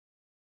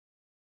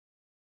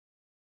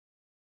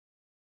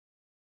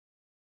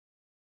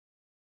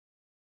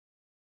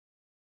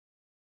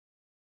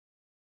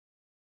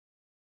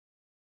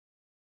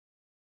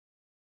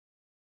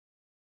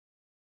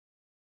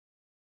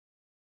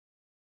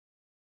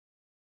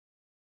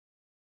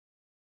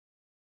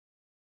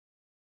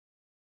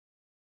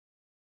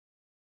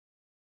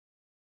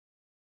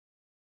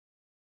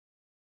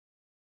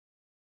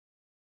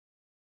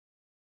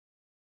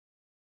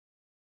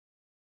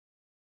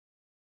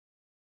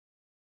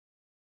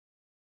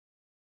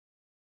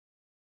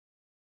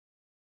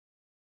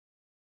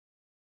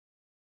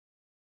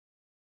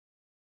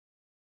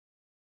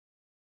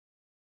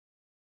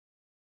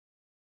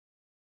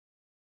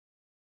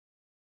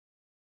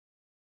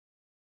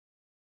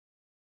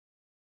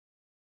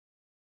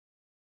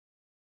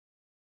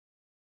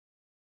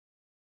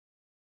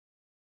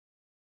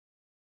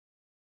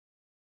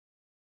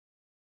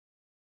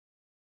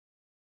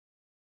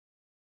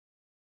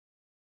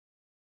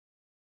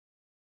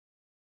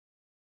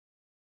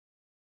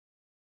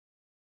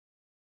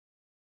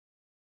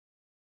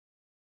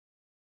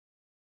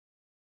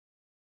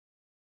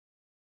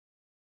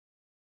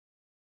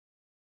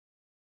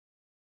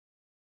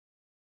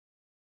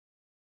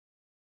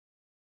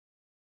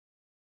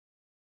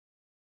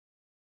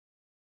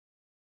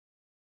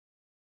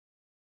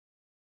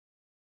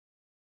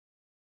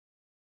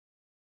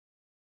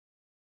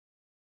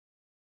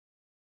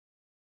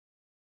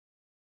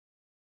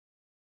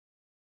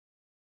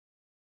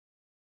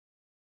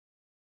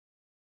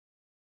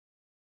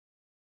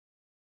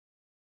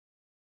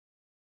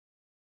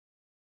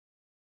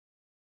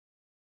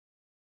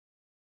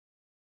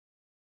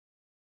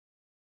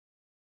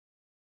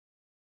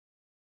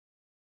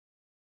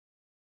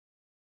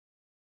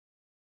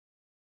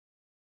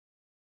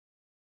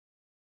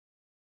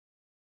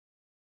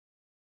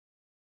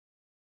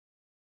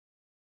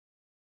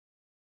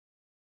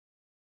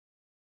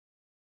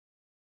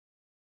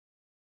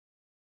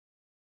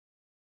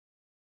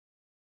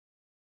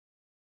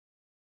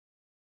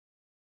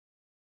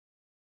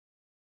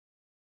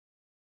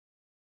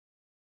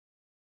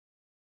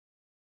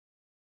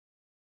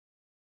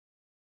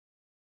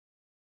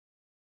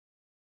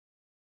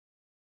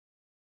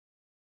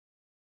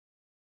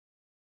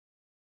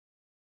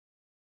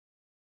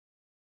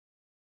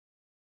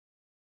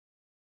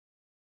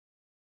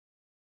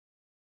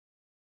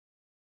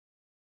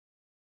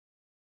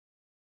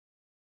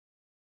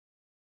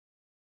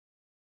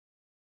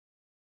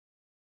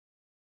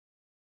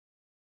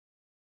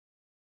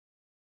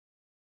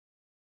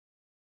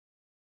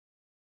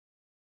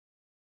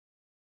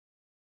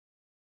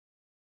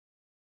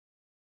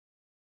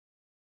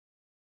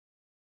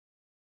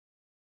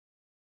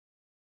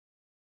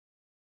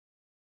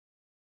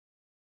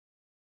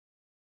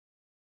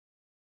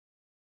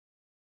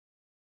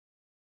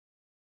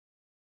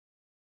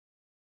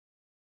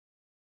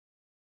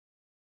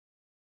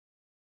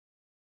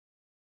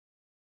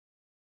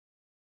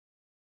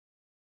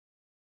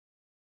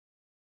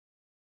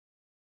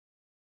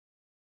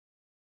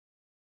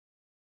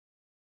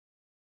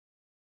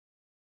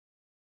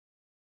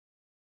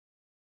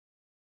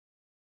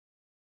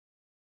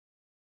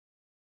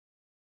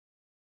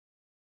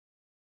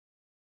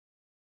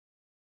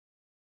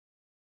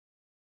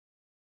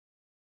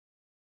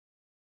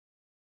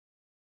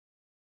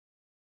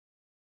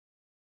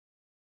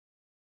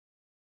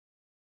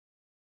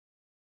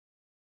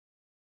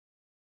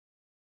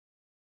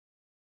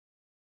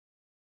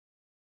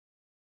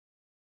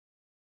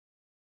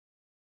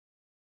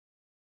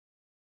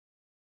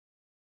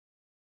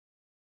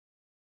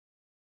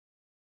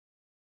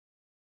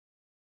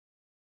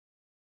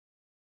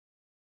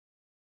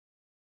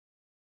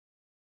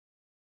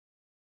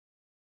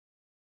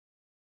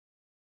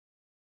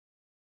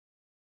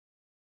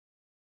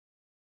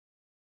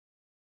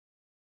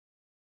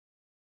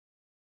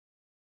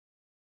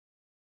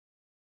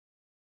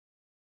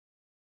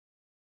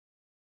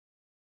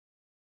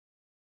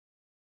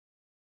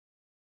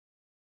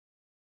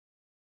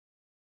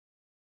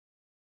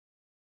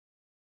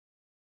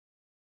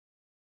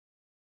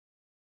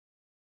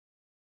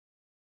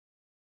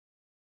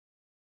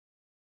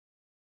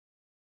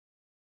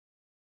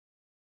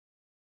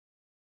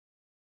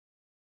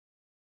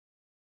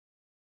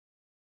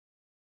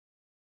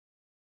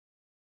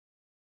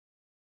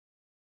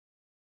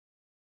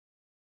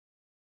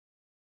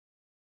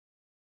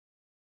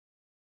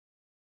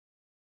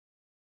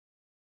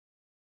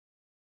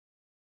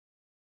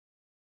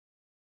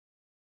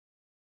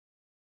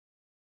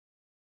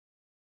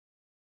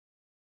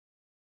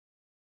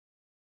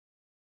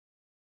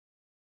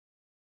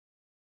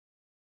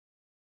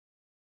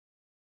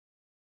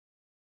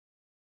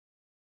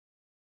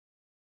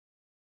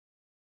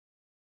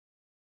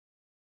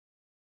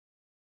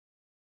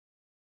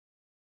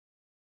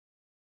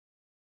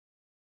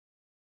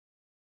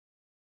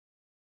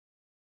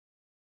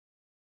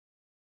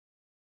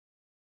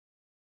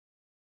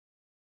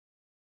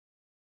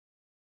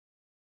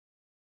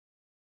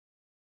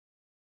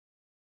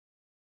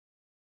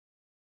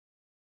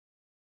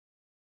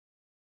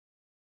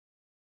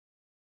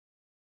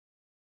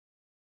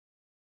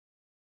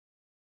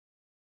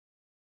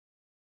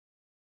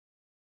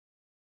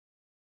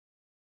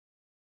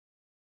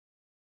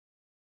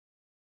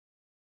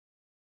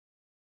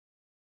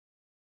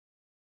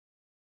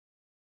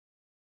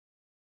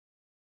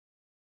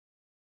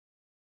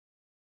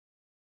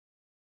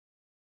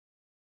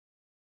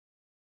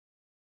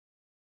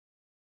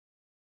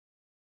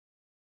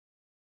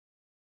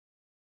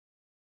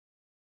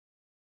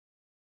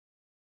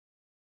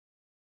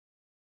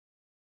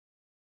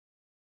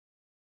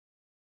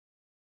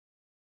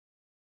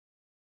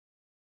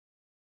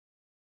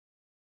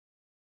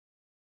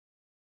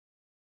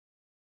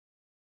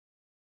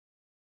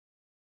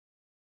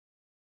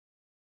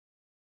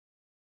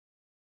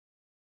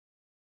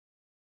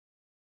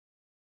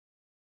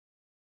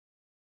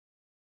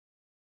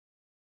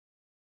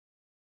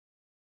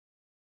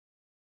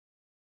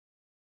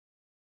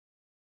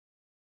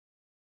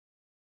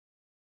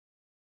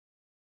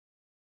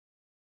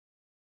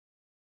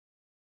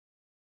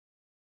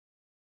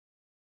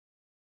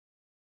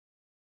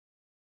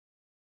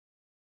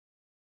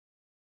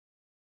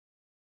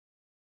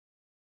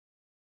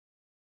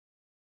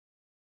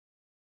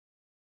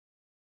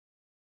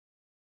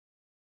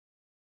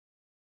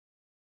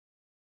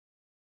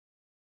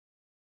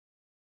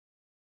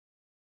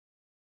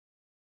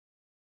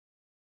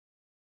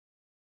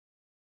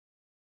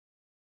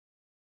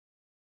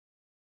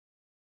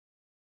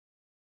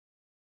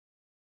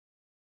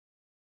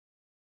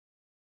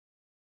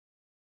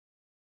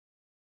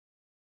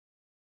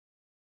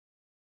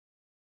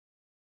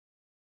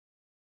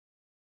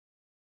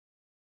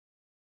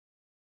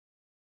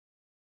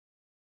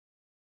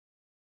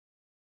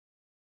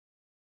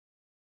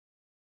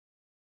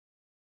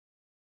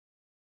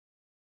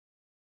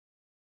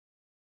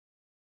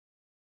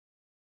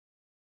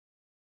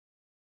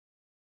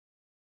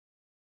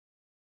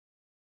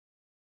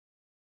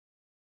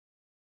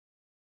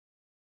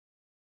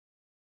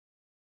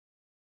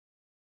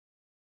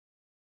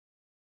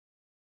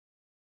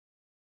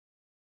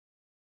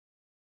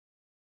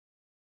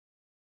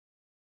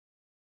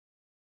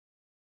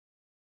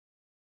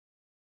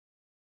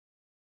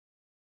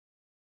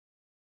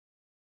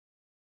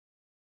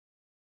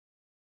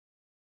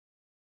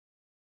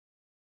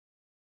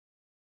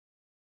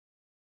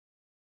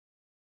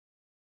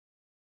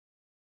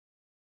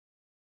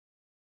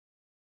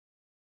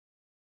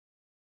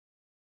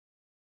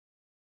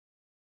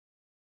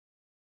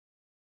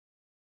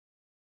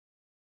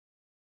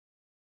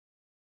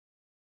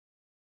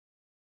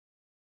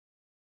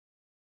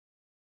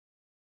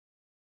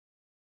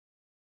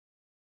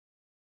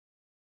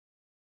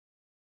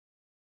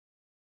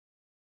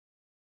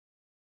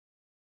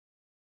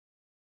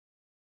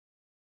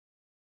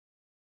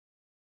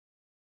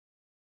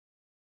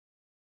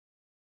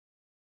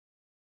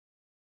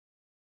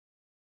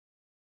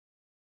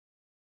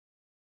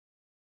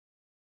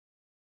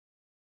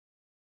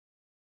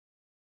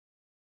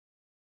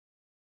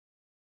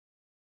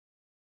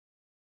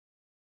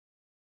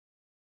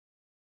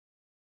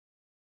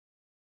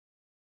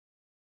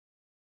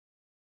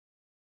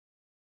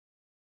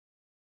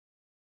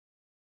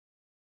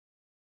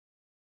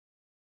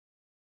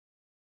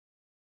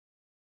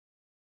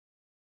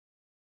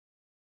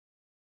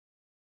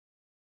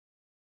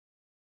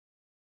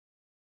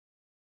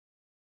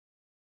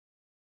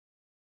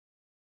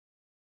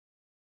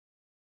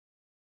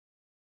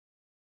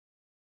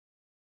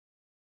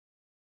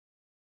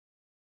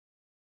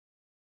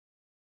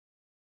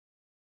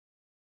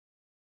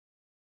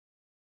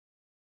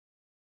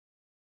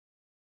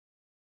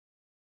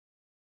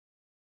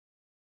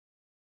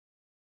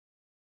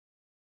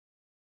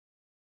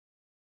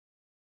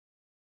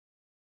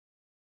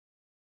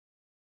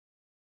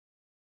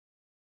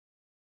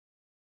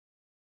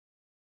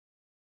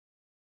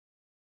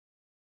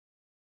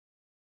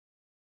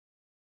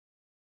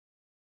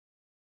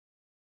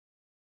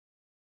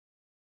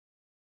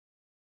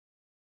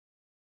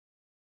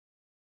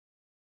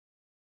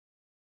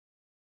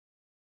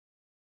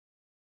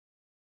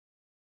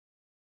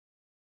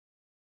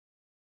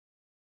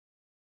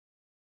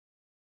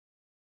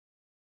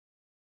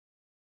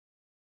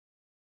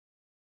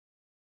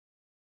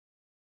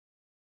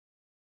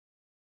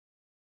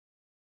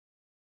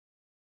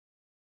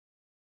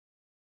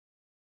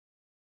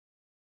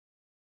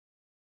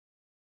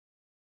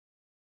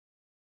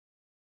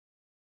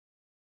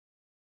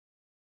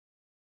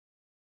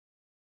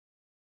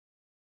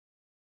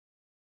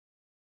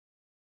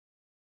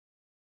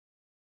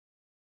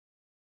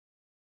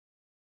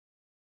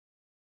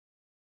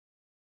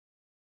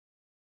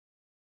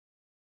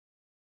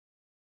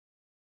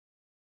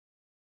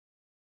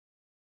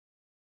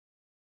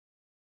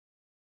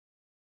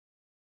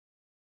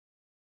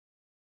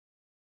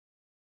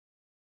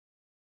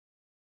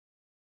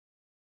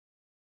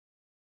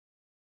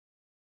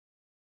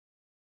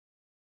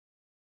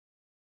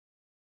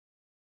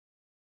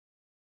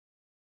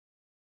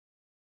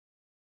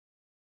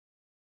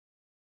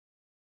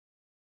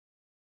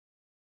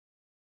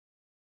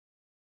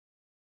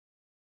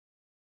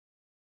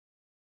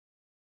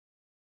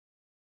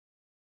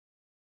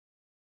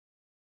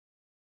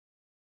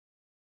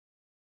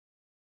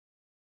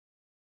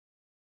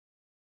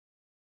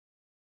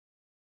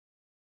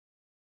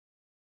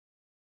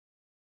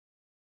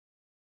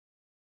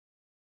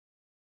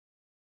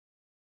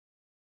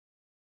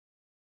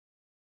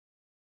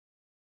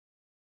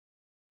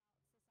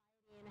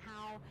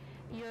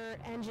your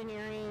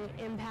engineering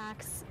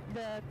impacts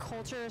the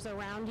cultures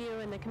around you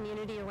and the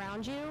community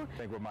around you. I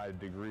think what my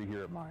degree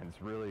here at Mines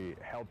really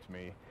helped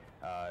me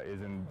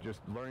is in just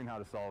learning how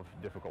to solve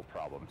difficult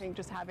problems. I think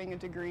just having a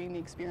degree and the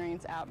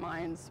experience at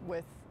Mines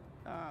with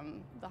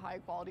the high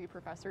quality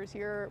professors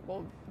here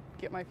will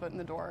get my foot in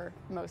the door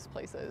most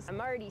places. I'm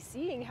already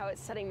seeing how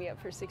it's setting me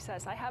up for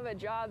success. I have a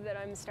job that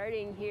I'm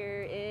starting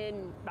here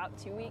in about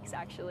 2 weeks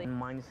actually.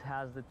 Mines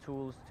has the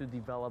tools to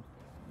develop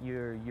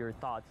your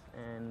thoughts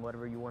and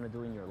whatever you want to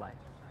do in your life.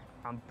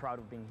 I'm proud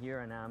of being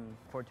here and I'm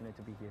fortunate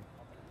to be here.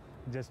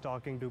 Just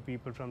talking to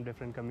people from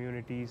different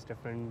communities,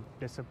 different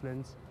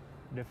disciplines,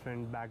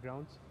 different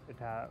backgrounds,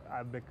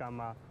 I've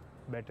become a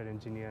better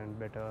engineer and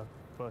better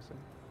person.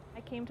 I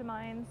came to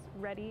Mines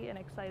ready and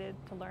excited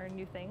to learn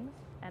new things,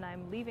 and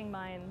I'm leaving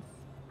Mines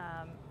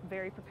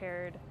very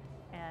prepared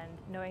and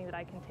knowing that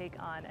I can take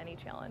on any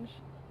challenge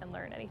and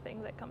learn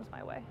anything that comes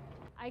my way.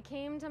 I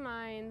came to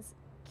Mines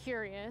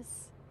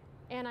curious,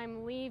 and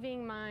I'm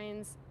leaving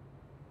Mines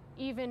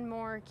even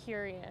more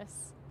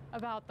curious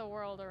about the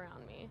world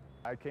around me.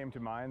 I came to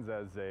Mines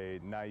as a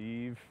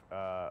naive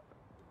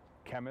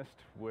chemist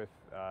with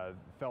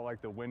felt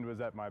like the wind was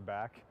at my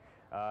back.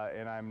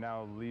 And I'm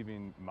now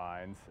leaving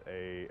Mines,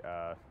 a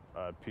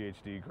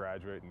PhD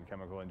graduate in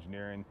chemical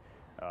engineering,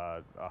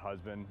 a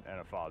husband, and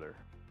a father.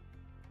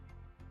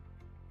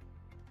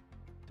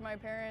 To my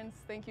parents,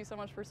 thank you so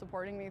much for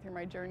supporting me through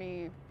my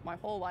journey, my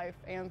whole life,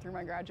 and through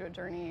my graduate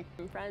journey.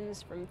 From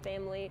friends, from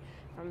family,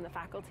 from the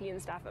faculty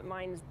and staff at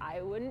Mines,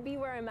 I wouldn't be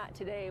where I'm at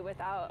today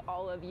without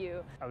all of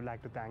you. I would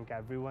like to thank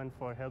everyone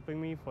for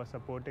helping me, for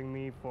supporting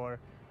me, for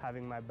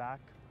having my back,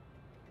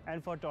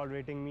 and for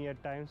tolerating me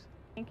at times.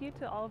 Thank you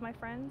to all of my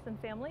friends and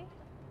family,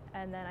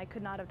 and then I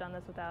could not have done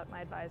this without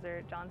my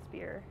advisor, John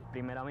Spear.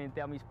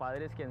 Primeramente a mis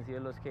padres, que han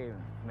sido los que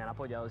me han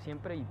apoyado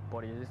siempre, y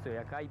por ellos estoy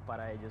acá y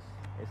para ellos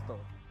es todo.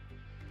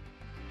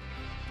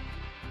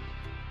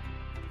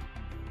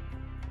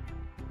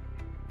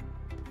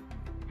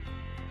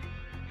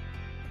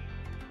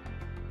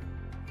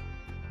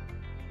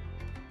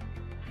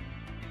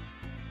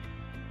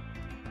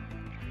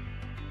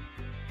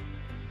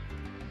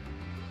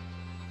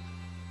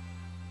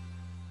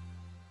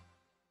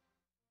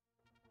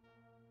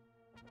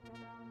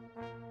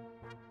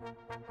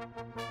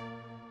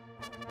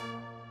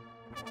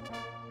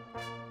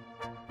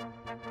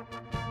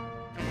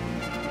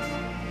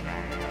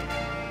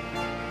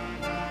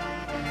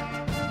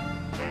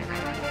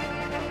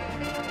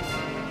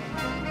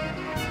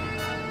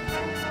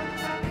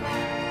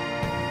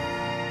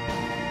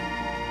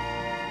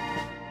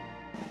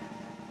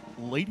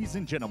 Ladies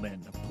and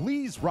gentlemen,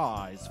 please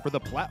rise for the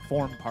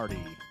platform party.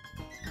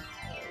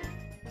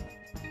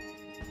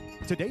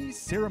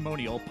 Today's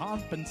ceremonial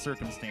pomp and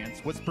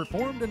circumstance was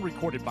performed and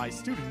recorded by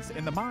students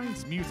in the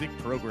Mines music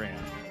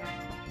program.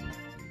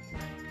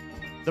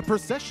 The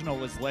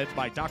processional is led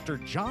by Dr.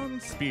 John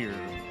Spear,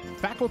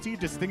 Faculty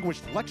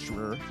Distinguished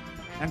Lecturer,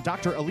 and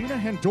Dr. Alina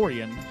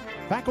Handorian,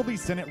 Faculty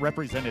Senate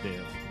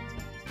Representative.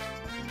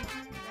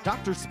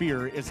 Dr.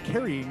 Spear is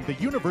carrying the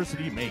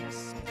University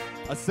Mace,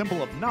 a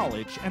symbol of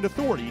knowledge and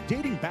authority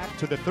dating back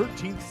to the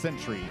 13th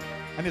century,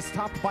 and is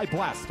topped by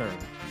Blaster,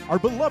 our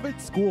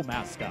beloved school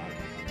mascot.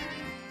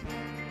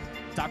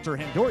 Dr.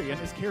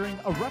 Handorian is carrying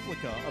a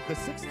replica of the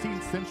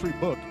 16th century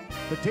book,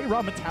 the De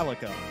Ra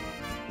Metallica,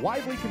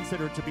 widely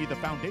considered to be the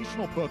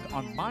foundational book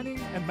on mining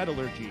and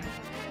metallurgy.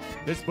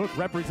 This book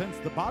represents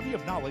the body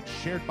of knowledge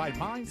shared by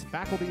Mines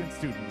faculty and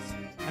students,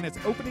 and its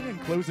opening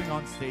and closing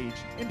on stage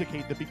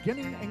indicate the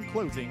beginning and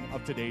closing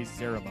of today's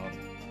ceremony.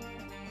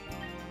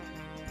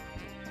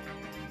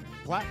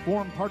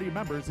 Platform party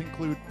members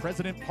include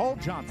President Paul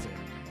Johnson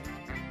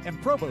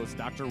and Provost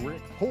Dr.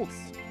 Rick Holtz,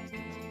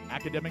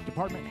 academic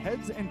department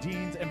heads and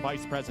deans and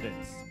vice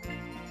presidents,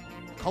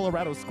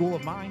 Colorado School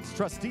of Mines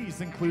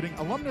trustees including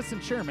alumnus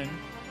and chairman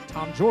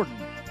Tom Jordan,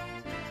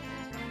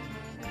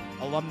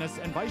 alumnus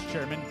and vice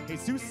chairman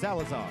Jesus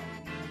Salazar,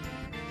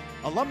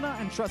 alumna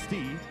and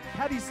trustee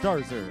Patty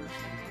Starzer,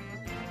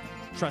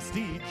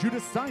 trustee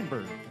Judith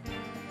Steinberg,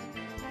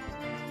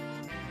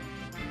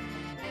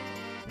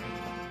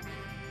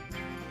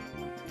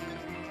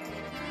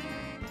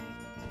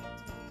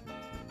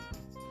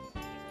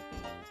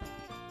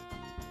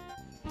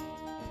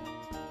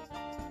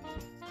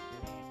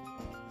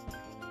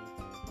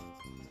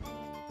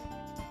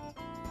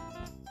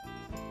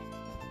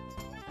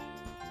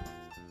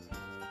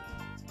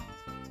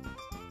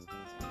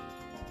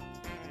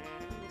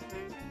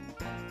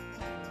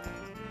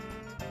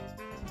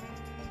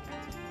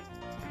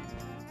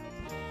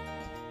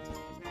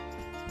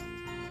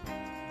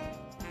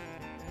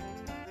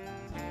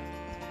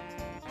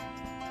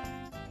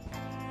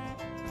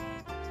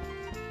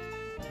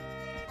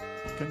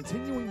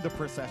 Continuing the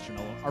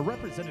processional are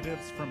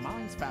representatives from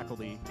Mines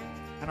faculty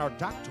and our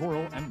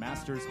doctoral and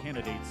master's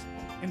candidates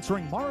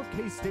entering Marv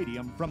K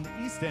Stadium from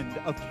the east end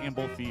of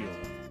Campbell Field.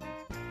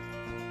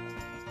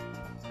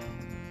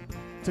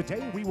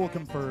 Today we will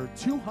confer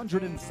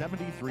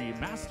 273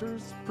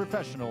 master's,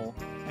 professional,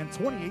 and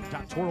 28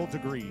 doctoral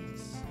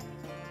degrees.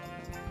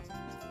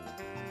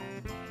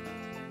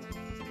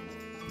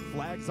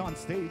 flags on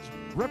stage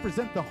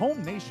represent the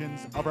home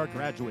nations of our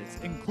graduates,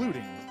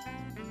 including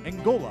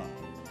Angola,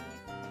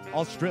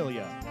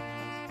 Australia,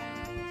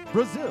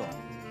 Brazil,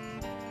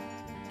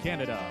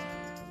 Canada,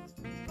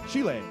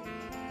 Chile,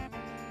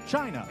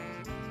 China,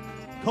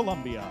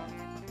 Colombia,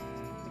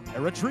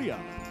 Eritrea,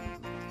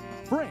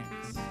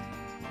 France,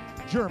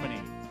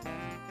 Germany,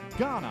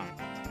 Ghana,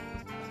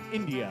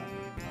 India,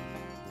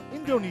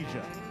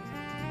 Indonesia,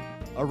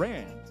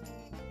 Iran,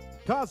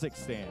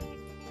 Kazakhstan,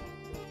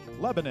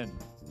 Lebanon,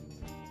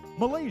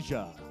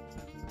 Malaysia,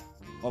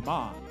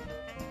 Oman,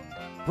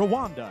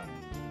 Rwanda,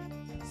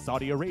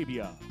 Saudi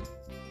Arabia,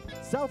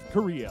 South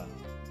Korea,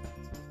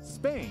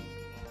 Spain,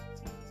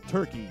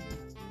 Turkey,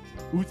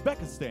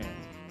 Uzbekistan,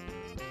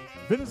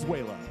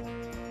 Venezuela,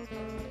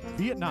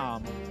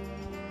 Vietnam,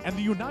 and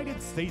the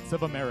United States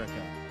of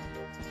America.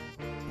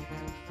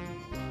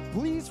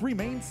 Please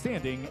remain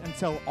standing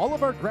until all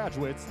of our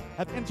graduates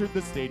have entered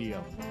the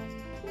stadium.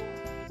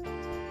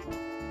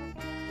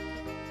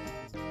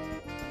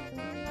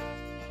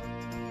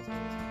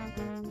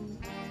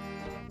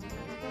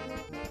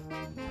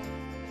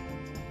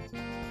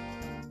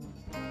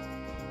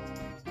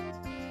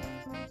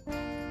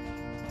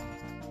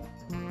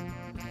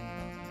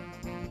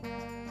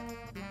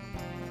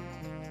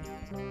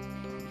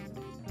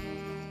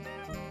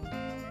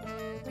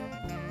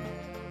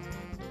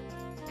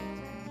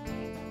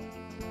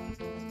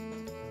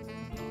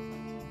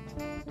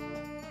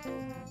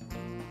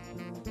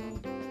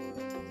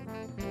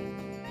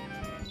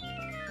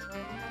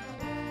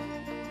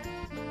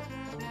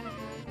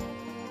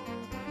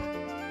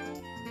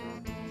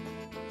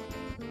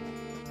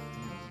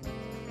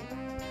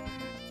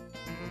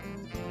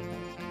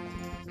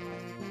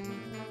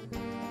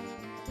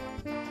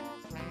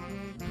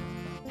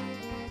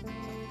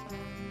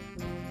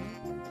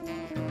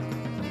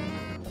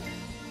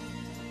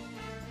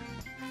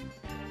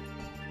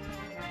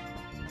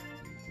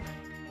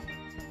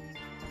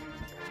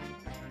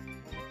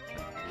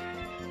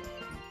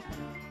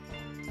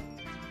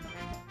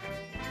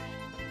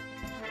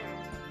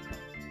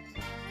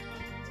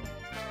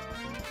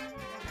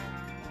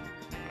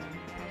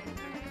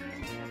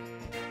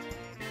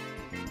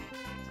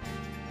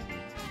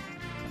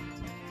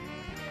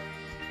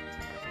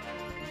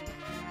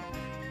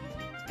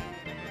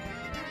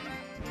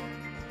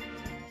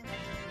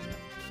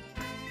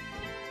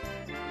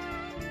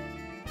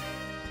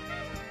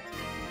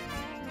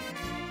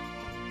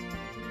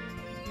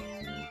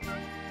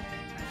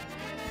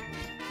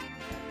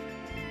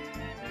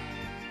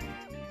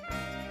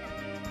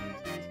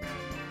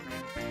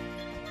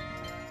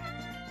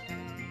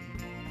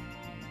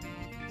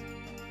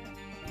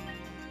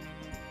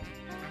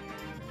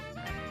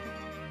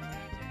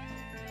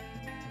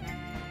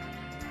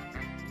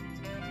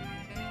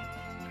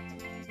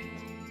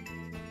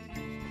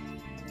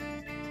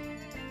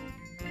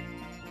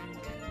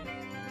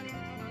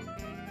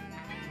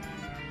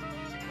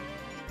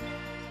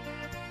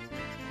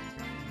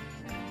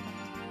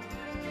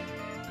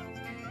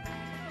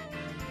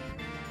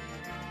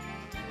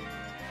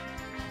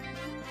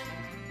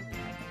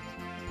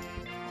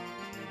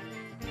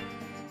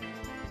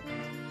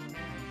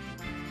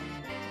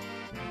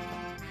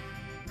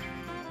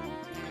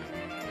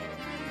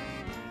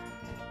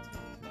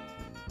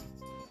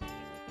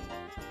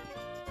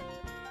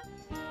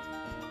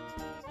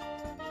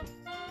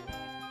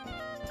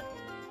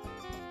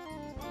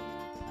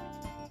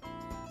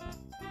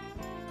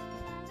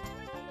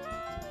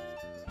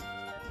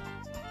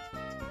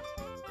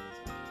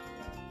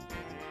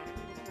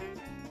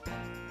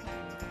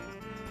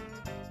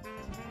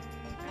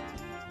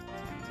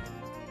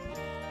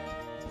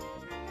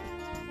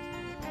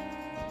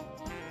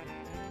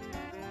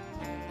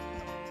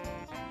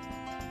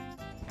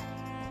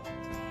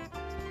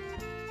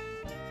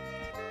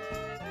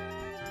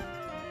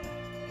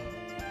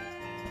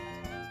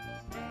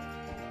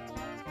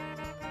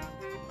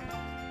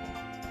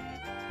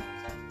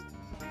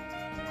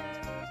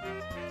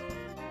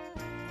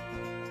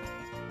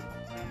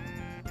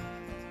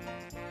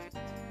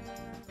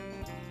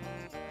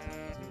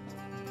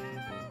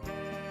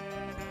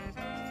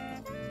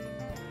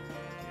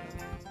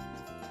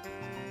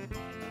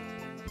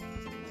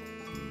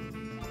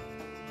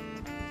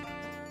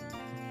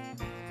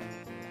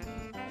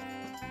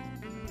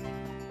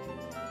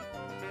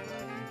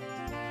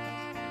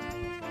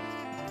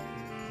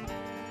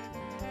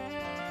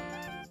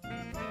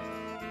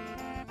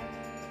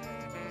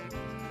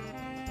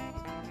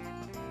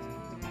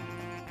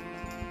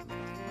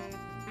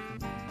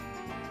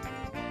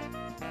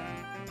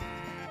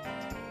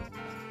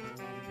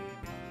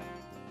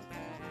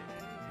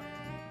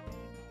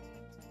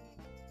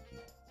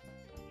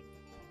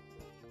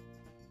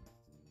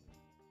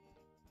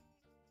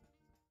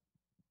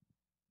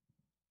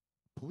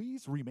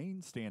 Please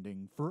remain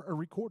standing for a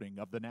recording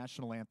of the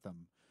national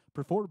anthem,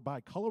 performed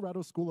by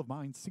Colorado School of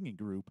Mines singing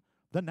group,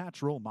 the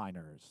Natural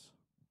Miners.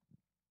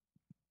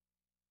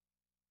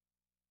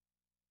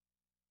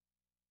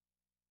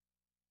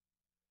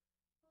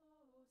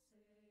 Oh,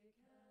 say,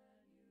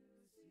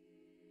 can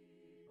you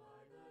see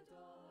by the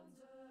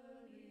dawn's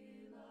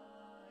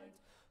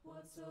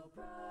what so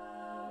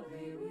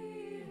proudly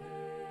we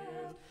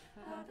hailed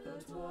at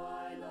the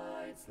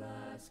twilight's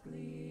last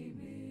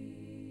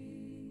gleaming,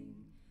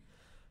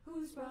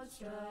 whose broad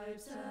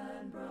stripes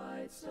and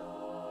bright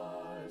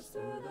stars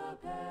through the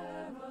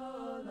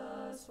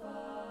perilous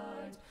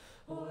fight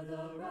o'er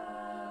the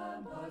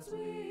ramparts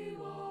we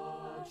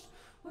watched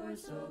were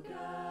so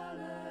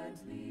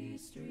gallantly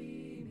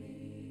streaming,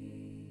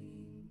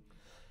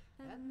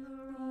 and the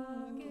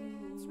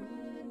rocket's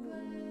red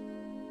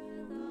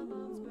glare, the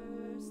bombs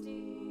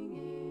bursting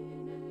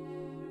in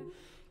air,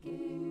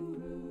 gave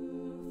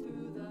proof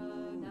through the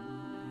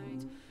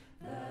night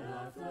that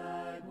our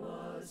flag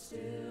was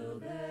still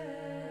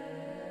there.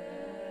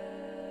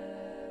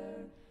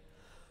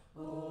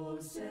 Oh,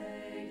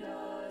 say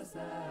does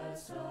that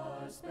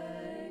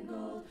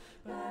star-spangled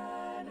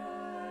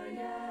banner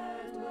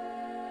yet wave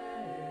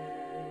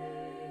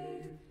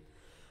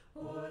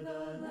o'er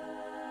the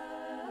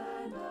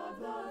land of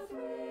the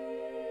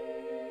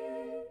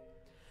free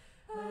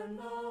and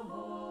the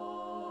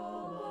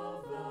home of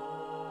the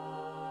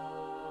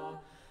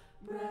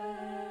brave?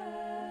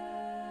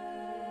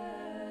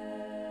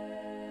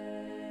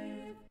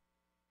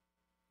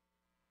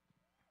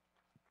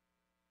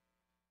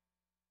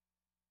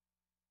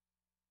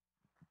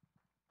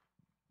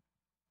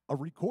 A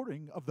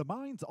recording of the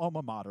Mines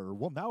alma mater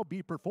will now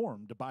be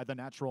performed by the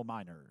Natural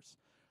Miners.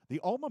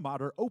 The alma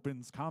mater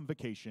opens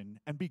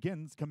convocation and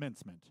begins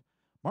commencement,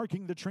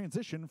 marking the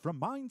transition from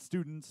Mines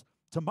students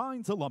to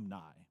Mines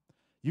alumni.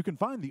 You can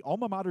find the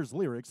alma mater's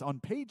lyrics on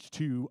page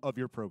 2 of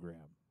your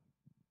program.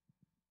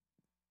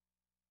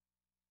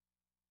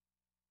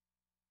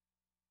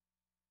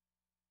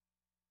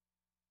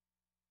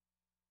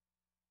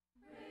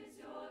 Raise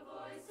your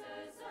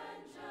voices,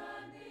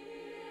 engineers,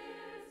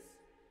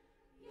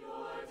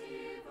 your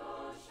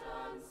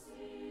devotion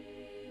sing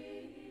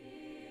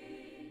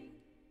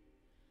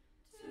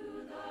to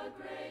the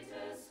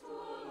greatest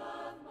school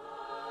of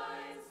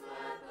mines.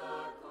 Let the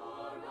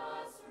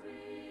chorus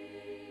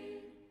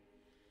ring.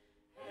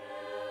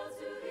 Hail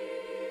to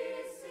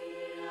thee,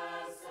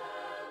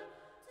 CSM,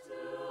 to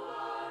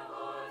our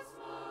hearts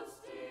most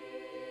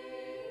dear.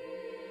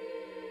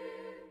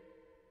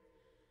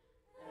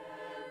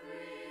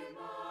 Every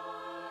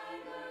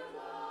miner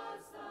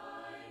loves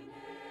thy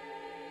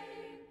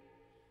name,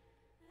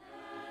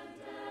 and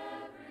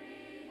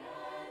every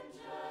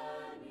engineer.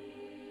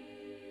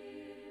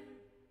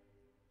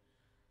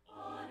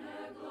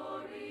 Honor,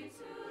 glory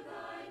to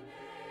thy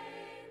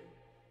name,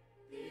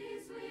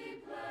 these we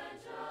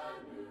pledge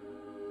anew,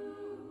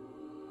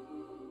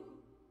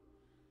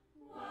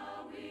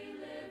 while we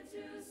live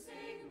to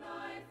sing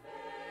thy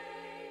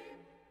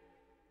fame,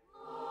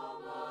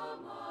 alma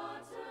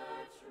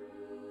mater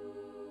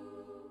true.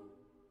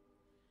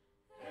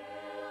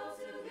 Hail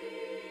to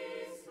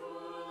thee,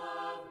 school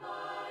of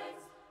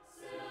mines,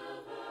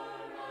 silver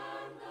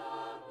and the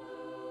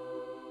blue.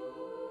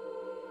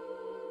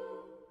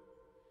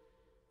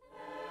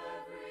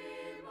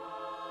 Every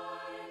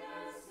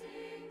miner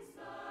sings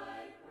thy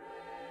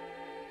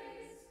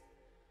praise,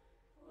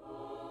 O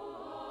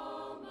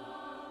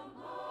alma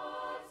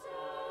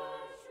mater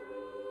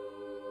true.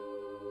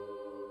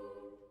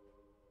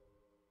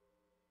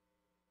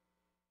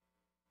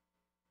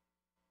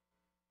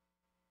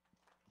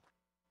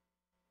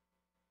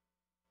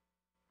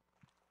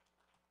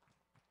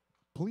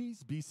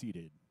 Please be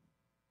seated.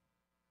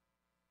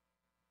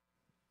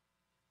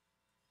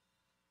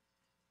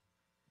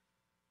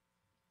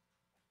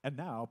 And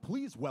now,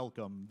 please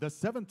welcome the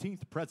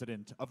 17th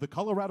president of the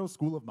Colorado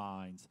School of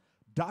Mines,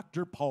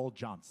 Dr. Paul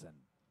Johnson.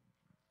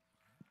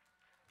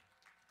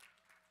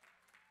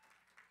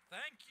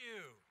 Thank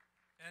you,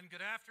 and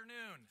good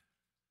afternoon.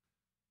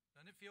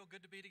 Doesn't it feel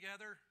good to be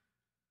together?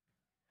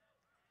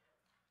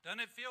 Doesn't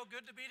it feel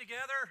good to be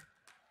together?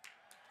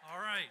 All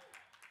right.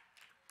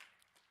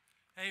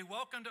 Hey,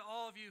 welcome to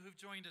all of you who've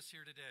joined us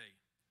here today,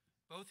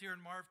 both here in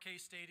Marv K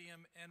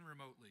Stadium and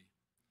remotely.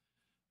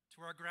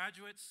 To our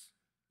graduates,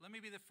 let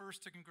me be the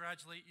first to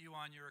congratulate you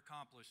on your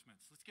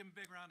accomplishments. Let's give them a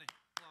big round of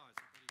applause,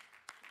 everybody.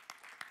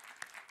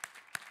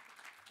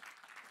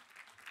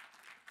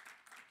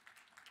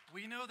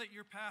 We know that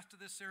your path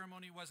to this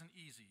ceremony wasn't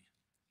easy.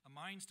 A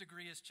mines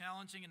degree is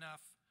challenging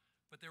enough,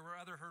 but there were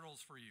other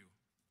hurdles for you.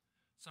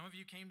 Some of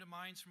you came to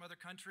mines from other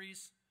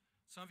countries,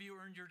 some of you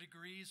earned your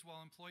degrees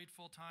while employed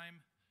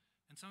full-time,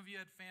 and some of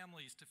you had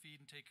families to feed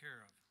and take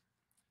care of.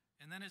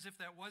 And then, as if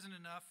that wasn't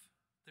enough,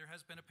 there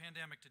has been a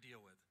pandemic to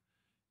deal with.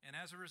 And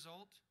as a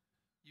result,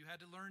 you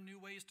had to learn new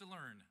ways to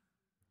learn.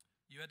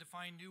 You had to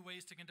find new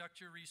ways to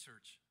conduct your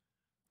research.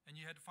 And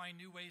you had to find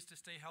new ways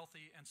to stay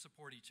healthy and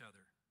support each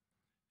other,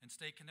 and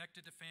stay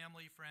connected to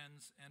family,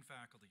 friends, and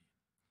faculty.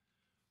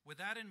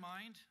 With that in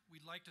mind,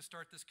 we'd like to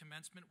start this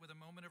commencement with a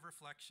moment of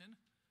reflection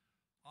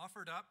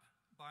offered up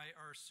by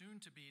our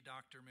soon-to-be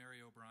Dr. Mary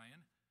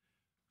O'Brien,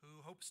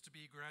 who hopes to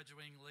be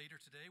graduating later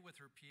today with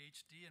her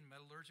PhD in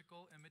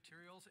Metallurgical and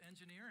Materials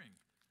Engineering.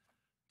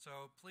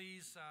 So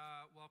please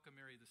welcome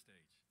Mary to the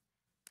stage.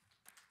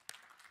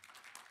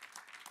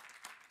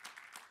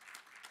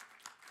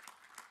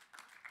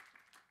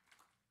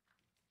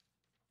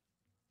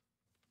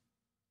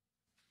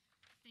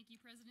 Thank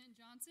you, President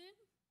Johnson.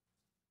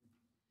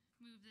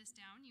 Move this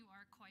down, you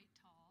are quite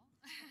tall.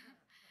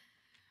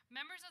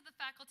 Members of the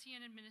faculty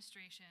and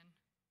administration,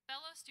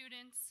 fellow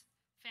students,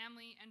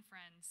 family, and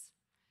friends,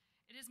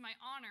 it is my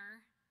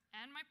honor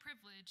and my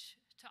privilege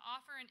to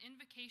offer an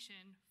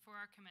invocation for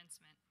our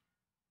commencement.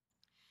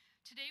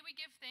 Today we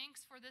give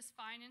thanks for this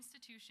fine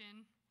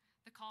institution,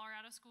 the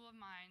Colorado School of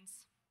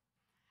Mines,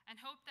 and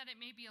hope that it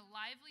may be a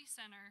lively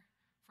center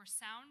for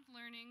sound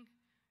learning,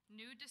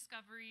 new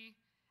discovery,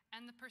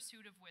 and the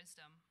pursuit of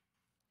wisdom.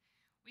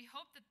 We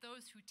hope that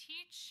those who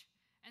teach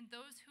and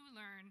those who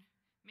learn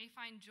may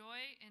find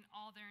joy in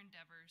all their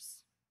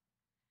endeavors.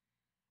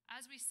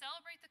 As we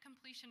celebrate the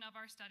completion of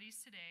our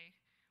studies today,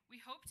 we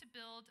hope to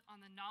build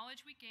on the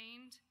knowledge we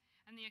gained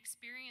and the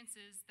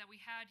experiences that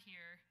we had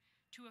here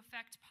to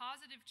effect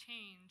positive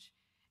change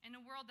in a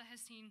world that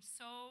has seen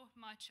so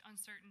much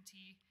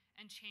uncertainty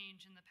and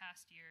change in the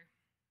past year.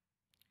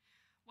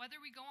 Whether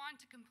we go on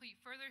to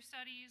complete further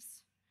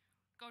studies,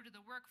 go to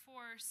the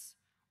workforce,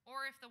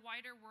 or if the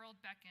wider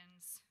world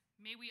beckons,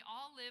 may we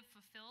all live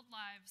fulfilled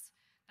lives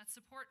that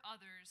support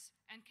others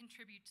and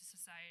contribute to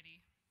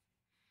society.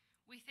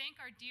 We thank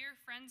our dear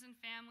friends and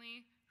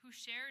family who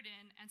shared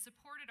in and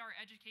supported our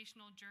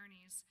educational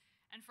journeys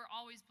and for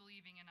always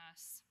believing in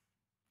us.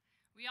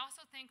 We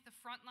also thank the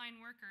frontline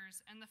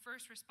workers and the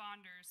first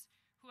responders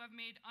who have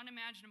made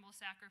unimaginable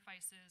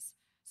sacrifices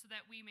so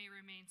that we may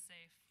remain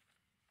safe.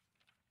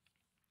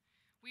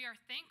 We are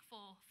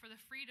thankful for the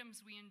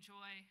freedoms we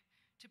enjoy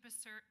to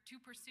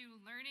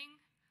pursue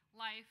learning,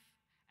 life,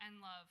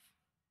 and love.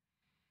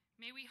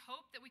 May we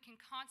hope that we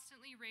can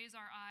constantly raise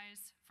our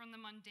eyes from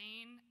the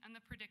mundane and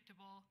the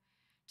predictable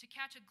to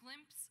catch a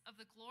glimpse of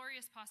the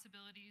glorious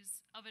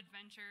possibilities of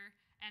adventure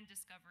and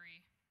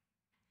discovery.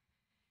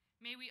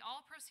 May we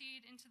all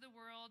proceed into the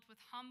world with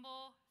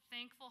humble,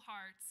 thankful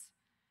hearts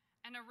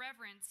and a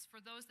reverence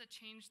for those that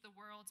changed the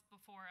world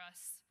before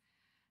us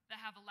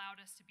that have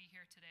allowed us to be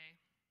here today.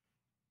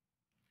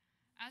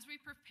 As we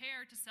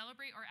prepare to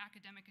celebrate our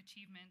academic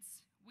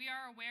achievements, we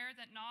are aware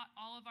that not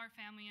all of our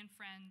family and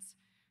friends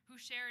who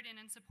shared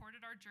in and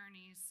supported our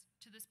journeys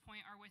to this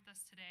point are with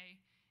us today,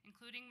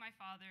 including my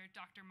father,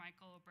 Dr.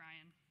 Michael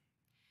O'Brien.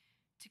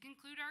 To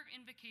conclude our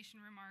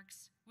invocation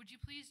remarks, would you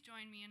please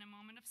join me in a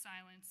moment of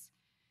silence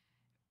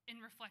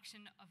in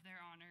reflection of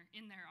their honor,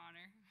 in their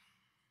honor.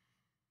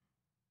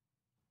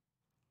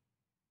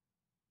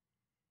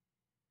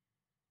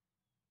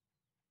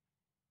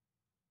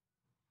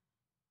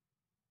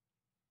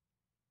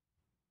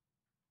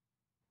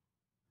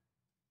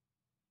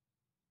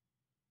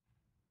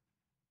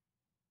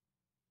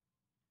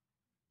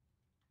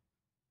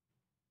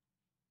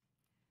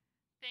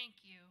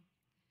 Thank you,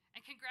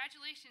 and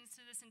congratulations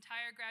to this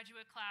entire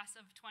graduate class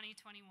of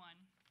 2021.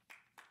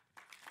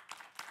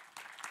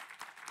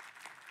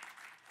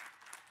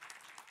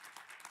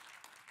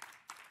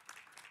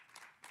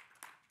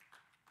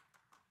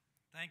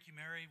 Thank you,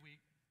 Mary. We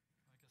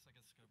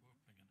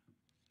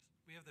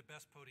have the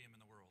best podium in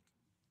the world.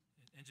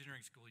 In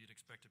engineering school, you'd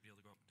expect to be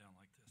able to go up and down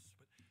like this.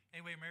 But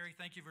anyway, Mary,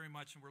 thank you very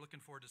much, and we're looking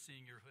forward to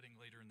seeing your hooding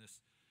later in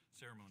this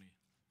ceremony.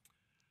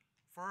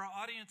 For our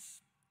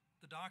audience,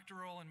 the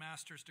doctoral and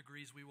master's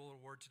degrees we will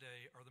award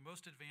today are the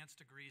most advanced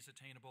degrees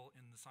attainable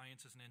in the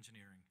sciences and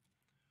engineering.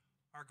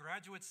 Our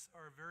graduates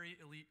are a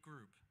very elite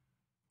group,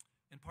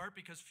 in part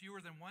because fewer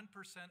than 1%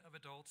 of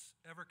adults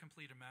ever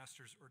complete a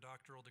master's or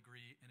doctoral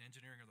degree in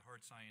engineering or the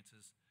hard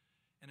sciences,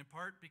 and in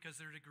part because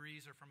their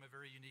degrees are from a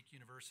very unique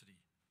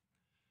university.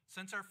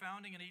 Since our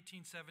founding in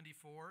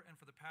 1874 and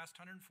for the past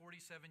 147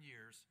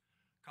 years,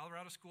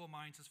 Colorado School of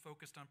Mines has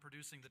focused on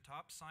producing the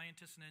top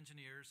scientists and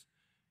engineers,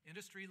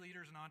 industry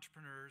leaders and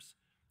entrepreneurs,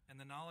 and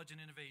the knowledge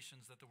and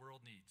innovations that the world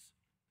needs.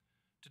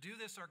 To do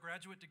this, our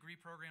graduate degree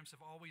programs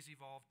have always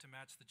evolved to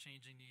match the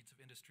changing needs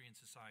of industry and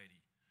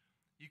society.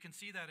 You can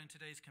see that in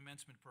today's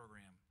commencement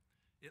program.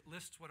 It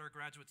lists what our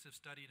graduates have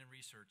studied and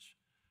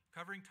researched,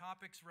 covering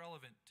topics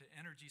relevant to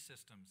energy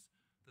systems,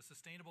 the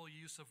sustainable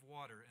use of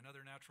water and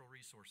other natural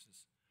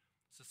resources,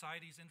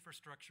 society's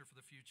infrastructure for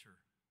the future,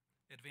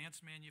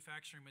 advanced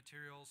manufacturing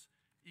materials,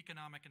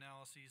 economic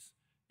analyses,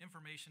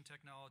 information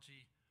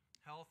technology,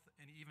 health,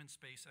 and even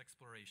space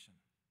exploration.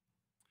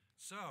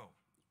 So,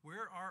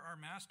 where are our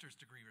master's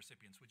degree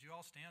recipients? Would you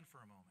all stand for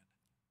a moment?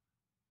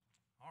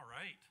 All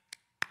right.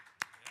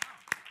 Yeah.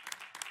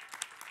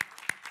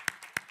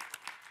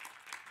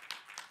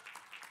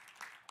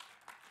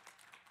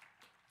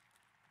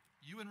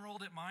 You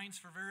enrolled at Mines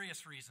for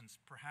various reasons,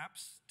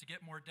 perhaps to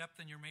get more depth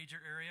in your major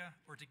area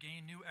or to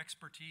gain new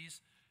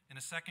expertise in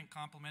a second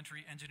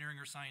complementary engineering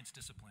or science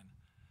discipline.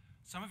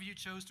 Some of you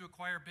chose to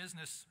acquire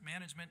business,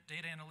 management,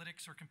 data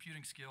analytics, or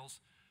computing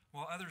skills,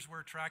 while others were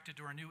attracted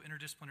to our new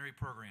interdisciplinary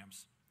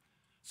programs.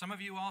 Some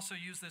of you also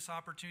used this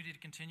opportunity to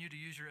continue to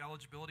use your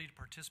eligibility to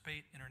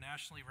participate in our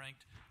nationally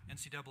ranked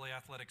NCAA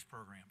athletics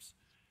programs.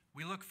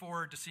 We look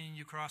forward to seeing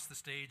you cross the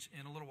stage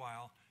in a little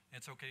while, and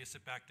it's okay to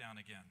sit back down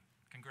again.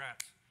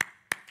 Congrats.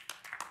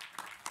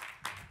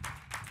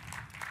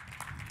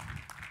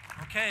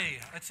 Okay,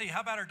 let's see,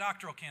 how about our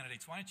doctoral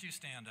candidates? Why don't you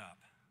stand up?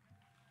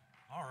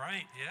 All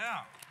right,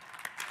 yeah.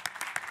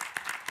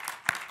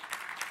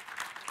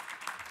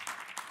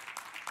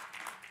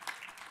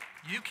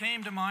 You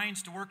came to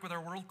Mines to work with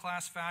our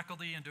world-class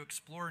faculty and to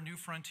explore new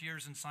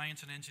frontiers in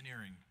science and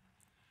engineering.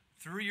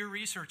 Through your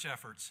research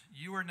efforts,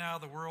 you are now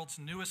the world's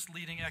newest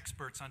leading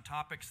experts on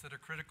topics that are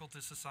critical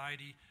to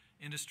society,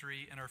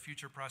 industry, and our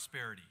future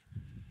prosperity.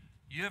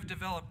 You have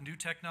developed new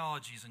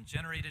technologies and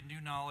generated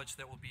new knowledge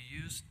that will be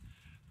used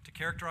to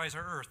characterize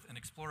our Earth and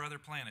explore other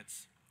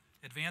planets,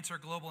 advance our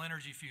global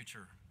energy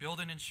future, build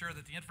and ensure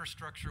that the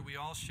infrastructure we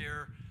all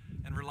share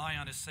and rely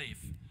on is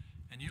safe,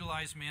 and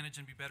utilize, manage,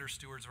 and be better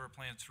stewards of our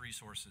planet's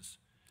resources.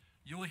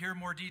 You will hear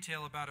more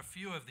detail about a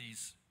few of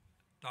these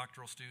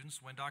doctoral students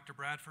when Dr.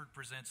 Bradford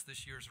presents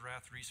this year's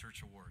Rath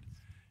Research Award.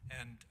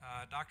 And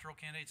doctoral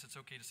candidates, it's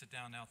okay to sit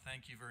down now.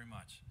 Thank you very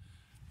much.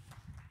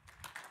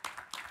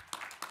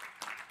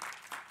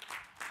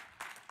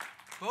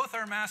 Both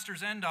our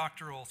master's and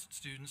doctoral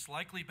students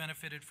likely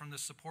benefited from the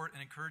support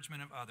and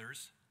encouragement of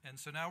others, and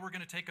so now we're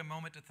going to take a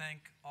moment to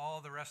thank all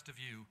the rest of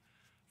you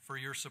for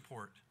your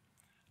support.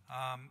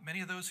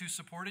 Many of those who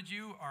supported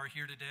you are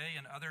here today,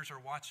 and others are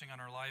watching on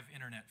our live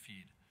internet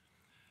feed.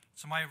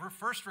 So my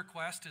first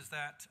request is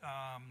that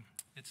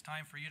it's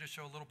time for you to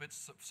show a little bit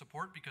of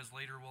support, because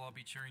later we'll all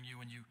be cheering you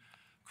when you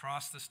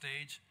cross the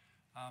stage.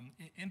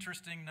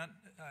 Interesting,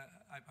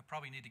 I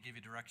probably need to give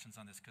you directions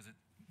on this, because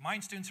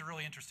Mine students are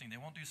really interesting. They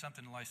won't do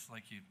something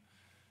like you,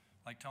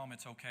 like tell them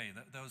it's okay.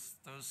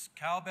 Those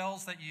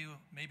cowbells that you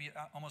maybe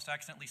almost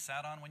accidentally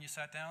sat on when you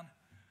sat down,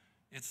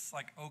 it's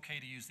like okay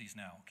to use these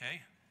now,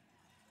 okay?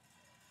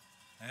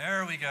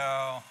 There we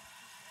go.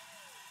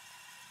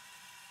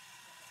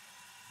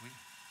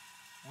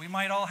 We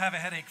might all have a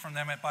headache from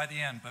them by the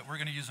end, but we're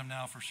going to use them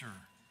now for sure.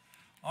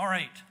 All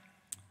right.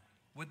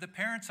 Would the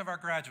parents of our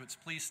graduates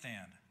please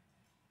stand?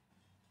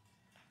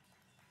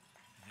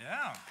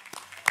 Yeah.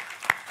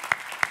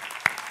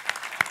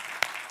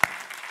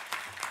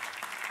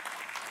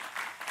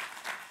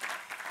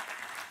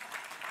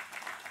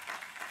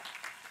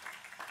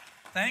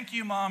 Thank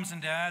you, moms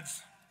and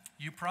dads.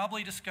 You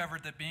probably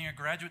discovered that being a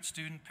graduate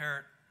student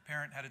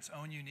parent had its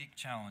own unique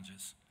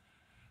challenges.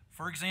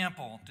 For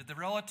example, did the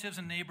relatives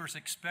and neighbors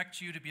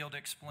expect you to be able to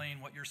explain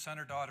what your son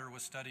or daughter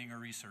was studying or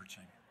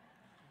researching?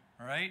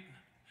 All right?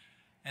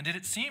 And did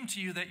it seem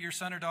to you that your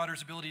son or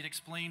daughter's ability to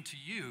explain to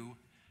you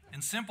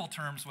in simple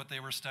terms what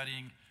they were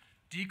studying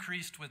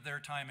decreased with their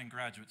time in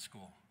graduate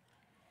school?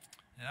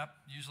 Yep,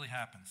 usually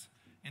happens.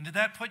 And did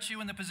that put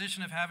you in the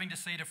position of having to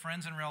say to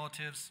friends and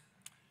relatives,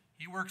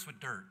 he works with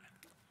dirt,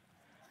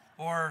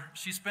 or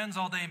she spends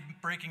all day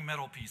breaking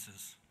metal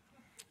pieces,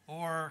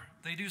 or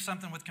they do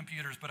something with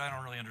computers, but I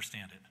don't really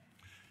understand it?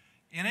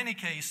 In any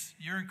case,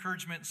 your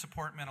encouragement and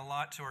support meant a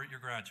lot to your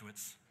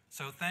graduates.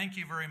 So thank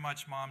you very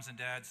much, moms and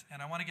dads,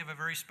 and I want to give a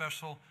very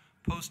special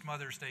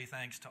post-Mother's Day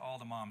thanks to all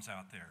the moms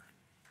out there.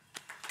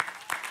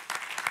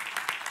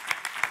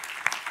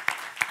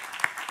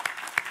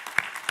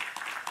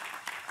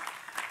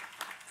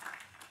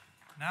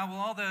 Now, will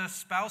all the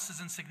spouses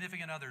and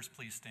significant others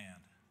please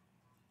stand?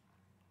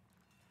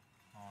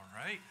 All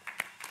right.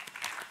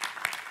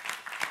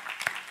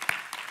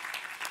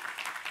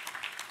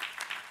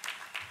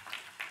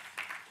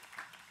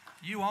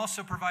 You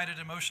also provided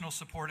emotional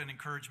support and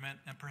encouragement,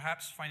 and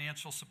perhaps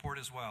financial support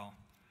as well.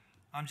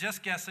 I'm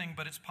just guessing,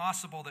 but it's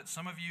possible that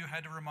some of you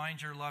had to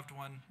remind your loved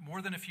one more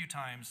than a few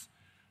times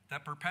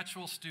that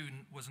perpetual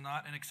student was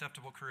not an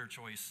acceptable career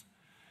choice,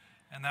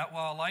 and that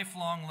while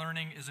lifelong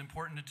learning is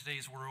important in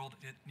today's world,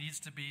 it needs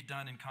to be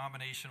done in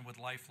combination with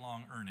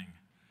lifelong earning.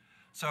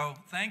 So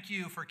thank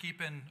you for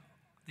keeping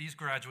these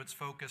graduates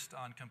focused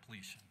on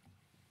completion.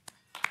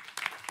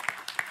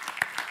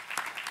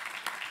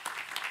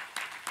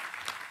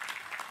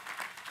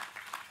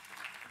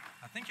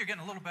 I think you're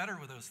getting a little better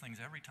with those things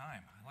every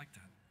time. I like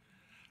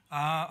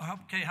that.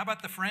 Okay, how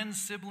about the friends,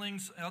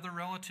 siblings, other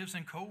relatives,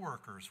 and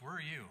coworkers? Where are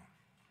you?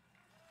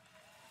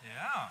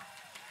 Yeah.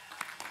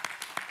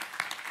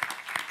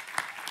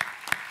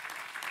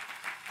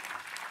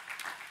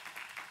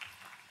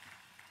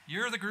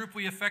 You're the group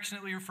we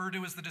affectionately refer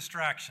to as the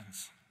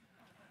distractions.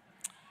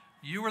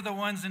 You are the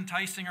ones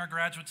enticing our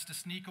graduates to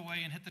sneak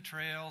away and hit the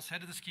trails,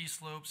 head to the ski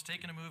slopes,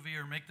 take in a movie,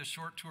 or make the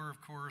short tour of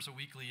Coors a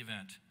weekly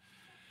event.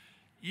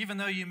 Even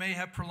though you may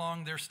have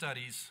prolonged their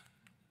studies,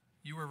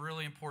 you are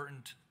really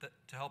important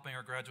to helping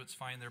our graduates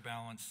find their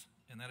balance,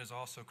 and that is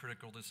also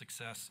critical to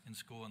success in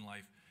school and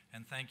life.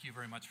 And thank you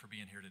very much for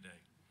being here today.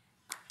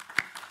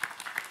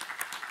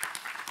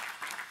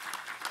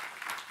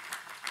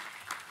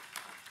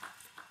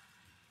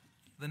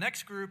 The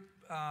next group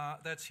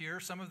that's here,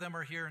 some of them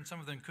are here and some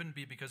of them couldn't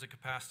be because of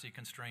capacity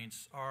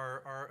constraints,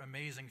 are our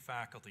amazing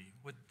faculty.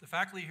 Would the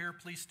faculty here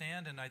please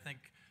stand? And I think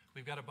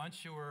we've got a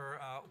bunch who are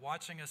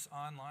watching us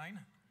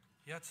online.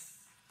 Yes,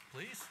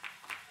 please.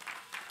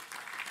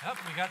 Yep,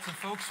 we got some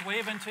folks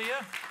waving to you.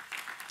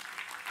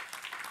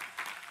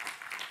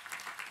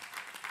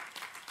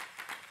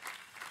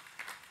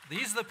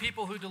 These are the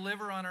people who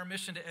deliver on our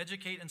mission to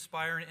educate,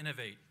 inspire, and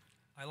innovate.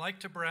 I like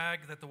to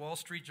brag that the Wall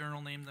Street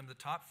Journal named them the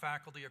top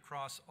faculty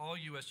across all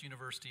U.S.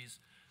 universities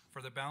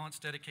for the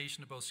balanced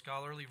dedication to both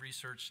scholarly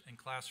research and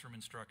classroom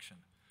instruction.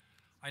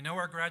 I know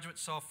our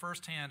graduates saw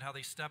firsthand how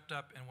they stepped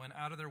up and went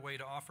out of their way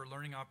to offer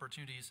learning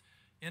opportunities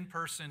in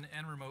person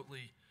and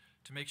remotely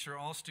to make sure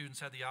all students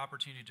had the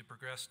opportunity to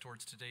progress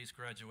towards today's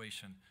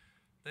graduation.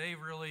 They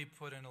really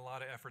put in a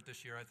lot of effort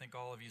this year. I think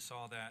all of you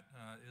saw that.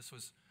 This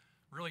was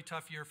a really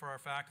tough year for our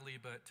faculty,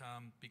 but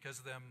because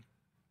of them,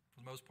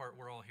 for the most part,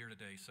 we're all here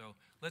today. So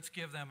let's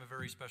give them a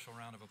very special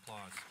round of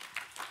applause.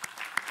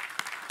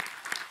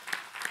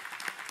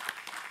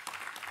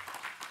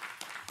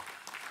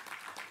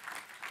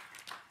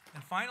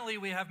 And finally,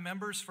 we have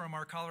members from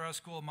our Colorado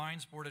School of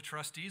Mines Board of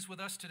Trustees with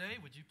us today.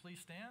 Would you please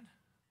stand?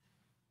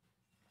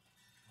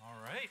 All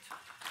right.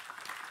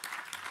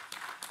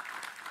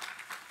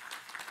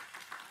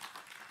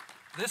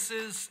 This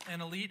is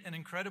an elite and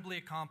incredibly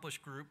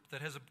accomplished group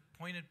that has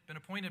been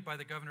appointed by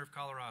the Governor of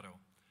Colorado.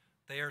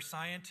 They are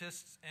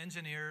scientists,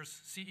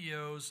 engineers,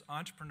 CEOs,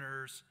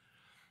 entrepreneurs,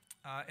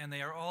 and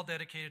they are all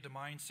dedicated to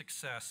mine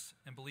success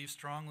and believe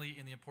strongly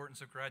in the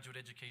importance of graduate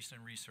education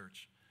and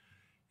research.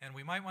 And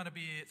we might want to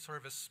be sort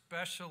of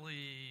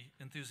especially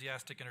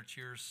enthusiastic in our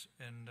cheers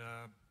and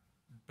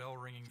bell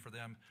ringing for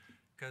them,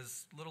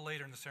 because a little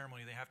later in the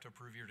ceremony they have to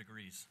approve your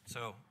degrees.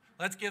 So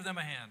let's give them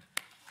a hand.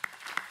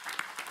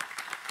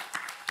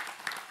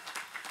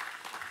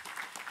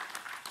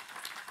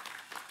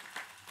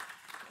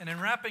 And in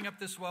wrapping up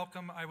this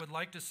welcome, I would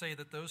like to say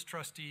that those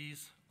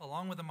trustees,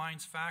 along with the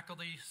mine's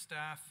faculty,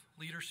 staff,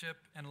 leadership,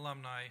 and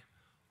alumni,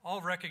 all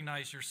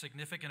recognize your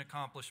significant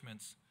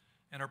accomplishments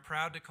and are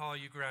proud to call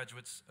you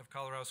graduates of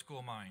Colorado School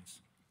of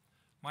Mines.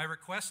 My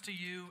request to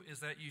you is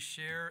that you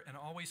share and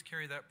always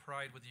carry that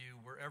pride with you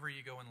wherever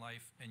you go in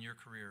life and your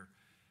career.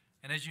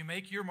 And as you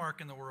make your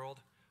mark in the world,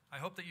 I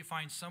hope that you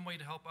find some way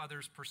to help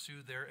others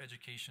pursue their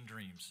education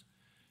dreams.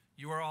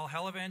 You are all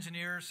hell of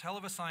engineers, hell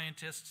of a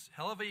scientists,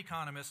 hell of a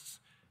economists,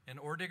 and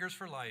Orediggers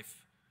for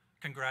life.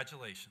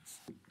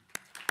 Congratulations.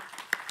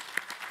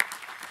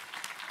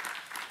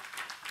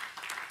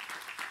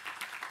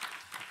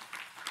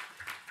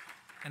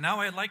 And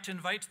now I'd like to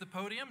invite to the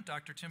podium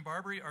Dr. Tim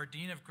Barbary, our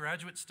Dean of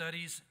Graduate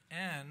Studies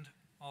and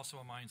also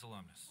a Mines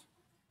alumnus.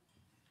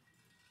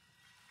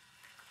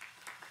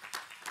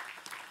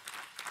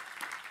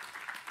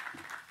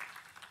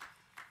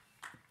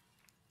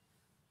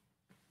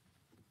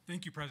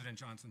 Thank you, President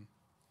Johnson.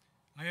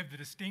 I have the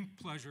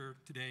distinct pleasure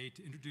today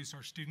to introduce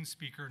our student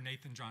speaker,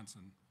 Nathan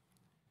Johnson.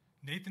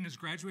 Nathan is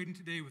graduating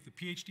today with a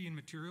PhD in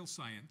materials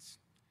science.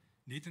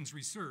 Nathan's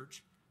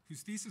research,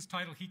 whose thesis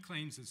title he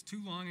claims is too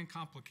long and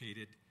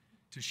complicated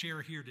to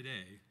share here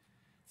today,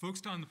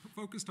 focused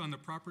on the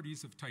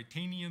properties of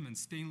titanium and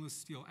stainless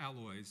steel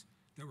alloys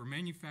that were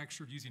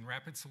manufactured using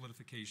rapid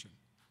solidification.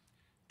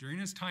 During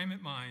his time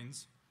at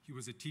Mines, he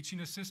was a teaching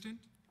assistant,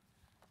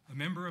 a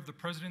member of the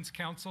President's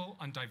Council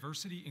on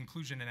Diversity,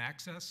 Inclusion, and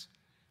Access,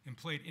 and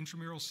played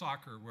intramural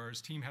soccer, where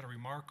his team had a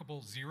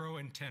remarkable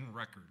 0-10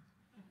 record.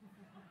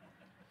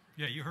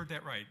 Yeah, you heard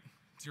that right.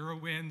 0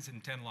 wins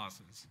and 10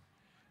 losses,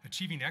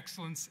 achieving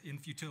excellence in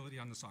futility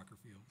on the soccer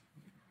field.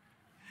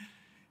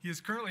 He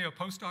is currently a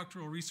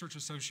postdoctoral research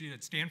associate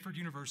at Stanford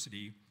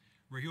University,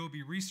 where he will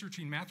be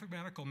researching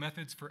mathematical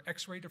methods for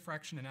X-ray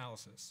diffraction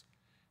analysis.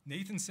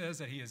 Nathan says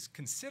that he is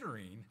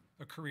considering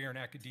a career in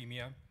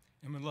academia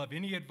and would love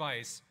any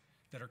advice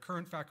that our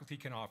current faculty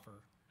can offer.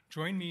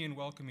 Join me in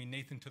welcoming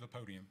Nathan to the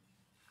podium.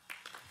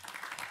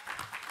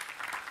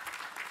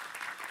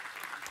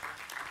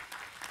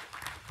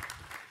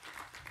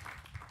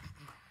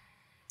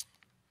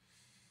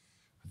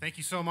 Thank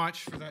you so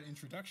much for that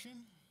introduction.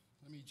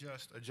 Let me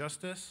just adjust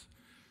this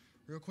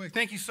real quick.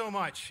 Thank you so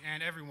much,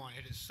 and everyone.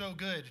 It is so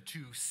good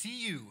to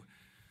see you,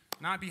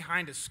 not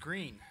behind a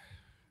screen.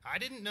 I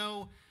didn't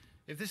know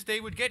if this day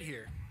would get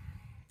here,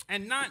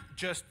 and not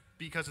just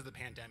because of the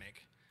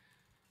pandemic.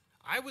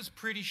 I was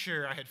pretty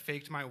sure I had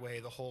faked my way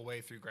the whole way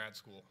through grad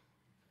school.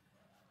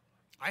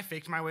 I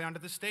faked my way onto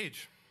the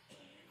stage.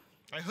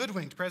 I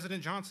hoodwinked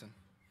President Johnson.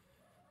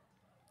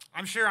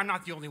 I'm sure I'm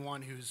not the only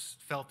one who's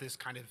felt this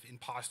kind of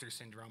imposter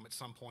syndrome at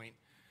some point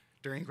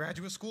during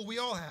graduate school. We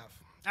all have.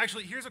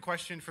 Actually, here's a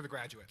question for the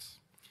graduates.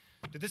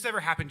 Did this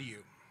ever happen to you?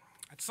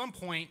 At some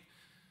point,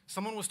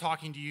 someone was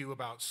talking to you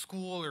about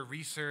school or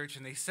research,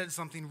 and they said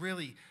something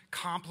really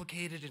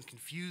complicated and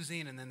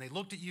confusing, and then they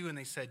looked at you and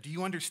they said, "Do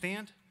you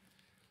understand?"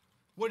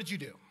 What did you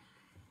do?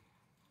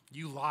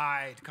 You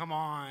lied. Come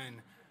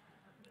on.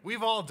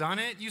 We've all done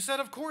it. You said,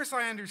 "Of course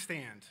I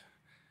understand."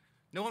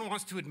 No one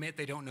wants to admit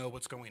they don't know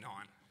what's going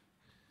on.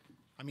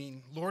 I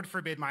mean, Lord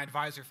forbid my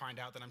advisor find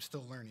out that I'm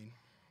still learning.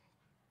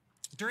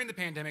 During the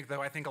pandemic,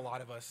 though, I think a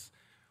lot of us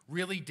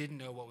really didn't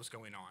know what was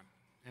going on,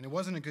 and it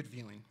wasn't a good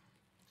feeling.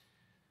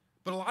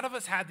 But a lot of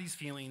us had these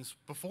feelings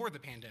before the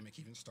pandemic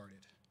even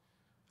started.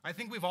 I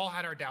think we've all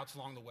had our doubts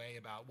along the way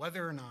about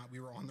whether or not we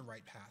were on the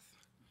right path.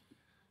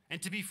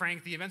 And to be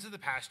frank, the events of the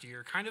past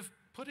year kind of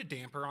put a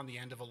damper on the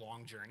end of a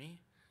long journey,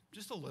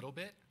 just a little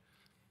bit.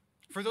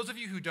 For those of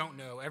you who don't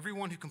know,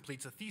 everyone who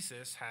completes a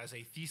thesis has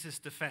a thesis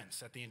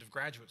defense at the end of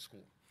graduate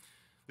school.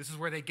 This is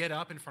where they get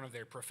up in front of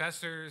their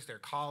professors, their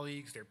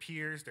colleagues, their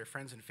peers, their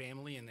friends and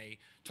family, and they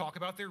talk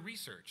about their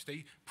research.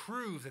 They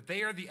prove that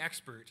they are the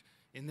expert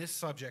in this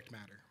subject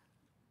matter.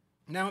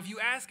 Now, if you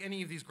ask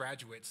any of these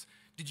graduates,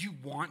 did you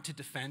want to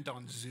defend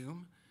on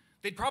Zoom?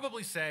 They'd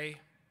probably say,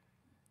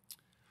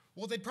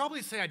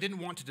 I didn't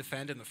want to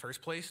defend in the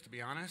first place, to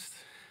be honest.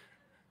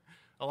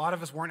 A lot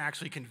of us weren't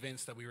actually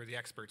convinced that we were the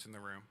experts in the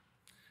room.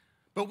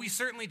 But we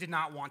certainly did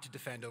not want to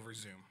defend over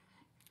Zoom.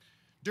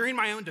 During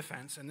my own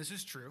defense, and this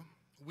is true,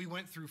 we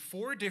went through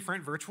 4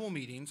 different virtual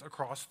meetings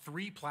across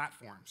 3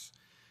 platforms.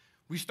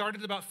 We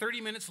started about 30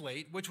 minutes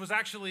late, which was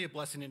actually a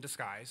blessing in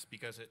disguise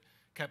because it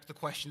kept the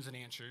questions and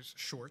answers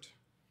short.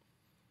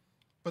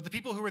 But the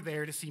people who were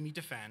there to see me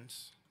defend,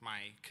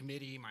 my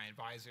committee, my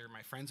advisor,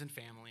 my friends and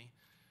family,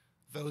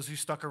 those who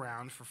stuck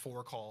around for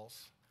 4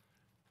 calls,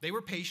 they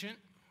were patient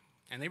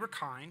and they were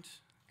kind,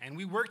 and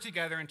we worked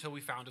together until we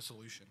found a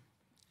solution.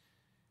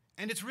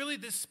 And it's really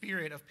this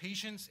spirit of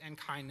patience and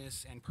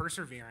kindness and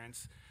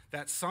perseverance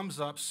that sums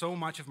up so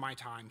much of my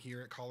time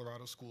here at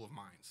Colorado School of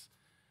Mines.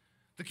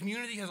 The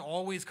community has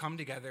always come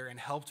together and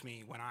helped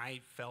me when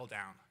I fell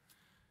down.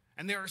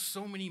 And there are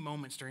so many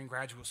moments during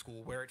graduate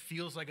school where it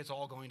feels like it's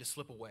all going to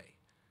slip away.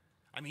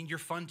 I mean, your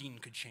funding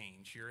could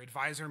change, your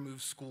advisor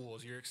moves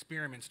schools, your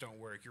experiments don't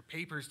work, your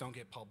papers don't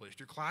get published,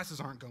 your classes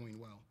aren't going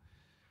well.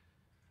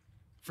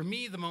 For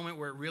me, the moment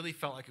where it really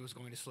felt like it was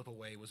going to slip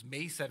away was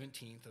May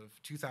 17th of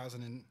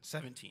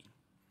 2017.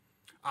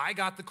 I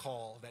got the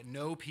call that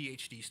no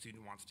PhD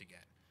student wants to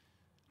get.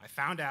 I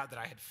found out that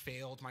I had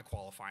failed my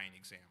qualifying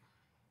exam.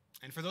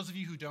 And for those of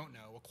you who don't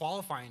know, a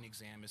qualifying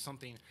exam is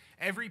something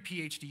every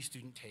PhD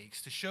student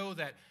takes to show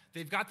that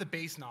they've got the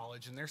base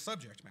knowledge in their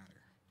subject matter.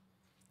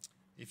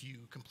 If you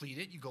complete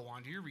it, you go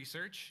on to your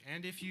research,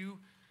 and if you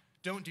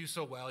don't do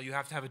so well, you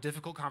have to have a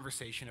difficult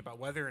conversation about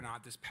whether or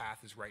not this path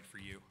is right for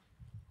you.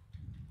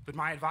 But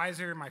my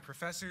advisor, my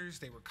professors,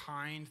 they were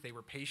kind, they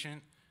were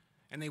patient,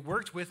 and they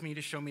worked with me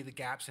to show me the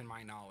gaps in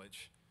my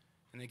knowledge.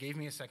 And they gave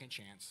me a second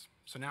chance.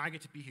 So now I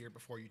get to be here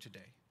before you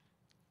today.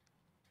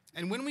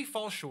 And when we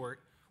fall short,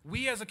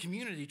 we as a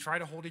community try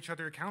to hold each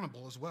other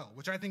accountable as well,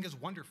 which I think is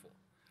wonderful.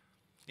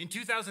 In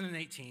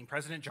 2018,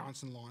 President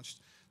Johnson launched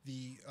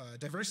the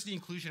Diversity,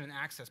 Inclusion, and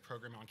Access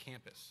program on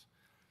campus.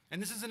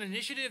 And this is an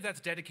initiative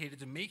that's dedicated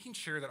to making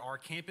sure that our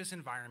campus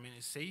environment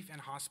is safe and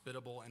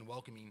hospitable and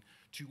welcoming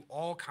to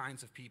all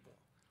kinds of people.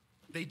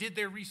 They did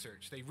their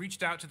research. They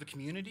reached out to the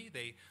community,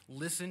 they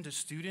listened to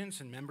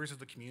students and members of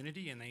the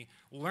community, and they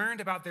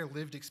learned about their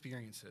lived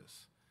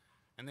experiences.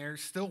 And they're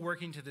still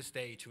working to this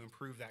day to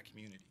improve that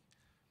community.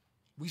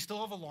 We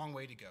still have a long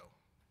way to go,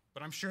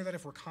 but I'm sure that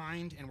if we're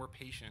kind and we're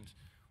patient,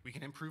 we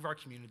can improve our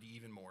community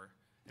even more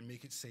and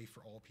make it safe for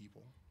all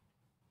people.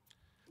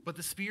 But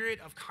the spirit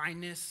of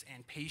kindness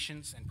and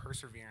patience and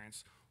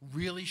perseverance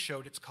really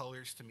showed its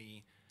colors to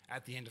me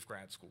at the end of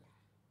grad school.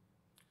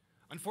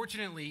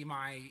 Unfortunately,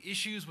 my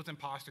issues with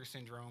imposter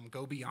syndrome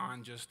go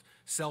beyond just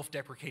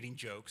self-deprecating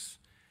jokes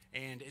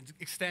and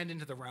extend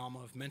into the realm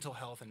of mental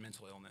health and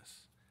mental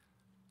illness.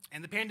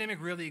 And the pandemic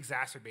really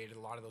exacerbated a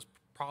lot of those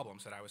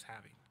problems that I was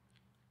having.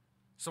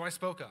 So I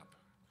spoke up,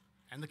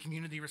 and the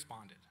community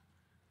responded.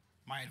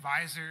 My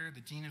advisor,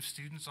 the Dean of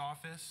Students'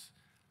 office,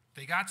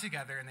 they got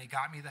together and they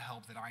got me the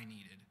help that I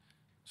needed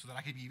so that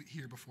I could be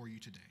here before you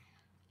today.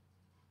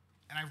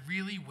 And I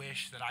really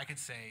wish that I could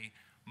say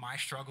my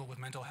struggle with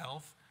mental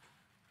health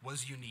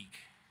was unique.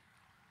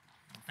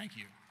 Thank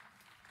you.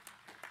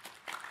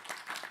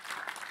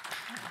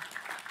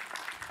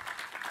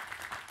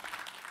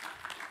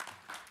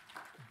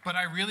 But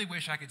I really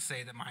wish I could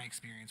say that my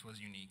experience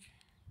was unique.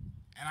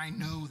 And I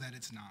know that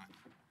it's not.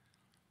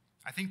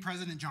 I think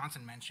President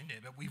Johnson mentioned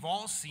it, but we've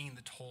all seen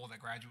the toll that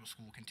graduate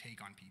school can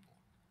take on people.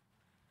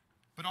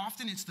 But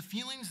often it's the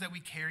feelings that we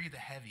carry the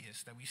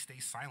heaviest that we stay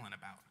silent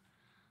about,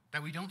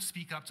 that we don't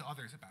speak up to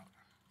others about,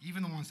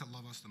 even the ones that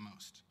love us the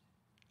most.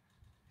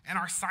 And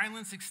our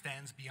silence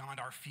extends beyond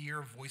our fear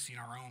of voicing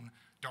our own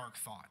dark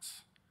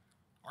thoughts.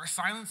 Our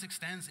silence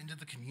extends into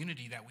the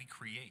community that we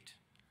create.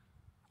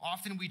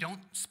 Often we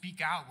don't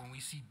speak out when we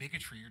see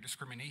bigotry or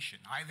discrimination,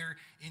 either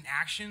in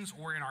actions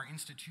or in our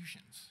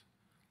institutions.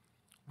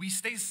 We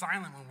stay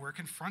silent when we're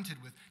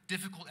confronted with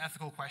difficult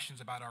ethical questions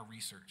about our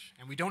research,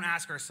 and we don't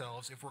ask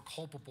ourselves if we're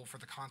culpable for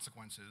the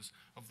consequences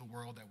of the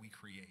world that we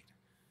create.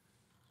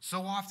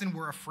 So often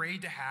we're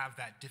afraid to have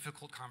that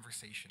difficult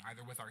conversation,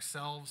 either with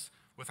ourselves,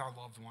 with our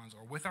loved ones,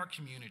 or with our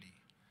community,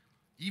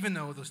 even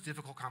though those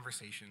difficult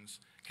conversations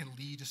can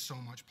lead to so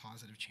much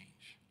positive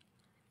change.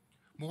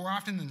 More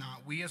often than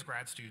not, we as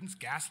grad students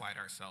gaslight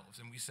ourselves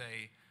and we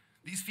say,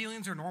 these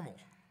feelings are normal.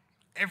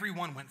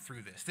 Everyone went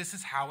through this. This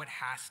is how it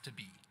has to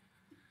be.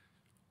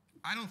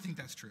 I don't think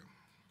that's true.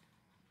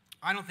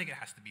 I don't think it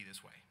has to be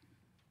this way.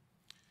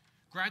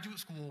 Graduate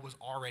school was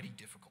already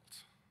difficult.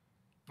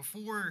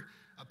 Before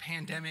a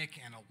pandemic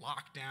and a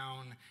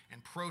lockdown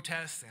and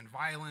protests and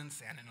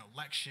violence and an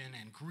election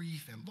and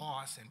grief and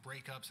loss and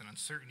breakups and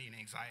uncertainty and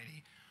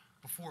anxiety,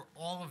 before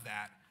all of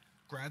that,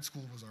 grad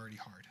school was already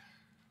hard.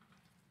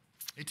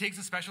 It takes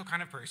a special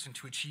kind of person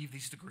to achieve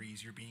these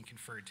degrees you're being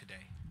conferred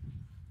today.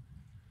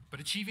 But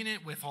achieving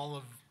it with all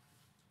of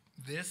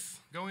this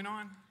going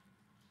on,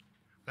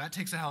 that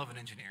takes a hell of an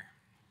engineer.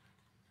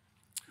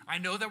 I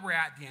know that we're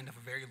at the end of a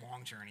very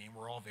long journey and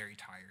we're all very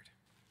tired.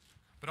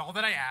 But all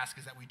that I ask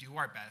is that we do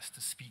our best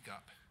to speak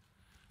up,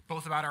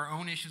 both about our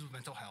own issues with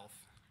mental health.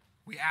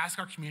 We ask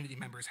our community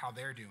members how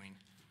they're doing,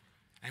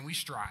 and we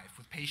strive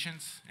with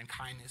patience and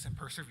kindness and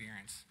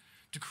perseverance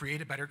to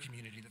create a better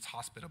community that's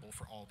hospitable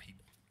for all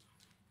people.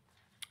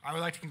 I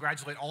would like to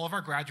congratulate all of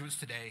our graduates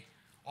today,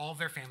 all of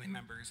their family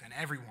members, and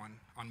everyone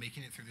on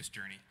making it through this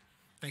journey.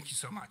 Thank you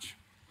so much.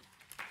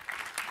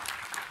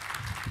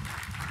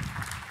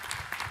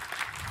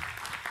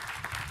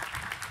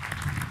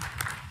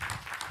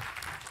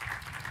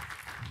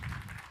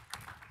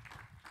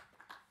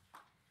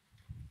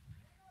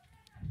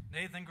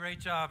 Nathan, great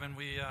job, and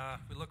we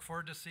look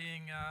forward to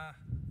seeing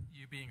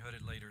you being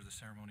hooded later the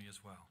ceremony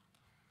as well.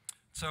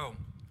 So,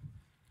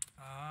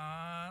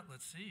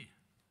 let's see.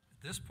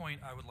 At this point,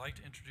 I would like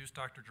to introduce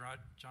Dr.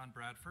 John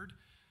Bradford.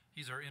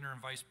 He's our Interim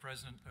Vice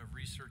President of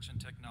Research and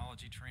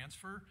Technology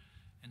Transfer,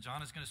 and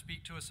John is going to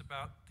speak to us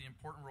about the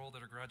important role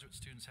that our graduate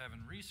students have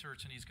in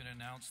research, and he's going to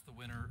announce the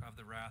winner of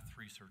the Rath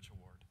Research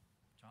Award.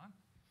 John?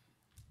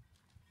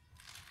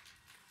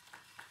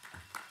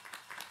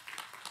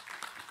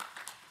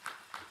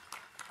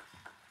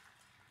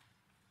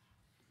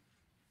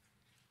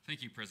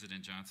 Thank you,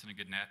 President Johnson, and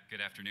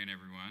good afternoon,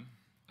 everyone.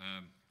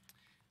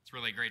 It's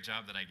really a great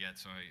job that I get,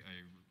 so I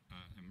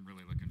am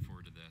really looking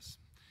forward to this.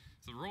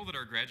 So the role that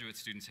our graduate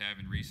students have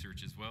in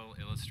research is well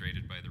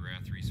illustrated by the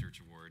Rath Research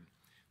Award,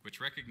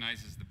 which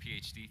recognizes the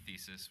PhD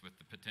thesis with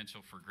the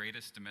potential for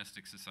greatest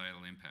domestic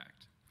societal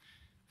impact.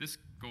 This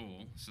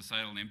goal,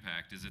 societal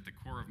impact, is at the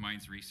core of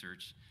mines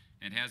research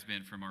and has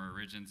been from our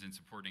origins in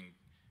supporting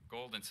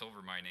gold and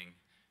silver mining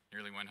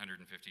nearly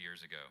 150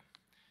 years ago.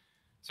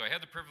 So I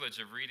had the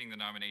privilege of reading the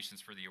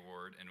nominations for the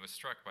award and was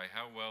struck by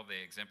how well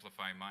they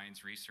exemplify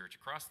mines research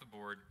across the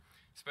board,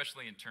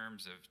 especially in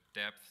terms of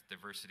depth,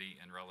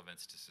 diversity, and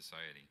relevance to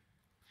society.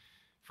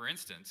 For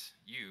instance,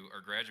 you,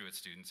 our graduate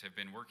students, have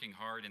been working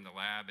hard in the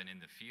lab and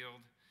in the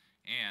field,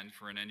 and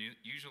for an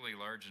unusually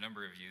large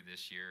number of you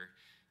this year,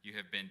 you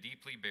have been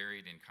deeply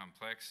buried in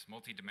complex,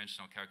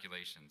 multidimensional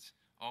calculations,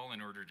 all in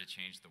order to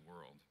change the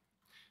world.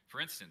 For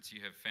instance,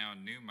 you have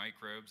found new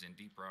microbes in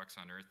deep rocks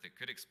on Earth that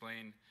could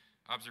explain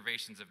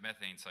observations of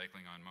methane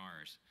cycling on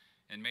Mars,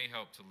 and may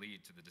help to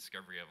lead to the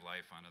discovery of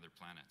life on other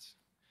planets.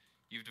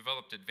 You've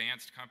developed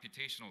advanced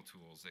computational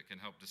tools that can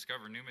help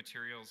discover new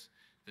materials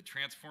that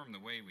transform the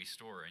way we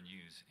store and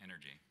use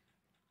energy.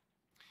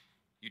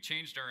 You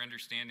changed our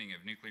understanding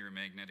of nuclear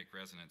magnetic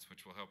resonance,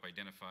 which will help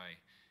identify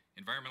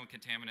environmental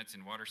contaminants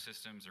in water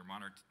systems or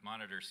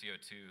monitor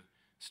CO2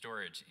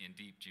 storage in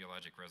deep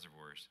geologic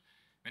reservoirs.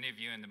 Many of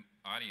you in the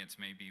audience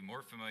may be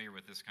more familiar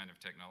with this kind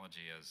of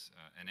technology as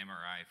an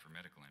MRI for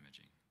medical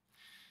imaging.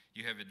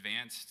 You have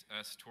advanced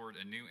us toward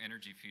a new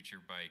energy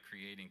future by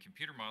creating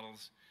computer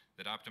models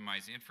that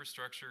optimize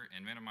infrastructure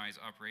and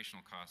minimize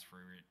operational costs for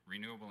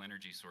renewable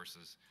energy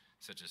sources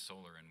such as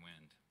solar and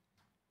wind.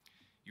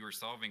 You are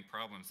solving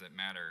problems that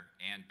matter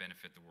and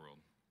benefit the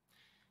world.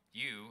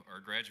 You,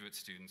 our graduate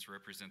students,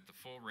 represent the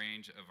full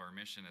range of our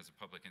mission as a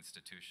public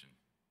institution.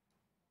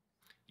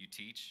 You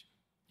teach,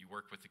 you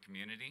work with the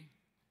community,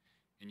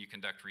 and you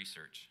conduct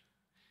research.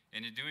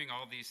 And in doing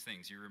all these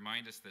things, you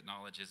remind us that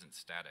knowledge isn't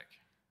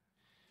static.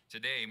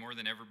 Today, more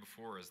than ever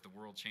before, as the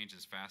world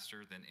changes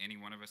faster than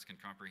any one of us can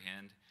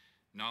comprehend,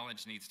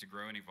 knowledge needs to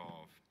grow and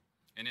evolve.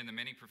 And in the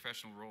many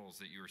professional roles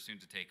that you are soon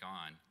to take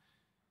on,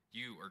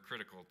 you are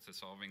critical to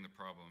solving the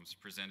problems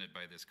presented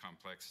by this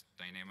complex,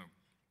 dynamic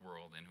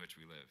world in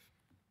which we live.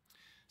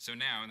 So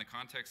now, in the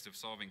context of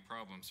solving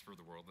problems for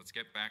the world, let's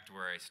get back to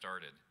where I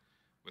started,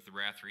 with the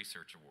Rath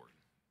Research Award.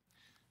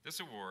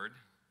 This award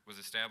was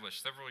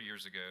established several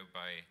years ago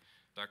by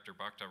Dr.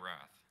 Bhakta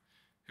Rath,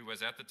 who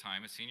was at the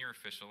time a senior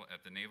official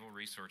at the Naval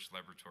Research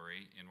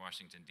Laboratory in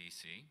Washington,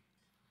 D.C.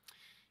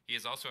 He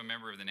is also a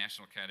member of the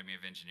National Academy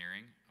of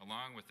Engineering,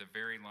 along with a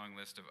very long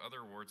list of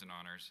other awards and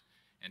honors,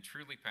 and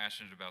truly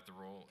passionate about the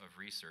role of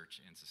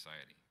research in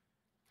society.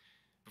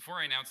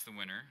 Before I announce the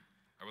winner,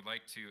 I would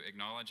like to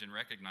acknowledge and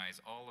recognize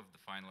all of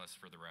the finalists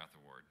for the Rath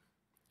Award.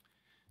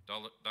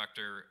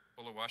 Dr.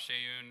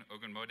 Oluwaseun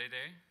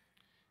Ogunmodede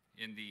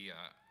in the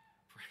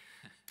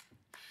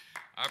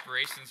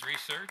Operations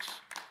Research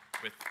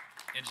with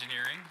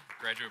Engineering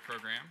graduate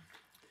program.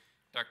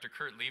 Dr.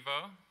 Kurt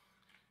Levo,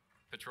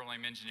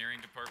 Petroleum Engineering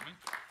Department.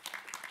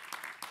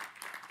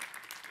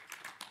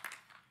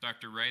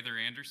 Dr. Ryther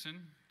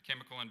Anderson,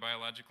 Chemical and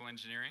Biological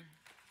Engineering.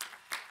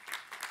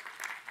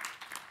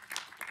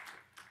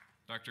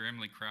 Dr.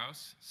 Emily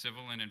Krause,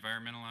 Civil and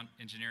Environmental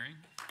Engineering.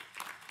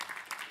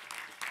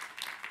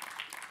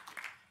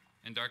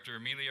 And Dr.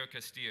 Emilio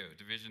Castillo,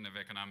 Division of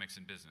Economics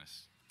and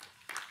Business.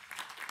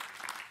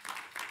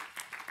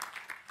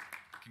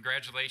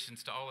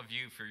 Congratulations to all of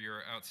you for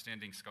your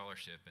outstanding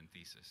scholarship and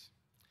thesis.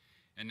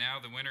 And now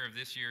the winner of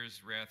this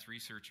year's Rath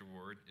Research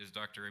Award is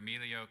Dr.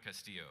 Emilio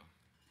Castillo.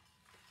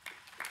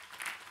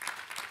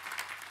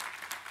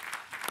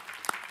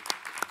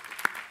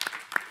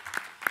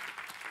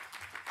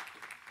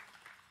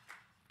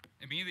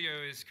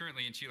 Emilio is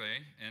currently in Chile,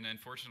 and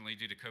unfortunately,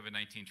 due to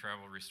COVID-19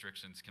 travel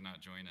restrictions,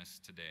 cannot join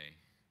us today.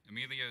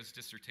 Emilio's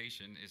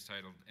dissertation is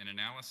titled An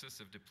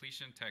Analysis of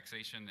Depletion,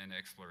 Taxation, and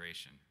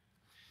Exploration.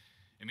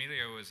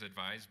 Emilio was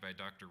advised by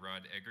Dr.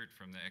 Rod Eggert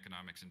from the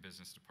Economics and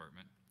Business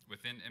Department.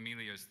 Within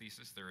Emilio's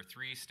thesis, there are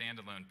 3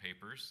 standalone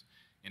papers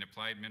in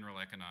applied mineral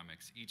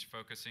economics, each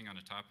focusing on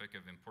a topic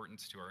of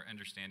importance to our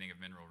understanding of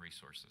mineral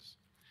resources.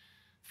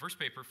 The first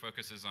paper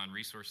focuses on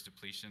resource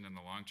depletion and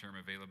the long-term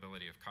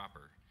availability of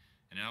copper,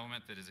 an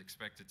element that is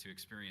expected to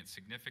experience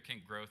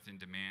significant growth in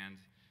demand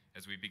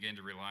as we begin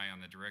to rely on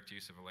the direct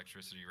use of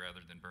electricity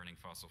rather than burning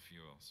fossil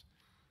fuels.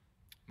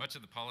 Much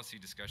of the policy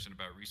discussion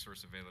about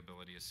resource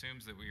availability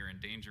assumes that we are in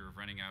danger of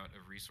running out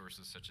of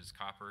resources such as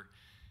copper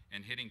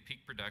and hitting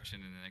peak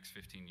production in the next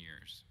 15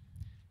 years.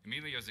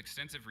 Emilio's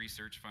extensive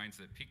research finds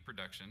that peak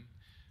production,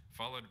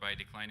 followed by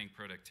declining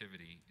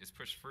productivity, is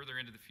pushed further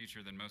into the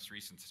future than most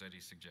recent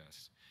studies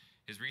suggest.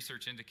 His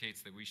research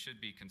indicates that we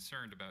should be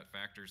concerned about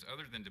factors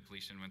other than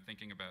depletion when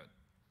thinking about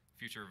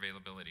future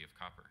availability of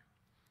copper.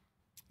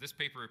 This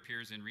paper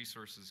appears in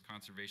Resources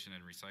Conservation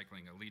and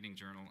Recycling, a leading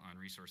journal on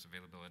resource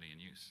availability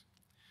and use.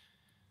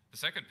 The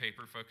second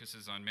paper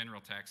focuses on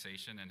mineral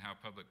taxation and how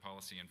public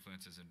policy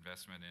influences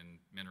investment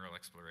in mineral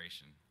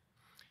exploration.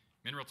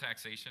 Mineral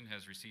taxation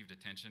has received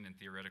attention in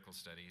theoretical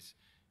studies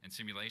and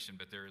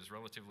simulation, but there is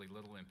relatively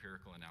little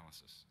empirical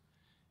analysis.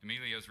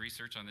 Emilio's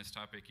research on this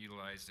topic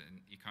utilized an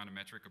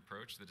econometric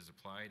approach that is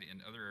applied in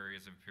other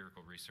areas of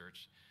empirical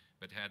research,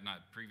 but had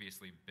not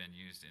previously been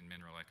used in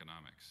mineral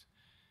economics.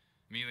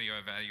 Emilio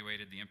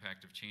evaluated the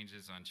impact of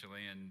changes on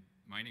Chilean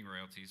mining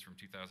royalties from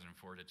 2004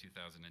 to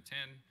 2010,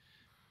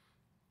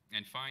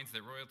 and finds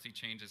that royalty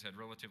changes had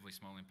relatively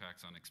small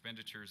impacts on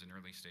expenditures in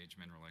early-stage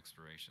mineral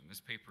exploration.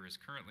 This paper is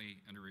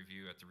currently under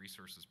review at the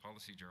Resources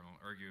Policy Journal,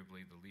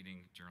 arguably the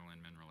leading journal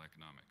in mineral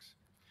economics.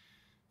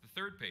 The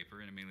third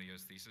paper in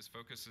Emilio's thesis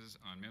focuses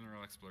on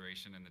mineral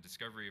exploration and the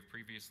discovery of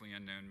previously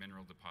unknown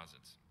mineral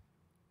deposits.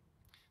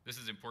 This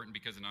is important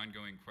because an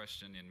ongoing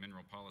question in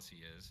mineral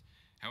policy is,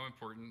 how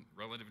important,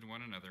 relative to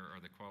one another,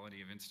 are the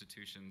quality of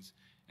institutions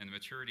and the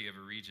maturity of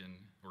a region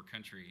or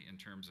country in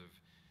terms of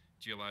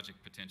geologic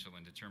potential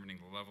in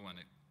determining the level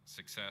and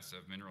success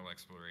of mineral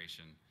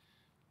exploration?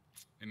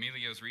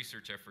 Emilio's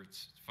research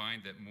efforts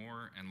find that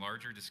more and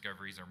larger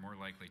discoveries are more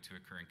likely to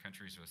occur in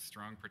countries with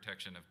strong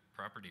protection of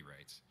property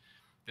rights.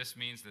 This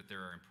means that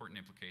there are important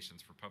implications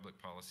for public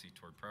policy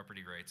toward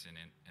property rights in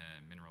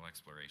mineral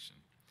exploration.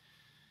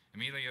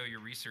 Emilio,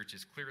 your research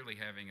is clearly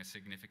having a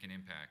significant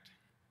impact,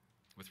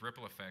 with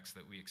ripple effects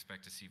that we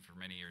expect to see for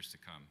many years to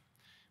come.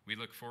 We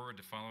look forward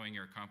to following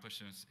your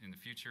accomplishments in the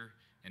future,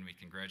 and we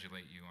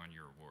congratulate you on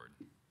your award.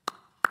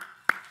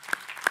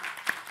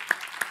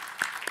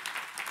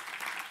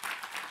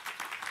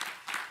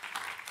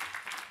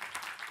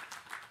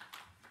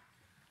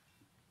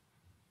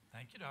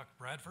 Thank you, Dr.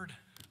 Bradford.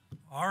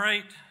 All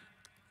right.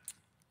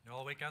 You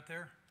all awake out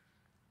there?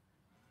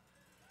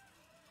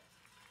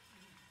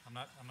 I'm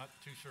not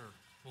too sure.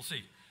 We'll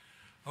see.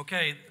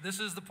 Okay, this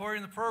is the part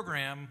in the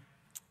program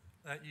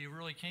that you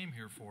really came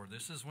here for.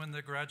 This is when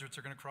the graduates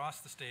are going to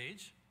cross the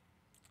stage.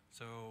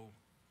 So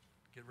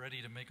get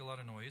ready to make a lot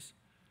of noise.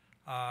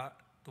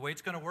 The way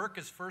it's going to work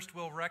is first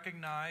we'll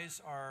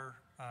recognize our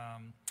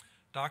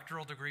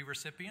doctoral degree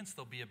recipients.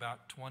 There'll be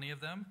about 20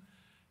 of them.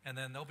 And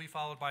then they'll be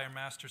followed by our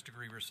master's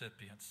degree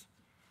recipients.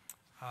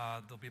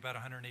 There'll be about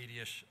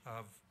 180-ish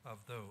of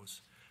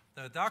those.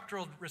 The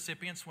doctoral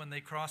recipients, when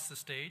they cross the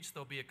stage,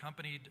 they'll be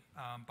accompanied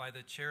by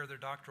the chair of their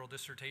doctoral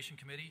dissertation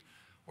committee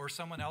or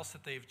someone else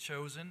that they've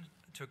chosen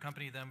to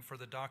accompany them for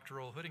the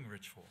doctoral hooding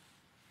ritual.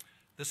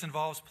 This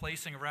involves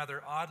placing a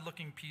rather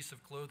odd-looking piece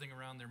of clothing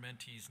around their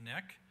mentee's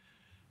neck,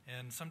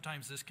 and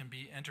sometimes this can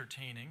be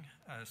entertaining,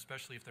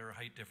 especially if there are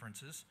height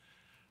differences.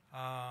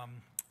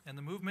 And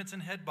the movements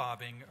and head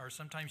bobbing are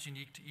sometimes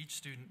unique to each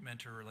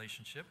student-mentor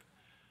relationship,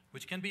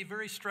 which can be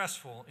very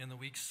stressful in the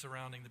weeks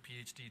surrounding the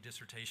PhD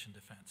dissertation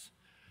defense.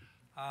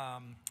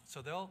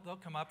 So they'll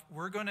come up.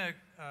 We're going to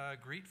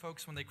greet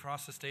folks when they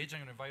cross the stage. I'm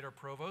going to invite our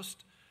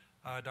provost,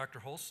 Dr.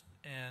 Holst,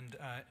 and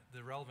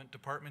the relevant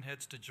department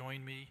heads to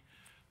join me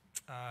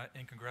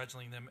in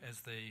congratulating them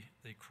as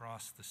they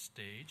cross the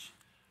stage.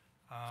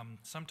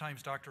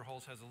 Sometimes Dr.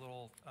 Holst has a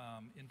little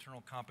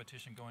internal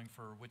competition going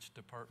for which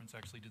departments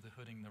actually do the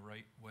hooding the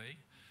right way.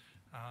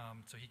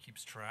 So he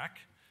keeps track,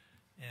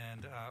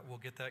 and we'll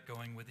get that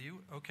going with you.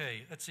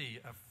 Okay, let's see,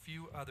 a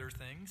few other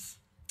things.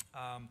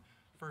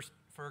 First,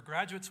 for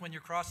graduates, when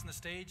you're crossing the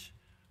stage,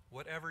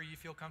 whatever you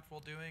feel comfortable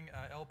doing,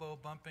 elbow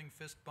bumping,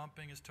 fist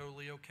bumping is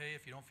totally okay.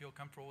 If you don't feel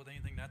comfortable with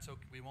anything, that's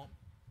okay. We won't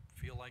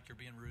feel like you're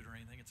being rude or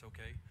anything. It's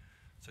okay.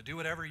 So do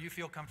whatever you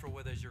feel comfortable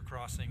with as you're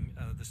crossing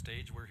the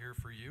stage. We're here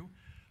for you.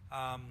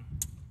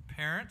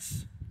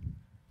 Parents,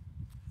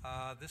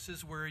 this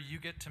is where you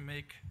get to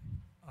make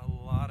a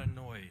lot of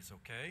noise,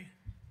 okay?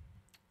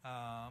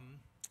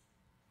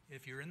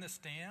 If you're in the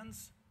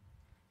stands,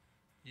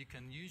 you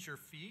can use your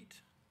feet.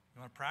 You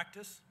want to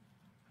practice?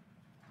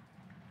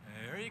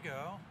 There you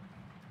go.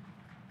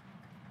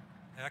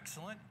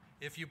 Excellent.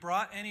 If you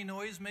brought any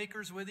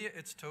noisemakers with you,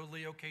 it's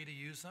totally okay to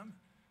use them.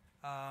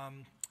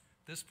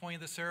 This point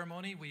of the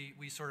ceremony,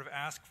 we sort of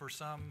ask for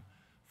some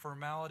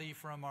formality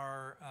from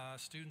our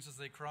students as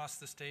they cross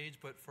the stage,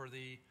 but for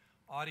the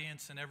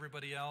audience and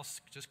everybody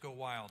else, just go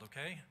wild,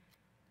 okay?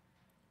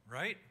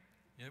 Right?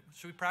 Yeah,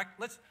 should we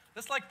practice?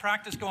 Let's like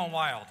practice going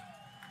wild.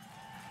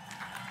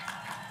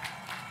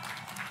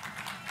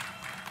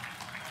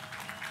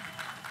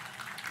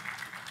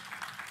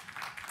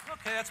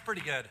 Okay, that's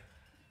pretty good.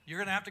 You're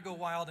going to have to go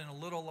wild in a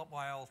little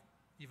while,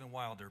 even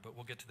wilder, but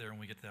we'll get to there when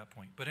we get to that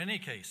point. But in any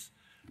case,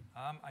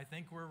 I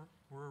think we're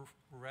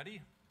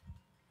ready.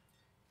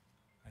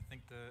 I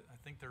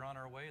think they're on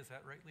our way. Is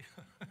that right,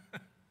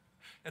 Leo?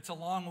 It's a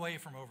long way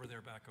from over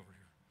there back over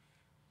here.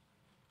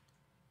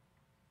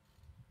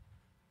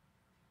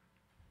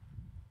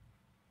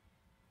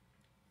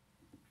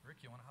 Rick,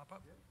 you want to hop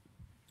up? Yep.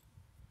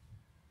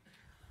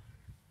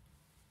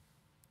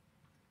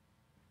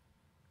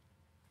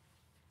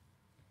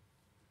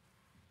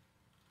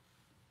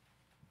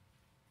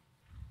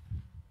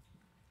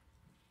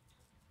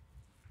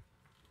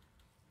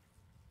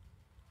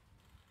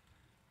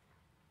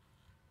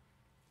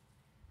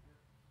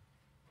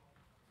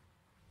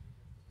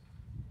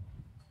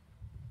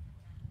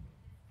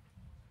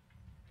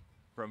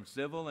 From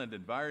Civil and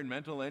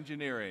Environmental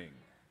Engineering,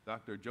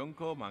 Dr.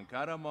 Junko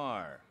Mankara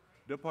Mar,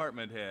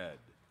 Department Head.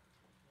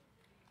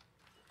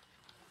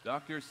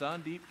 Dr.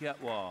 Sandeep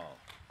Ketwal,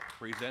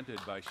 presented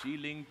by Shi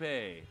Ling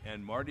Pei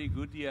and Marty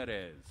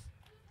Gutierrez.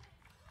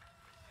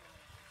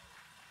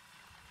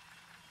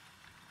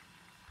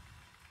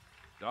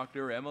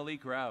 Dr. Emily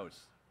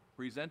Krause,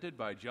 presented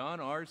by John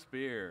R.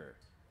 Spear.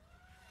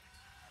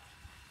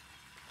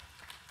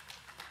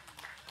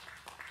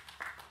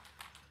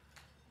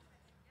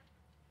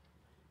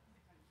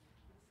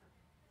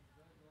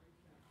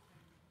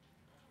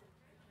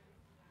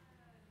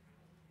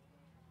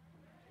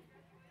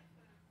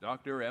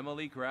 Dr.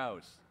 Emily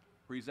Krause,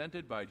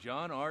 presented by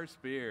John R.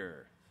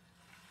 Spear.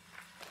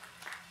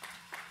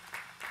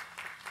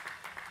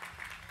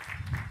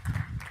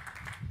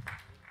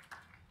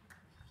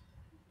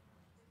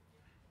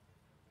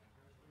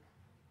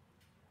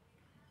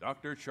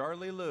 Dr.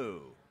 Charlie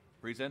Liu,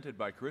 presented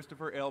by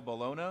Christopher L.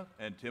 Bologna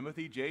and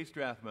Timothy J.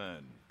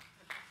 Strathman.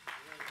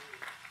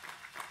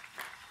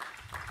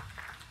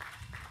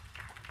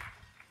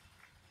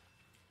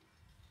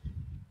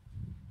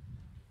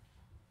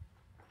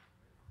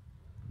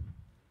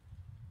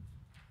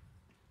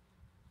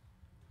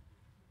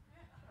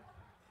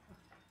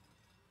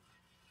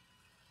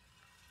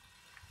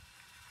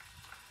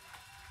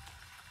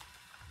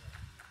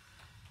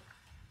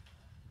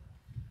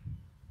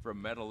 From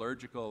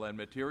Metallurgical and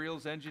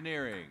Materials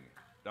Engineering,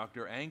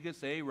 Dr.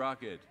 Angus A.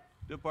 Rocket,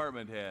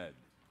 Department Head.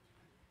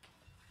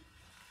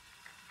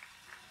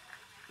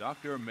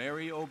 Dr.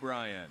 Mary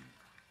O'Brien,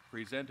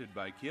 presented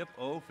by Kip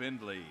O.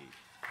 Findley.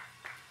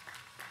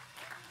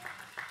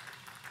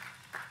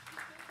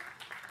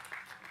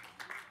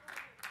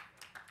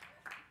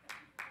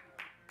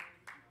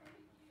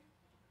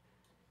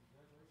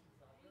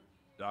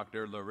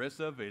 Dr.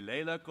 Larissa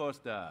Vilela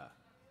Costa,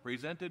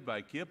 presented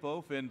by Kip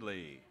O.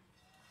 Findley.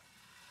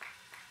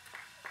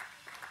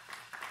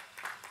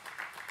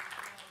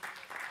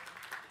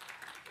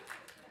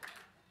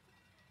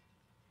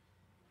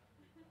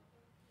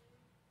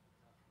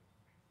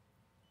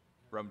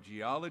 From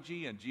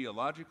Geology and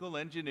Geological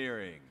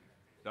Engineering,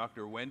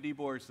 Dr. Wendy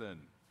Borson,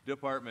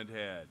 Department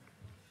Head.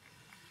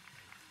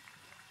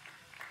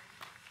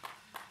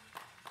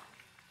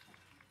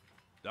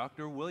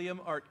 Dr.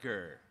 William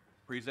Artker,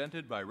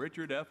 presented by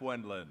Richard F.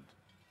 Wendland.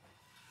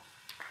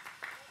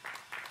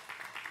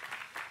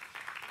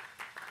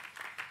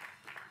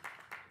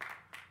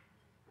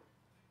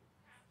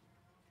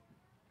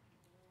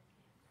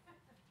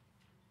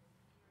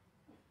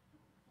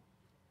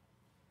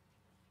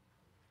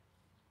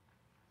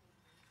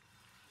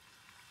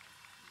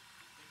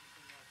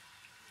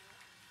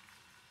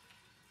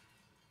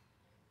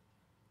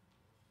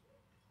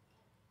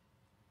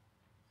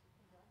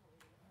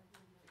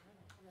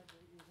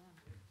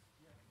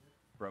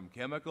 From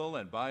Chemical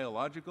and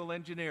Biological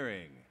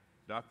Engineering,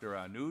 Dr.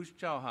 Anush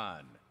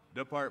Chauhan,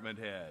 Department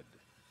Head.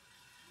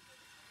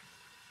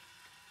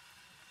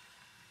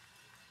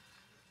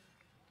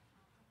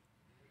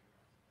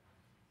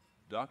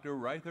 Dr.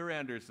 Reither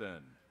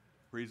Anderson,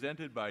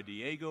 presented by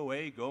Diego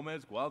A.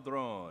 Gomez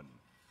Gualdron.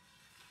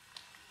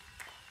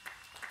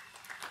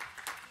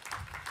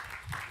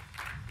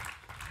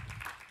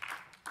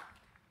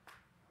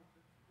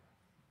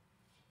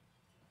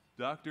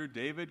 Dr.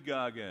 David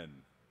Goggin,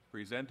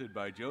 presented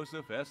by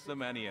Joseph S.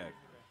 Samaniak.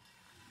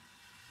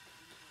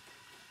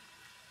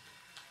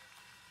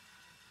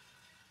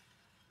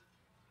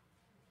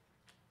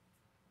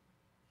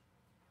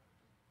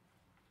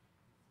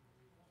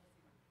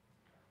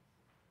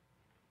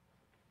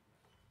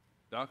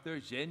 Dr.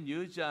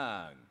 Zhenyu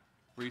Zhang,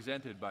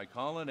 presented by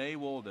Colin A.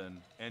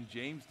 Wolden and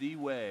James D.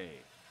 Way.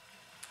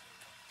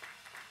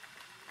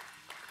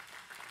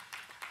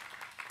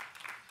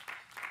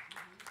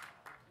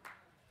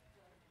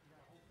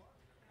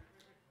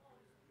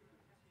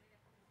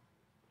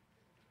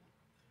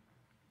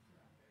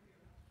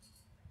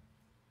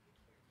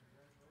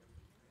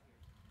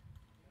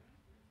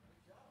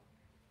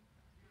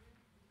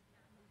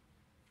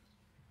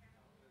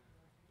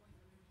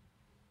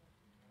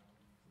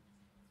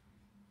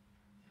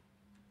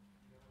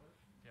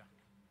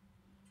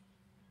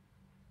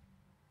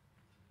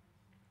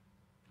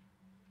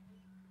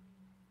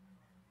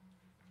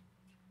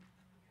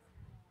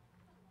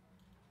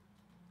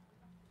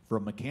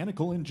 From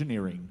Mechanical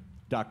Engineering,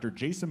 Dr.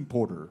 Jason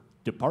Porter,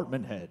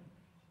 Department Head.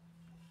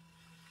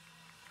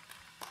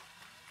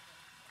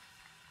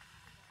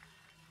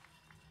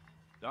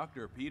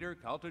 Dr. Peter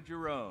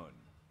Caltagirone,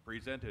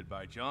 presented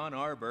by John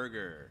R.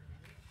 Berger.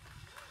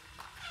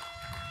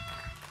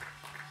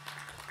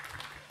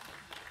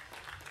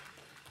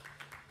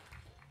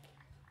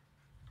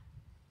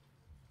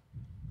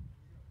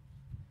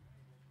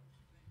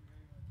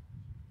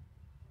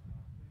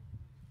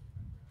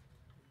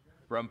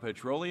 From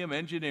Petroleum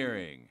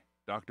Engineering,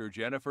 Dr.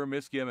 Jennifer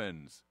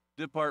Miskimmons,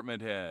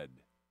 Department Head.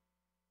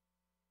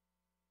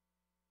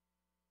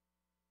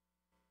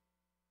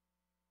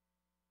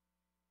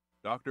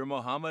 Dr.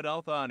 Mohammed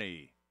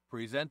Althani,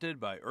 presented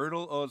by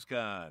Erdal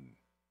Ozkan.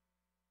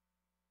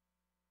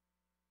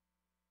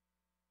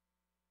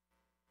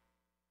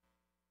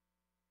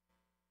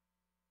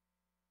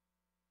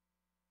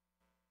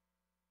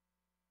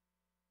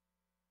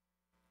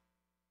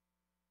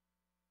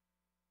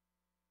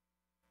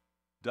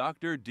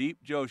 Dr.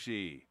 Deep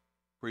Joshi,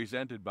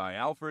 presented by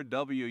Alfred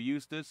W.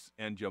 Eustace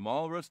and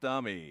Jamal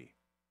Rostami.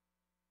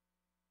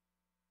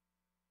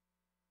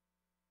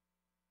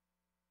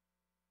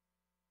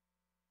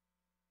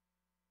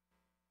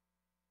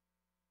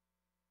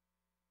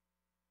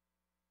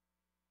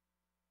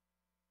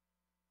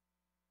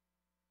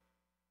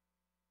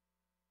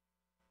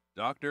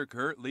 Dr.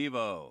 Kurt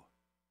Levo,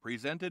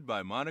 presented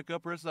by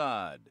Monica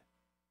Prasad.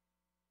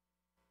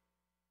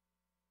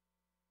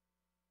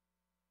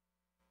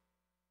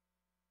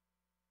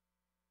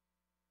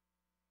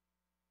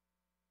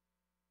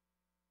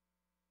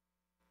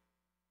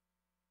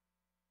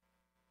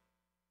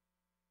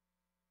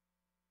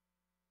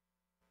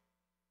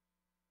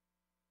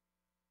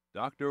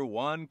 Dr.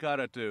 Juan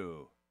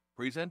Caratu,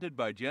 presented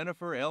by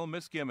Jennifer L.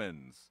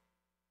 Miskimmons.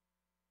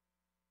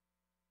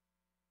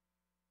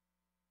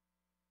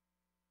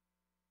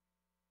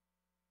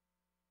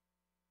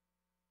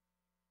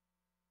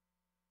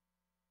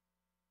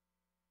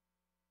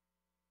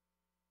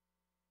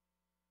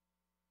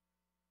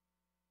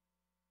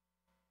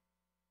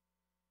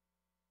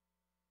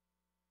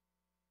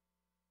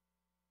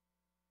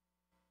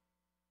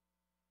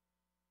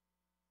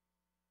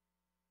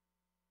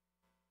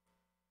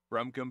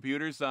 From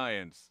Computer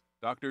Science,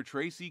 Dr.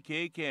 Tracy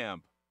K.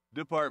 Camp,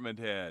 Department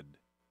Head.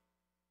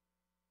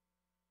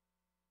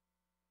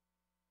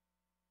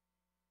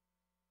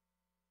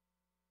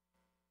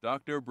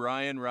 Dr.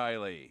 Brian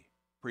Riley,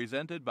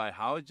 presented by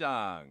Hao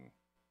Zhang.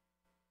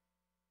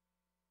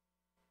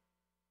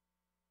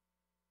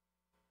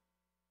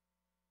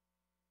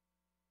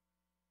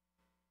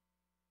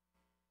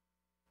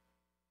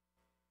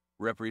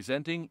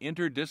 Representing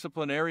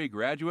interdisciplinary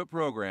graduate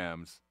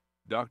programs,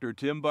 Dr.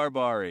 Tim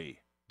Barbari,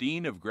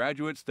 Dean of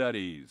Graduate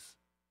Studies.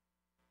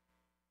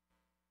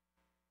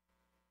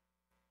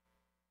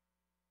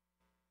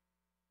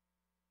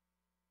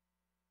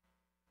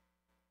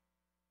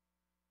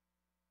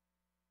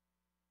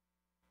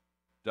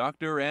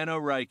 Dr. Anna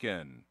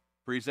Reichen,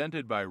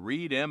 presented by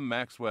Reed M.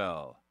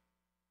 Maxwell.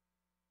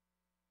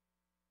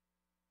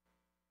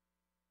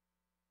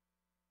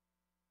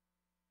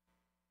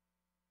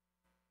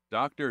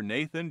 Dr.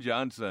 Nathan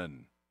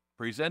Johnson,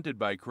 presented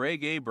by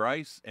Craig A.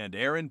 Bryce and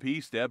Aaron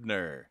P.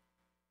 Stebner.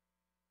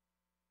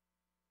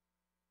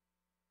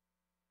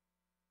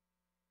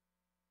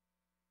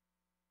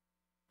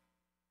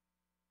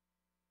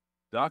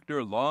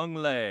 Dr. Long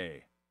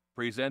Lei,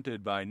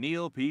 presented by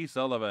Neil P.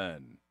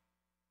 Sullivan.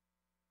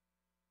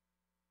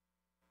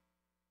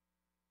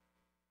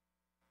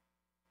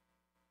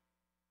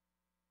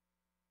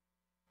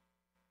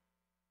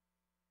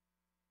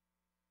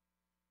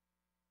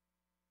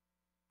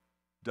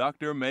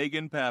 Dr.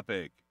 Megan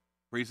Papik,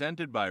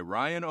 presented by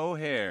Ryan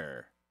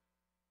O'Hare.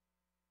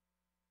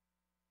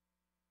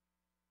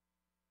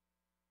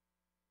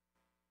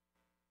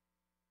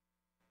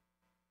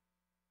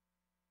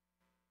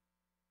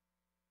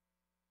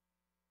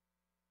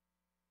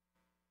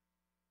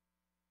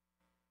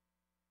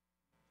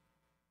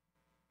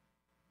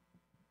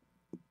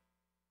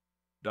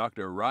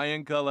 Dr.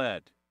 Ryan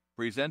Collette,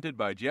 presented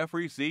by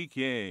Jeffrey C.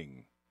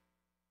 King.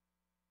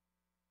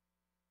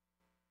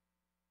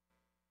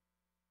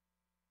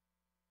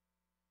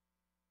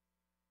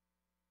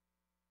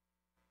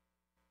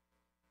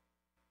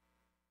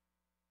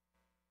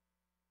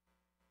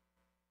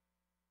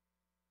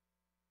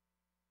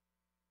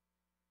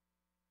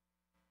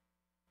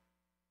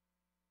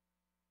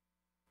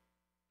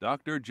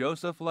 Dr.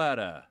 Joseph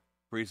Latta,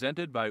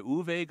 presented by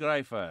Uwe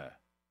Greife.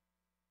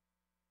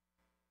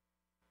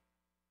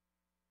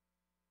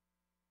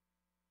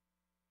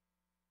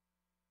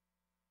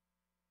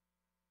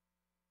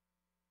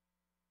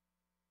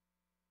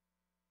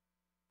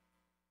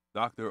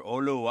 Dr.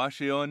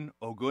 Oluwaseun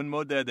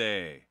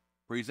Ogunmodede,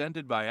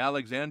 presented by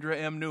Alexandra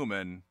M.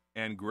 Newman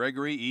and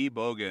Gregory E.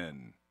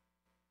 Bogan.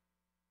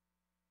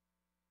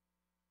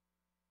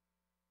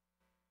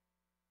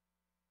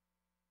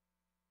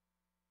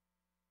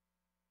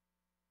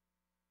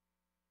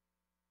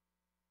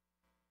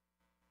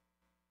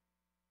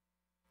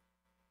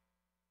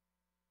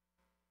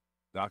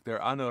 Dr.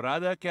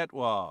 Anuradha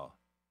Ketwal,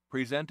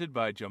 presented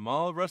by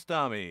Jamal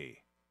Rostami.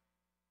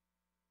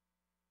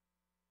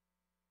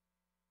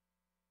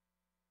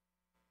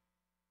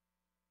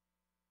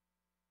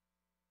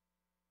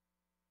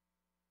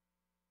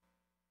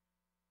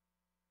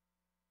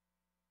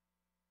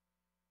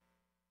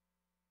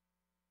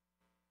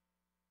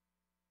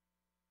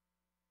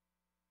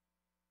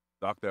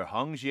 Dr.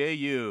 Hongjie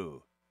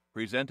Yu,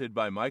 presented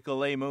by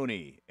Michael A.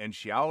 Mooney and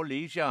Xiao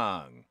Li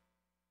Zhang.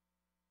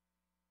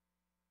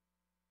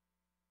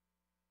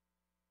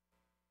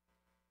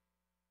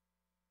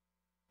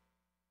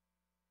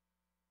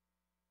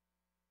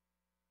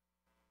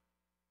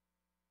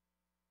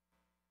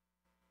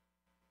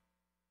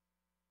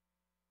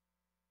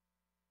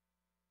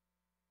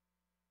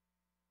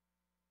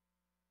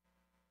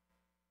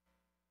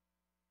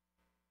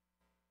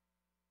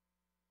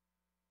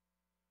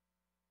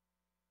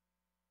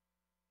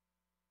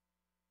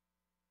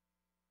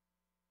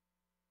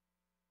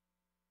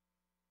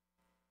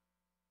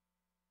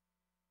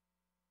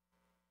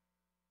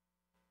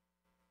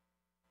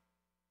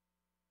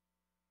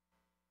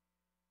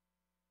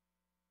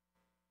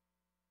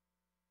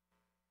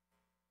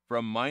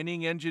 From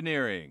Mining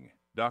Engineering,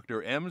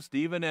 Dr. M.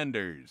 Stephen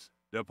Enders,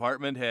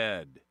 Department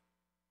Head.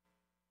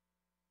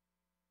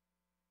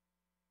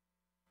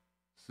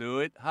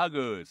 Suit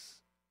Hagus.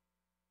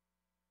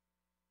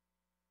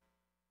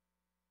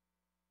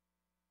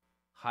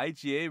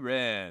 Haijie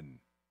Ren.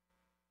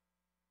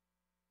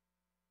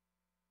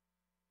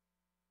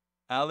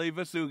 Ali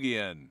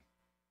Vasugian.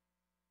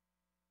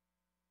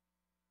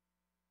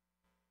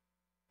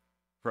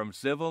 From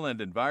Civil and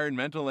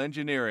Environmental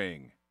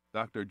Engineering,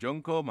 Dr.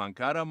 Junko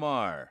Mankara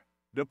Mar,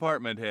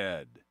 Department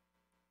Head.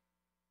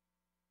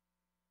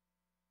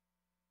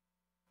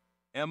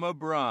 Emma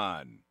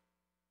Braun.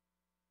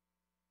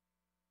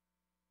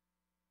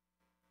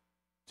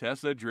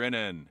 Tessa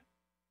Drinnen.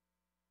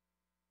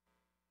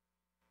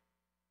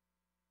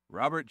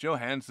 Robert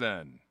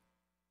Johansson.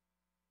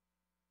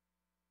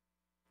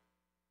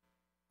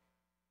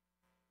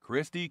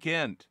 Christy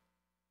Kent.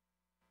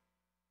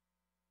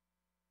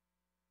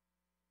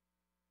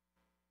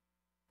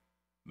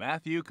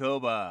 Matthew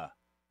Koba.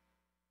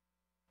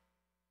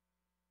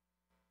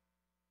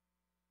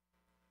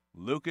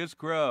 Lucas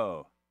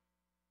Crow.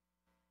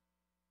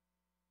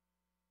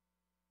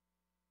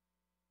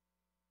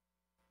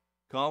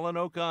 Colin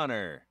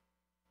O'Connor.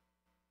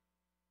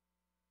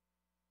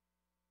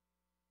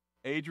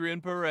 Adrian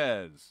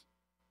Perez.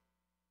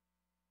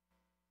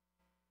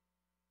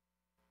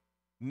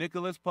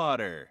 Nicholas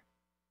Potter.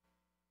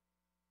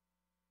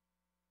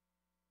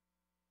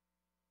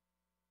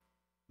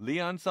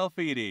 Leon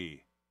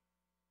Salfidi.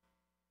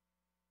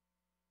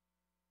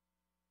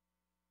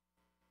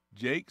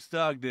 Jake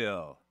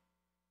Stogdill.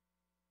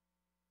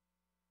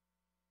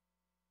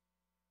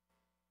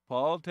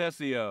 Paul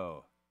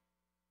Tessio.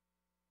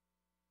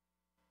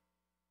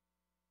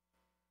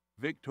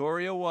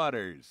 Victoria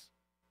Waters.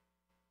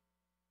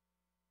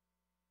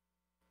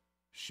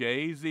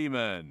 Shay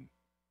Zeman.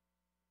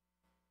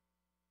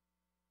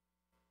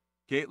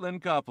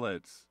 Caitlin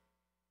Koplitz.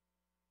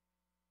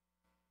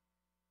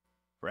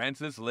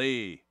 Francis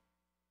Lee.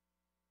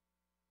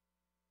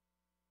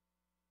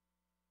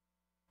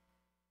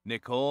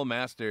 Nicole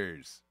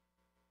Masters.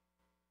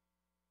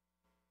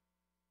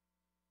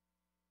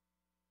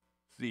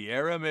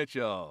 Sierra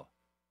Mitchell.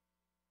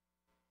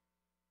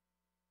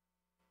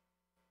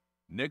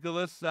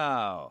 Nicholas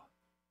Sau.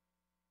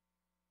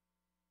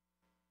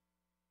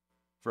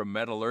 From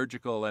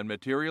Metallurgical and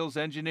Materials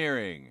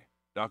Engineering,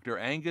 Dr.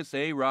 Angus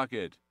A.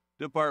 Rocket,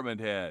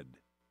 Department Head.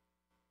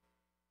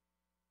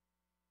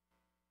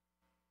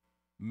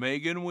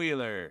 Megan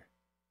Wheeler.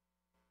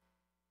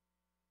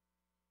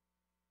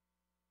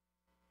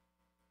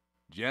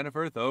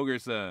 Jennifer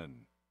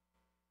Thogerson.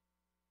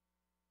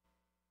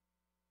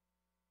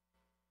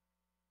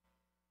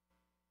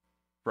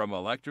 From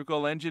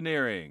Electrical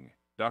Engineering,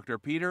 Dr.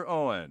 Peter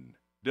Owen,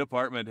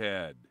 Department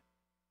Head.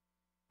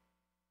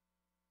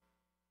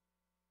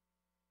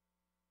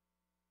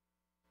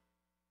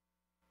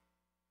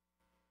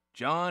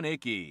 John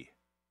Ickey.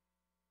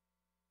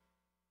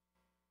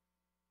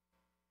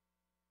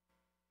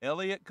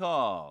 Elliot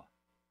Call.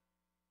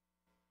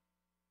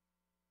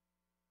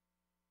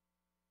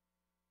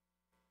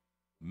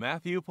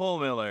 Matthew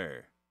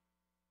Polmiller.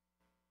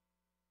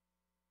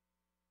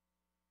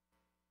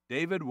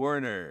 David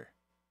Werner.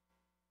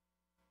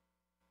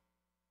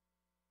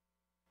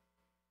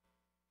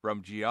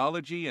 From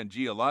Geology and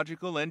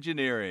Geological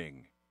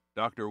Engineering,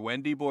 Dr.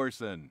 Wendy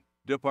Borson,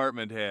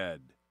 Department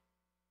Head.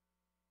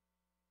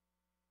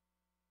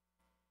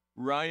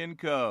 Ryan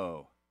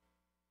Coe.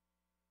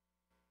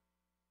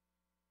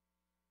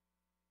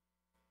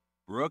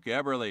 Brooke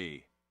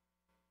Eberly.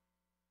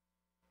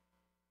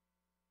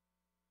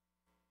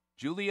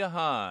 Julia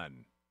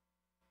Hahn.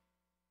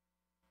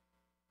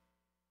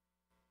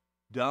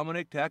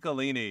 Dominic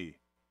Taccolini.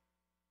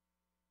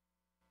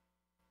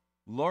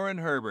 Lauren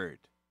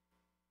Herbert.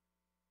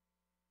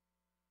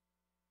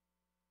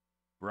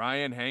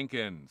 Brian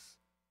Hankins.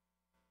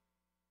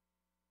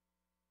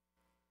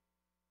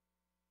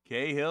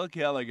 Cahill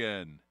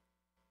Callaghan,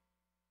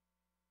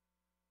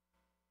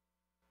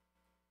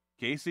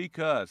 Casey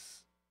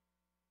Cuss,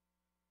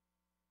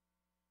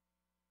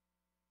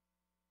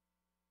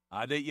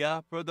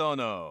 Aditya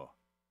Prodono,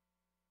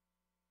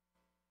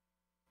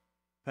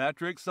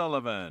 Patrick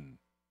Sullivan,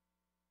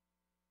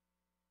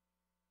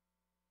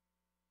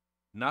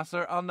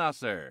 Nasser Al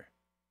Nasser,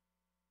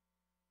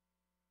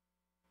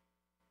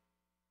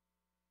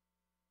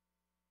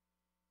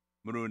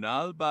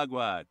 Mrunal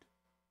Bagwat,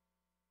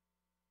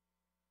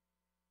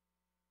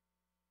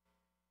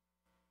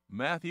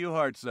 Matthew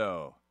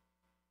Hartso,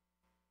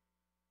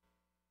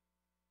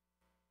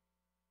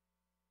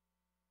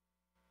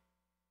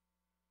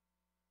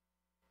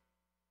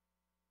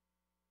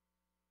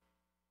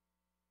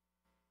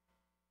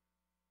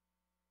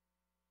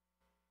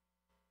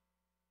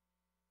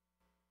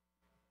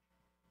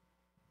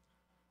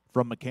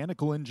 From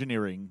Mechanical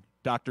Engineering,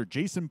 Dr.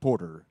 Jason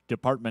Porter,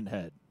 Department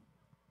Head.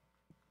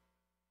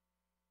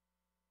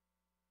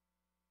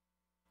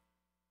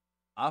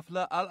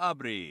 Afla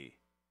Al-Abri,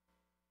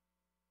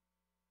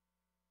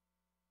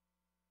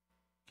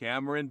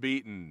 Cameron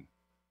Beaton,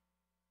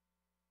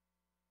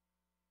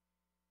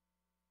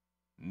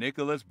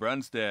 Nicholas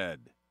Brunstead,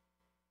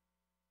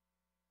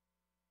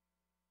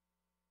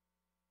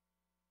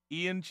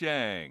 Ian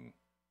Chang,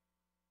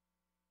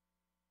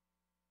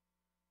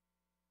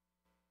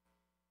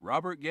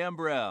 Robert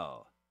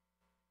Gambrell,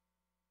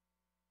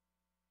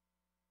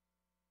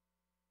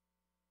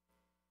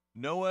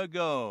 Noah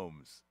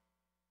Gomes,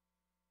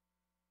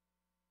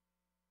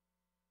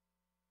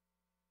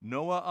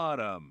 Noah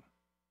Autumn,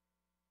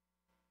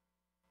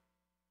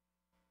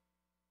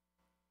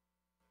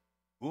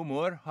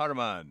 Umur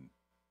Harman,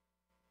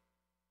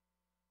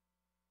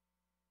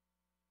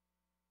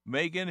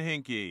 Megan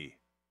Hinkey,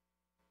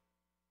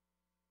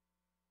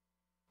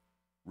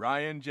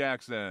 Ryan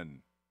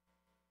Jackson,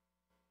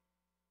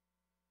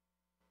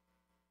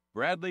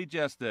 Bradley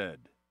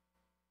Jested,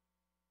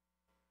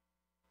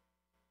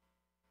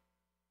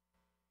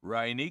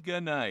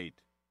 Rainika Knight,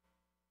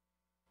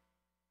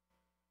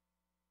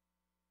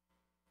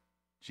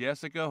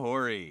 Jessica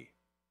Horry,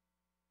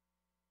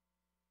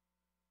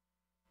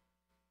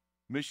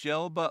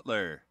 Michelle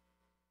Butler,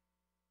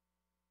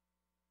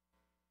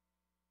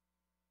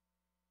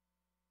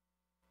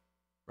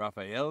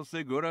 Rafael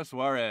Segura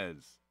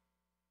Suarez,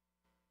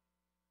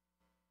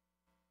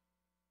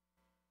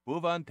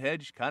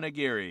 Bhuvantej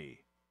Kanagiri,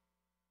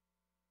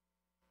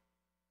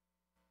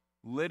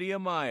 Lydia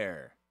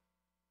Meyer,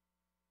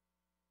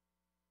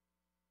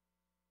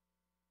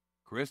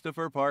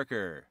 Christopher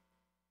Parker,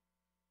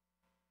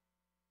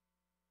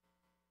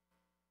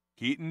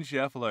 Keaton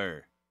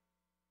Scheffler,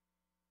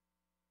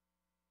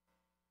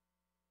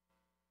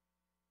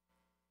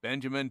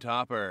 Benjamin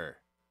Topper,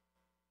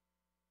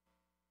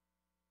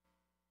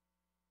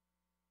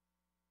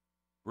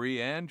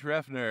 Brianne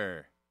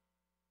Treffner,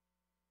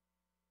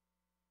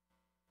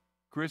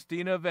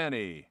 Christina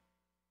Venny,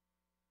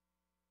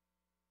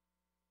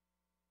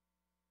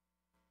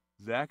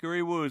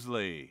 Zachary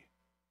Woosley,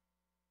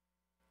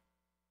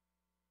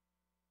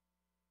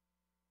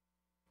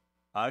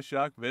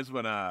 Ashok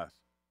Viswanath,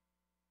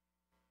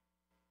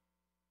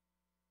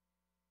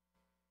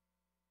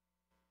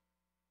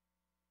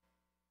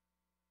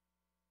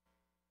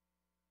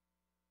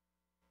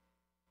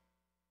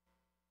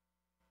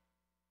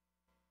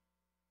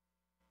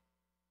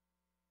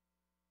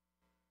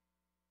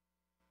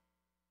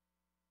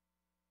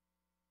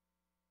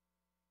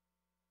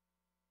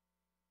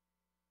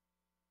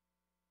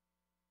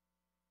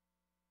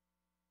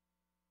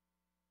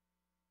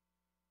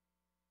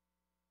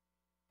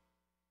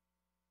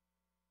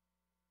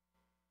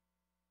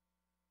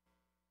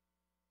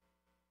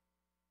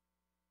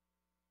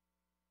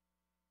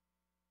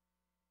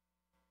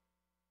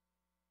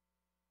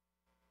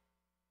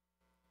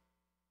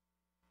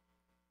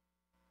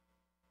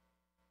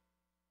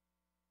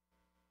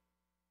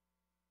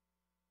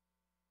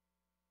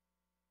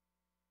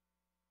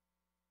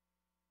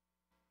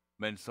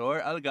 Mansoor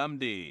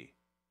Al-Gamdi,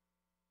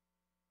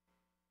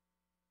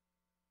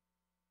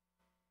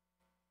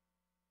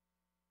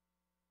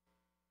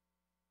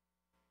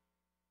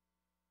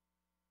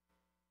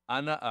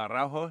 Ana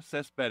Araujo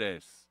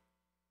Cespedes,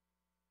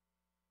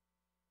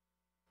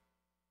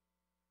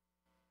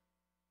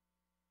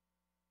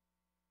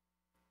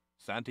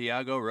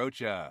 Santiago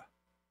Rocha,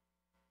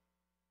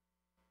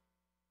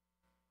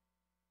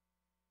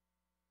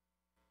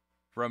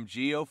 from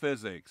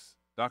Geophysics,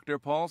 Dr.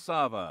 Paul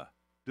Sava,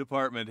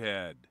 Department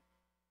Head.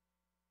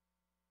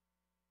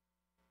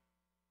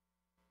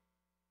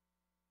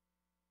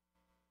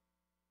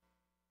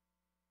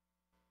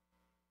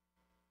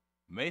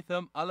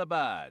 Maitham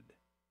Alabad,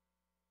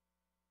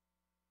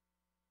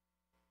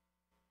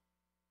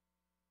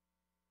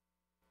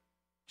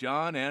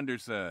 John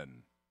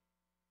Anderson,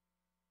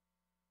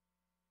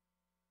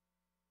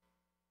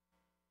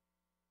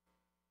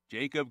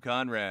 Jacob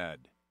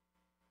Conrad,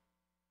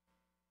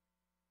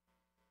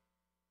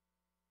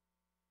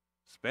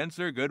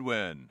 Spencer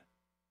Goodwin,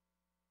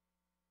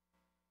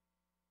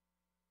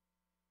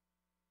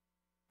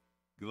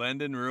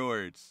 Glendon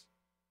Ruerts.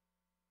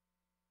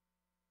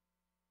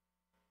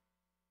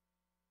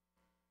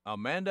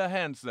 Amanda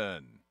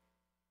Hansen.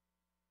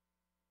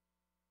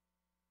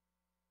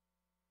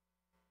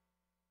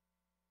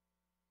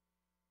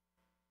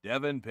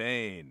 Devin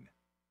Payne.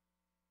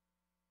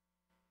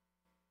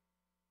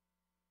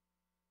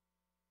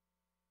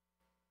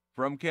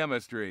 From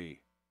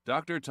Chemistry,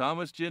 Dr.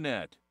 Thomas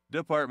Jeanette,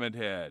 Department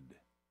Head.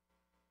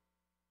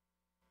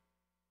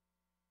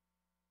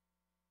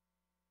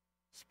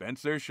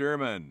 Spencer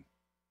Sherman.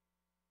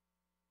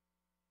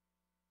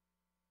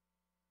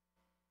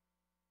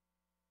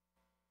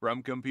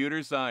 From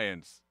Computer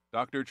Science,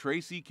 Dr.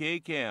 Tracy K.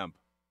 Camp,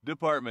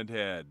 Department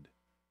Head.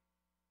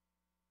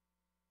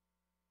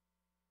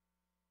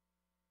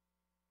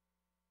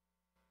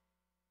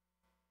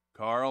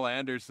 Carl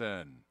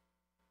Anderson.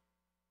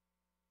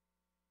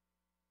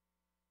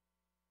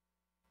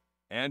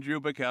 Andrew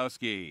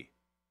Bukowski.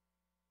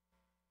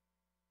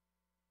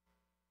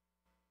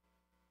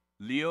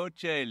 Leo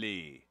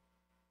Celi.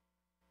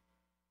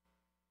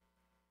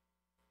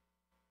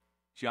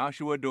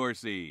 Joshua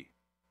Dorsey.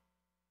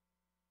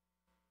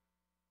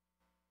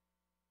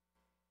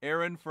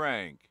 Aaron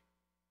Frank.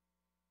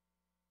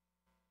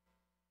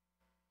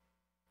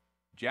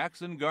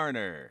 Jackson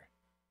Garner.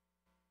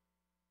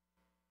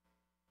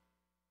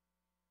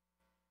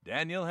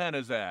 Daniel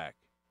Hanazak.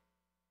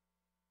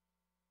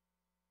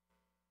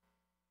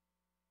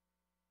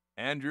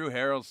 Andrew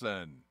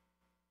Harrelson.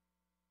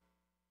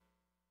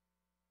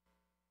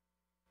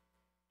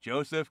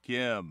 Joseph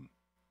Kim.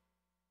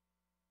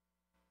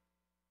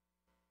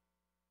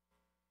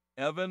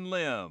 Evan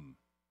Lim.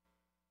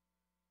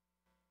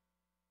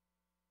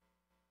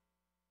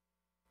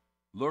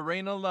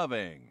 Lorena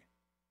Loving.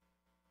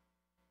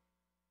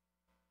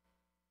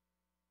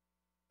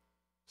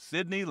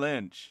 Sydney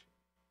Lynch.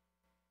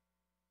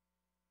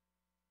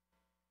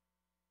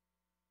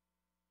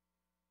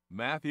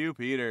 Matthew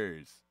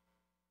Peters.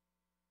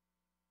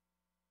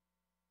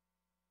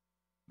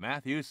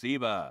 Matthew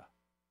Seba.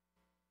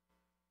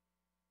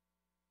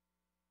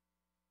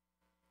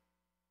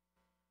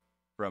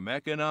 From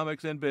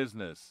Economics and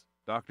Business,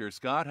 Dr.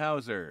 Scott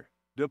Hauser,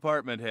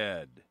 Department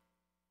Head.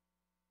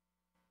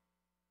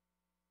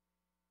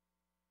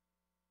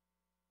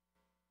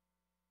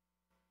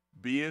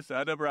 Bias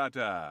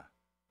Adabrata.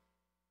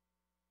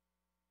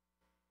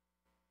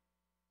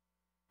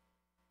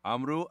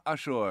 Amru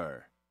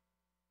Ashur.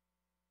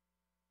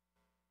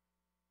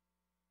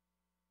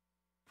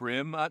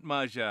 Prim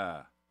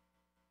Atmaja.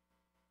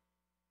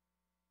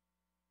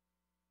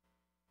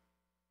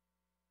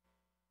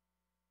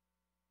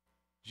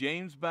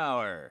 James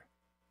Bauer.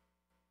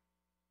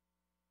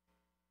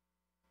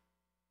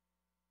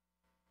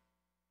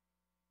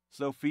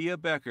 Sophia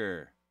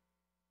Becker.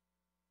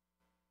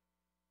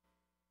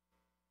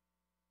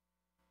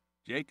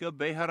 Jacob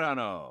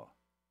Bejarano.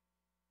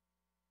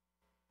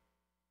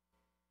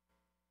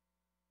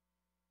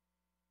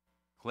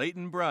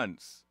 Clayton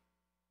Bruntz.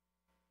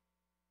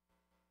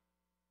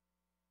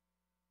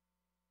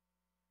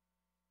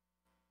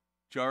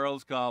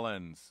 Charles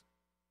Collins.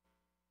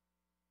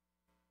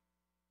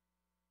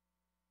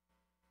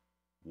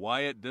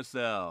 Wyatt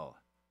DeSell.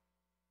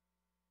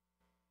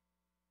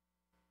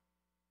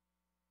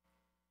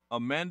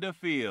 Amanda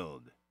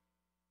Field.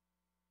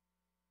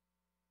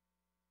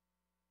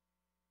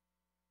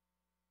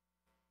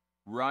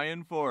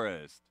 Ryan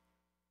Forrest.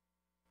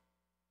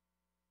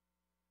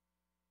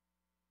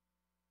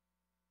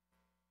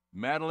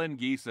 Madeline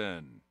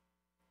Geeson.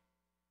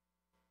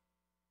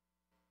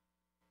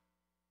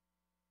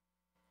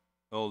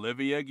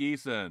 Olivia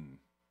Geeson.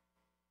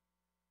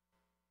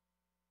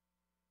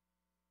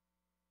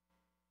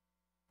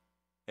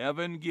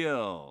 Evan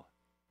Gill.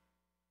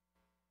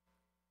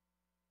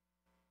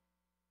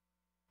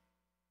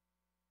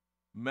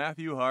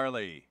 Matthew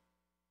Harley.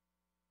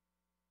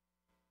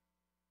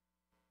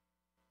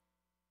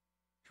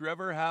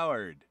 Trevor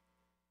Howard.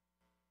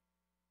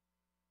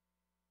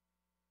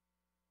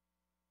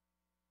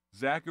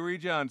 Zachary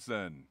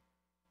Johnson.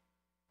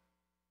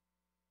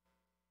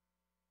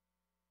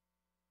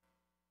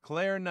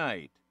 Claire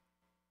Knight.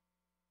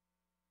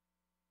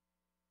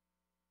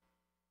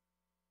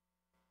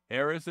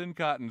 Harrison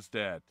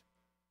Cottonstedt.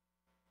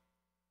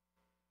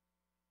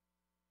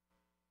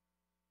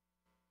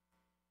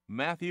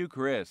 Matthew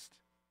Christ.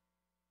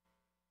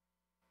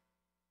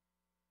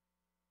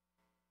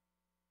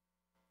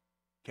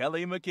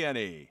 Kelly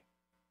McKinney.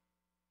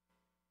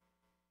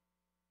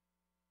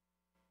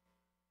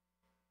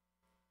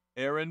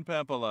 Aaron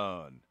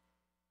Pampalone.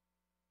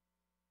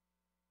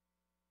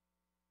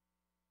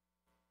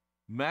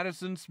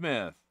 Madison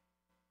Smith.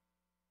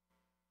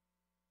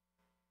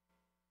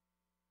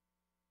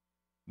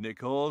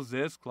 Nicole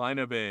Zisk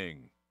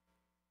Kleinebing.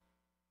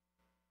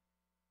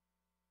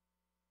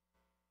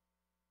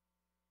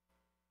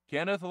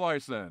 Kenneth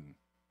Larson.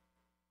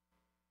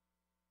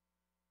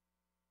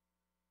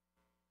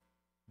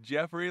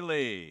 Jeffrey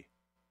Lee.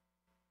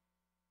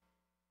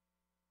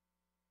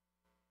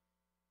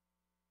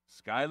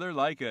 Skylar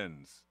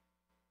Likens.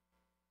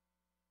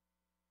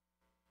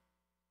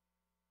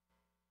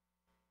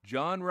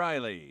 John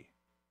Riley,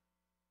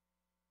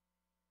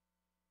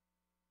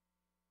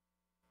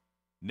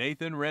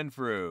 Nathan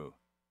Renfrew,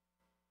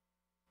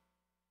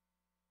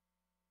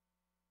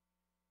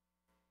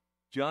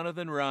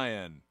 Jonathan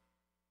Ryan,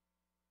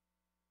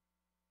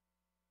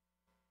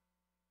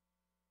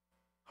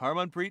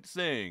 Harmanpreet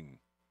Singh,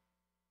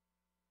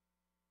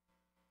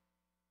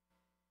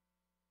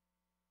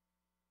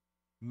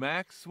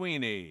 Max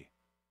Sweeney,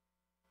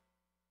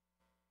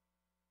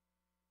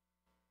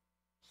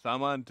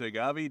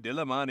 Samantagavi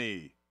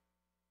Dilamani,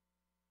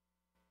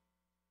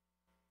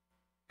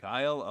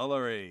 Kyle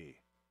Ullery,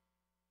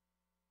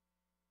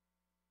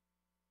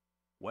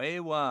 Wei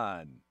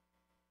Wan,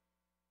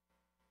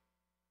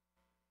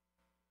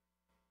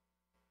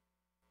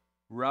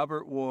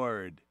 Robert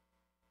Ward,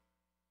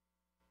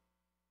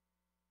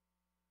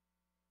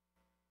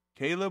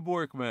 Caleb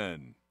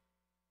Workman,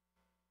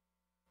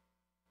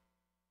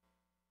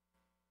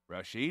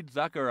 Rashid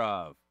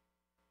Zakharov,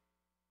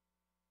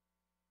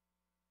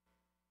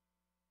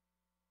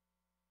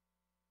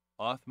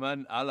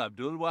 Othman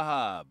Al-Abdul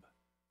Wahab,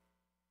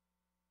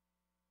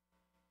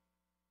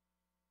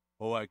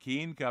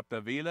 Joaquin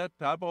Capdevila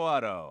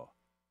Taboado,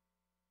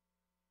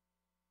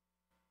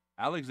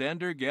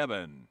 Alexander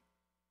Gebbon,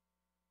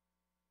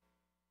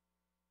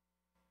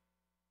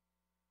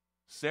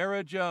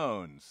 Sarah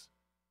Jones,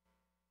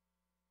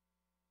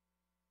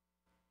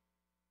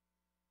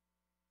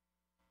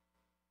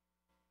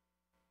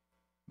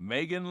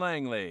 Megan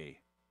Langley,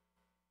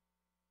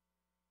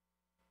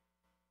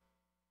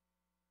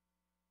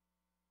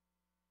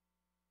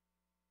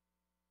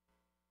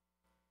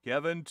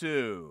 Kevin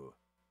Tu,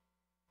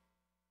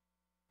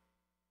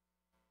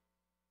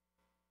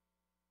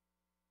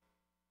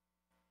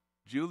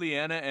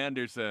 Juliana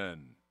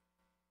Anderson,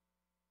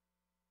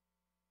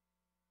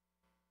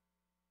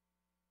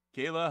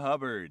 Kayla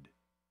Hubbard,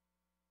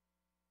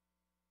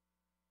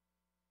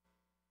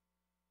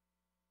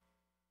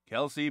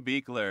 Kelsey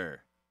Beekler,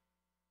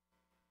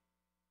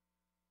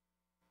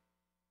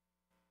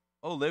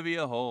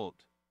 Olivia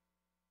Holt,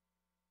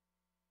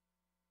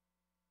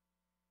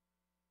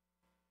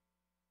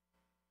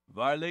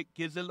 Varlik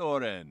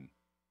Kiziloren,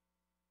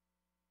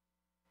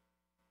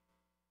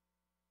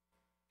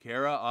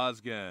 Kara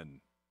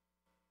Osgen,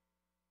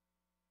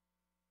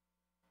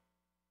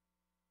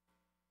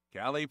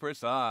 Kali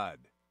Prasad,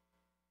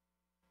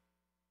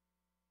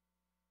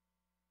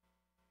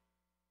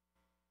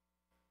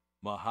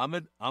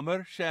 Muhammad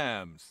Amr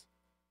Shams,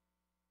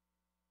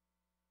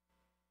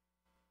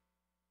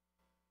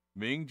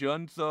 Ming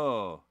Jun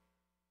So,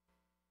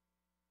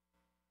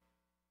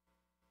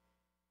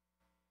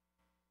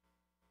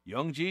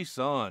 Youngji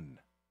Son.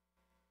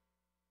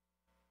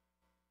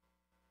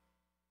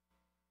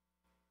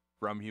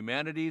 From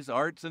Humanities,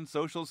 Arts, and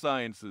Social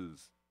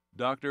Sciences,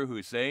 Dr.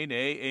 Hussein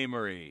A.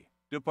 Amory,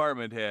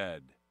 Department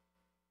Head.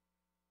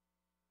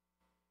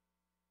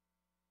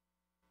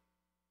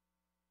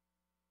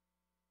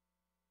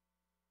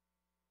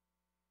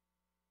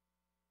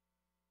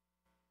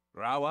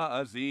 Rawa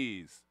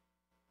Aziz,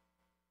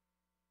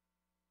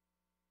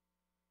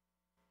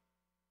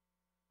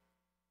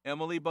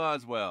 Emily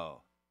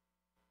Boswell,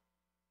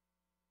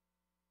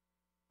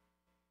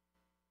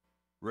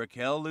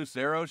 Raquel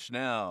Lucero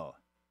Schnell,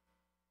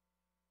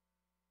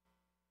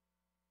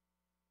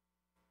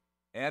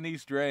 Annie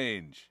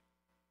Strange,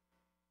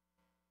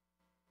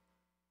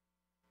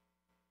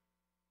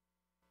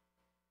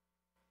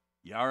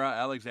 Yara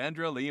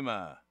Alexandra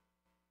Lima,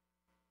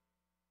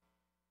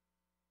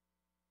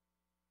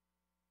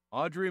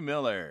 Audrey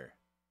Miller,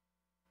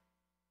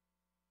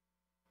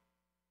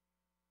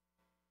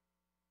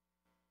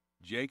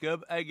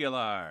 Jacob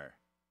Aguilar,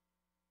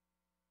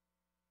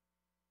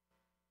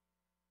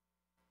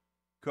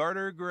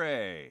 Carter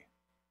Gray,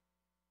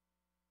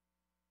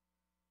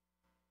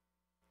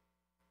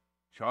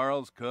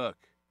 Charles Cook,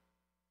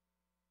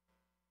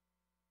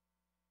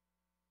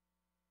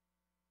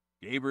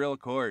 Gabriel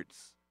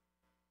Courts,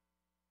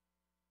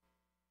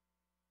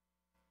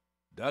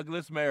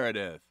 Douglas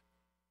Meredith,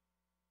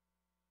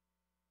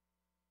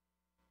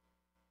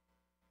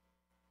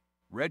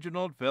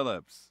 Reginald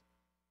Phillips,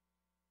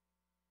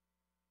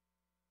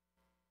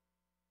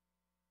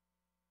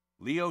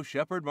 Leo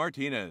Shepard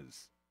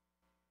Martinez,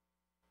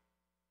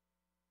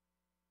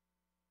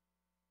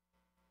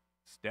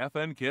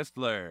 Stefan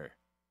Kistler,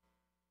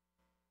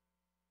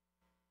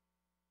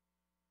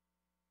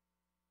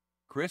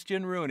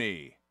 Christian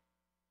Rooney,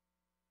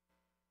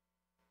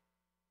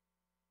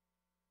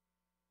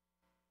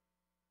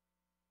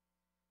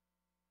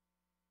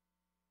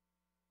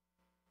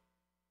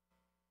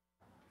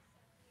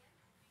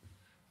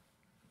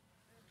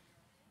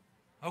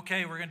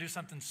 Okay, we're going to do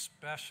something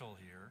special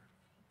here,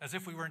 as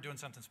if we weren't doing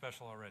something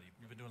special already.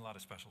 We've been doing a lot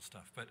of special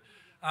stuff. But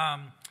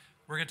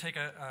we're going to take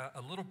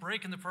a little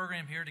break in the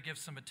program here to give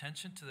some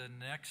attention to the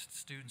next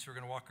students who are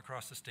going to walk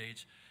across the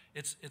stage.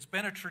 It's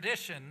been a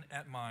tradition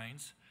at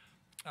Mines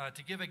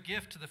to give a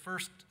gift to the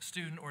first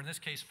student, or in this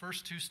case,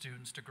 first two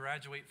students, to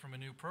graduate from a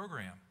new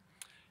program.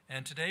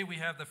 And today we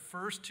have the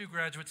first two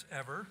graduates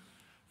ever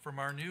from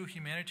our new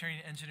Humanitarian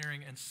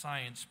Engineering and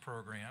Science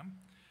program.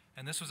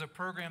 And this was a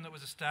program that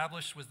was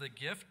established with a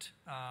gift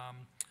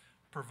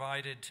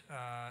provided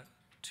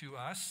to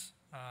us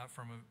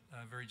from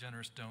a very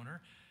generous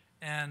donor.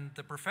 And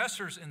the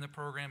professors in the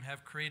program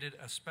have created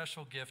a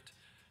special gift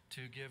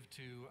to give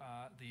to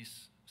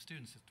these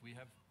students. We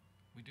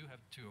do have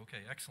 2.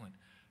 Okay, excellent.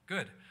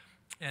 Good.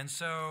 And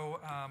so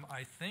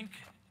I think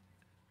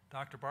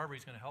Dr.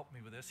 Barbery's going to help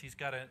me with this. He's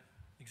got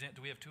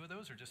do we have 2 of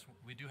those, or just,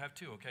 we do have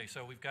 2? Okay,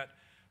 so we've got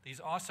these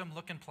awesome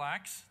looking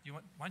plaques.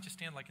 Why don't you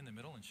stand like in the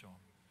middle and show them?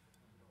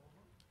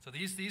 So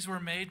these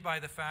were made by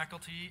the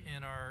faculty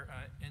in our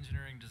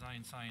engineering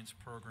design science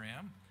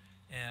program.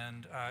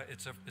 And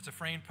it's a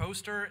framed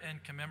poster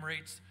and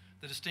commemorates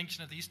the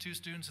distinction of these 2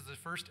 students as the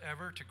first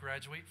ever to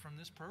graduate from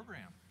this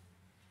program.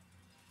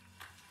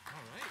 All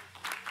right.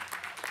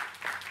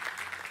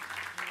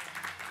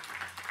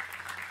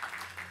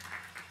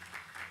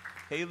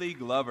 Haley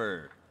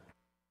Glover.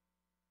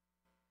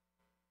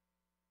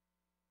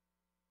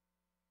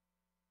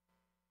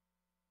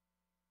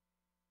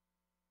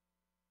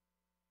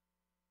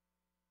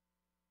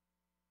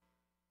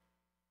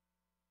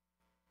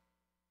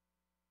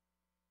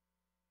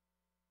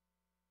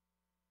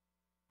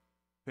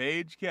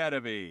 Paige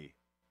Cadavy.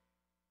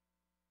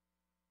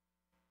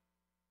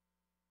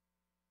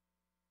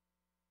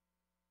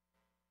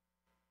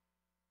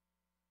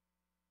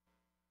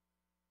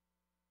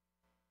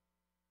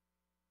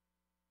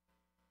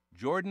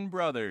 Jordan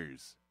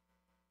Brothers.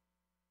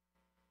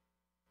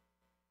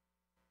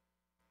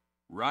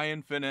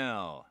 Ryan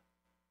Fennell.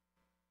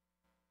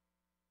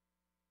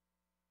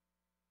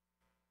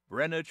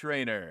 Brenna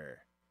Trainer.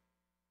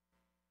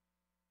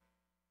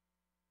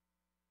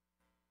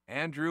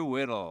 Andrew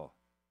Whittle.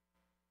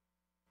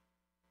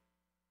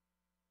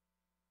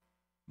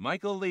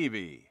 Michael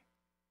Levy.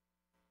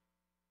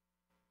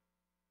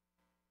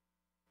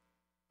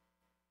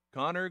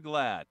 Connor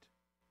Glatt.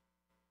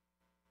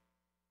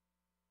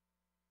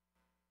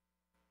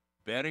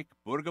 Berik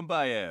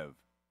Burgambayev.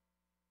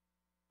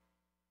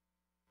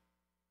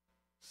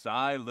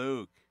 Cy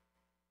Luke.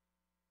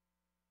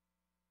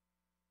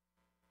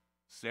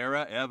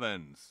 Sarah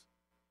Evans.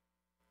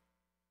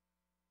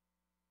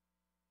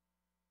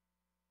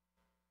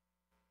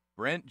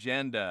 Brent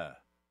Jenda.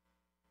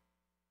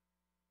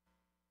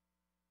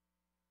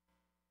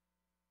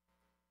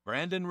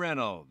 Brandon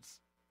Reynolds.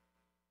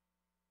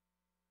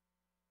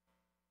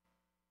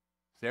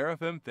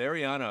 Seraphim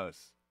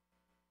Therianos.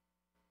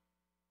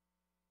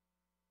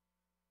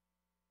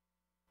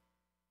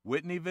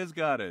 Whitney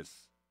Vizgatis.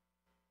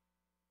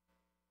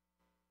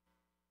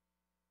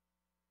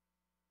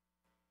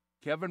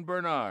 Kevin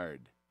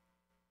Bernard.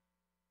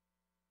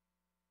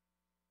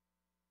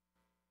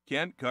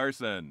 Kent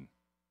Carson.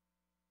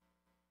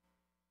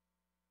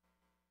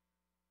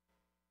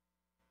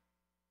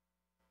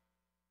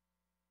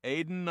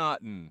 Aiden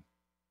Naughton.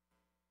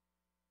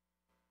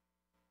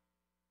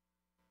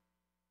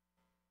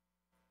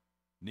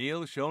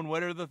 Neil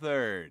Schoenwetter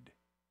III.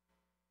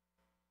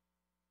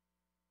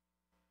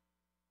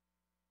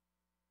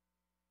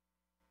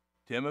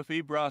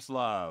 Timothy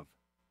Broslov.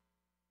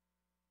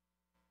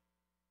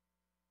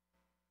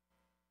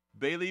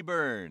 Bailey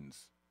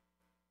Burns.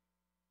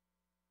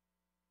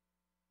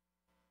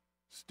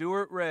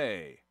 Stuart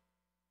Ray.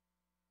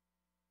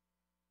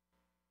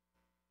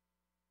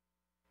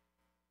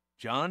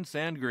 John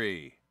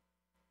Sandgree.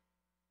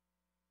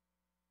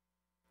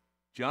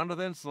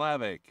 Jonathan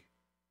Slavic.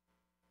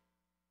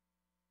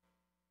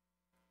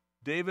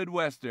 David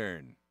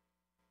Western.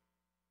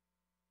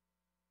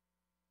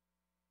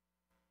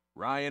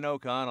 Ryan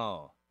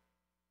O'Connell.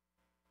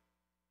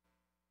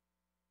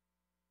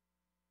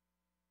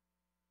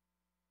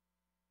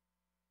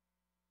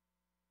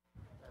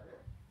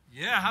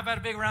 Yeah, how about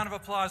a big round of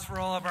applause for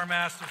all of our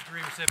master's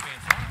degree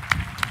recipients?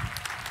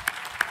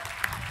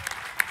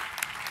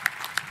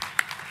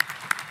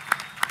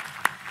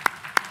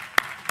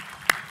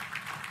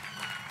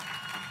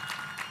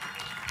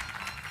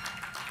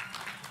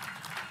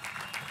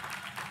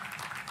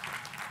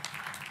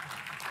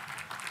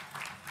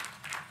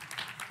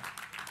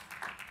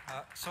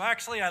 So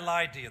actually, I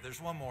lied to you. There's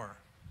one more.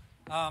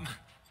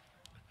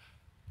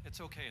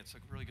 It's okay. It's a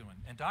really good one.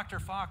 And Dr.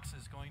 Fox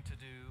is going to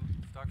do,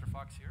 is Dr.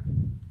 Fox here?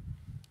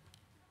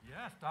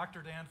 Yes,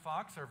 Dr. Dan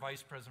Fox, our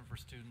Vice President for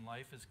Student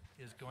Life,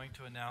 is going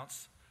to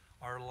announce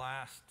our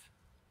last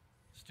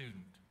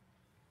student.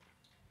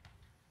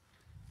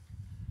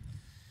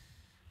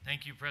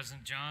 Thank you,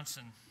 President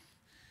Johnson.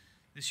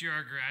 This year,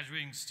 our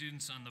graduating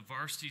students on the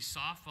varsity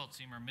softball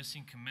team are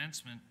missing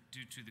commencement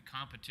due to the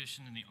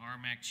competition in the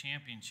RMAC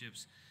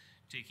Championships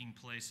taking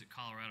place at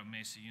Colorado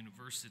Mesa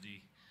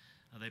University.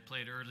 They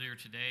played earlier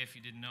today. If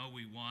you didn't know,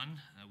 we won.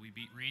 We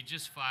beat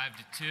Regis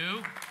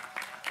 5-2.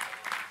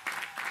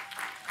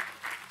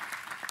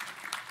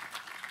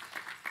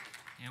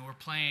 And we're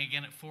playing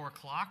again at 4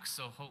 o'clock,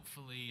 so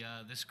hopefully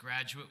this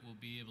graduate will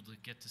be able to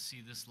get to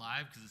see this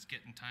live because it's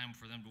getting time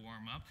for them to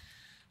warm up.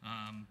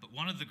 But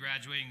one of the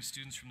graduating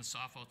students from the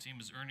softball team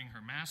is earning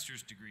her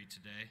master's degree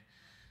today.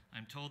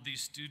 I'm told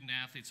these student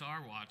athletes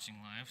are watching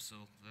live,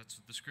 so that's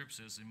what the script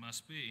says they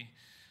must be.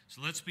 So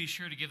let's be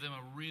sure to give them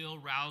a real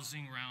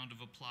rousing round of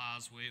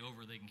applause way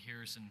over. They can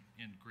hear us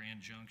in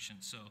Grand Junction.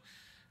 So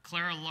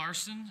Clara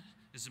Larson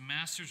is a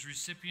master's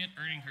recipient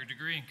earning her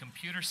degree in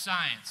computer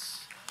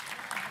science.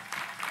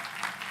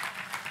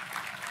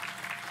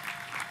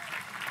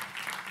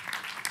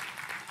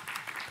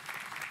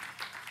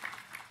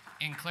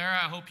 And Clara,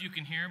 I hope you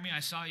can hear me.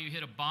 I saw you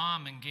hit a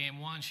bomb in game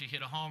one. She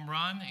hit a home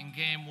run in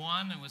game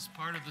one and was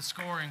part of the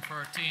scoring for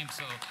our team.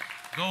 So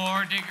go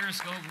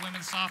Orediggers, go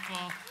women's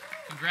softball.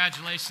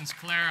 Congratulations,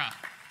 Clara.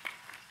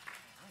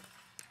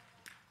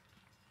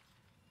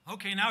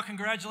 Okay, now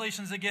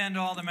congratulations again to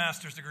all the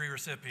master's degree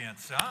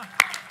recipients. Huh?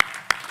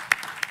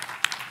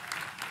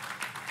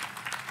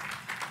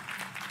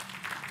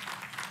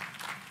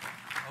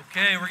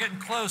 Okay, we're getting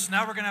close.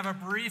 Now we're going to have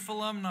a brief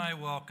alumni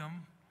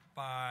welcome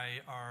by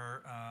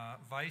our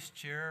Vice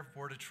Chair of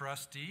Board of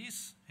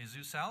Trustees,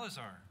 Jesus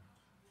Salazar.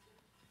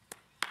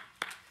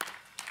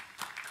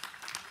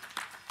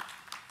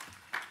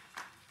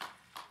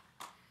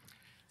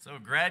 So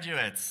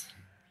graduates,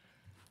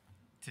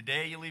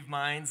 today you leave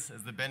Mines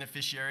as the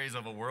beneficiaries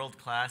of a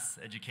world-class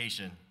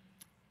education,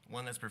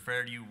 one that's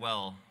prepared you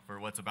well for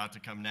what's about to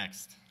come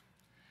next.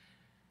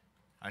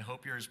 I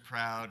hope you're as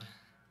proud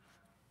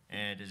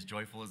and as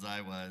joyful as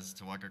I was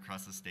to walk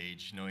across the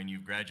stage knowing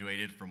you've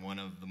graduated from one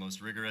of the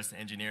most rigorous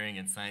engineering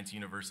and science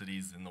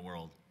universities in the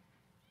world.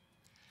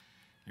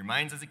 Your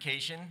Mines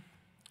education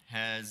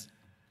has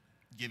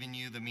given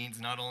you the means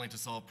not only to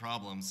solve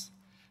problems,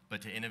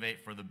 but to innovate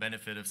for the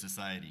benefit of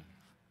society.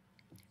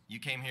 You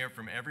came here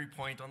from every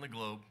point on the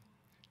globe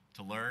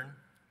to learn,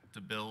 to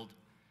build,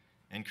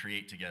 and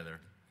create together.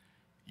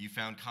 You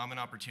found common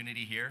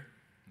opportunity here,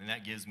 and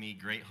that gives me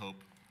great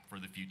hope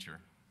for the future.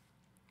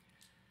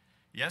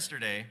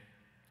 Yesterday,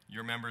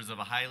 you're members of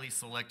a highly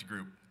select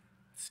group,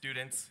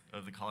 students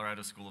of the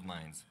Colorado School of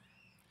Mines.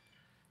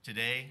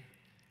 Today,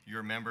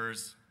 you're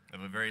members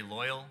of a very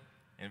loyal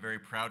and very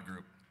proud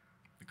group,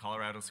 the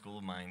Colorado School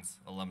of Mines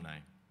alumni.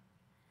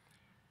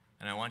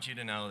 And I want you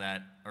to know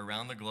that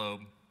around the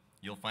globe,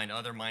 you'll find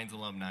other Mines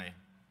alumni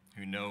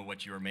who know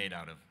what you are made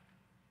out of.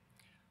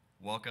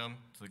 Welcome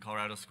to the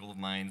Colorado School of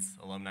Mines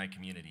alumni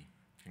community.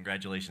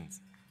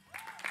 Congratulations.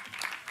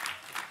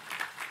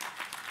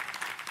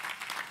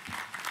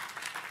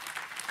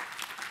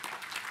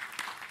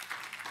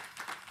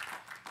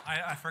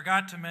 I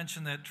forgot to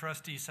mention that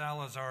Trustee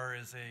Salazar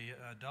is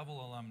a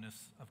double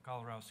alumnus of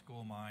Colorado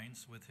School of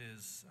Mines with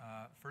his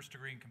first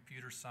degree in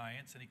computer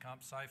science. Any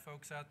comp sci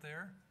folks out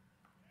there?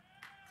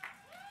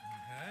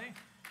 Okay.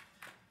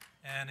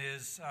 And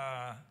his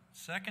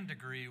second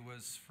degree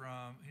was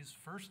from his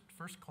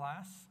first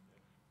class,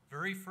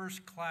 very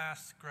first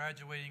class,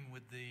 graduating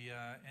with the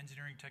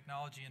engineering,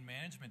 technology, and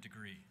management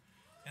degree.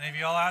 Any of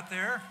you all out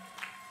there?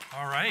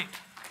 All right.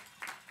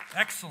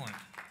 Excellent.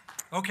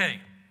 Okay.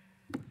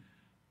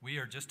 We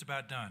are just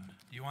about done.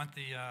 Do you want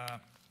the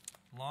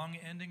long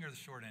ending or the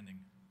short ending?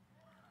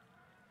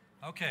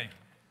 Okay.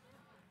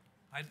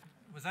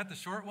 Was that the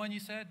short one you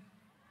said?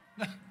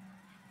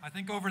 I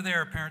think over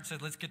there, a parent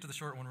said, let's get to the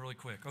short one really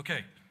quick.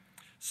 Okay.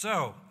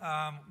 So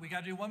we got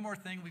to do one more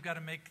thing. We've got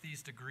to make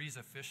these degrees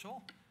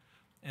official.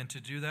 And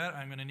to do that,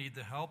 I'm going to need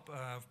the help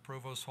of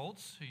Provost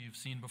Holtz, who you've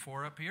seen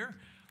before up here.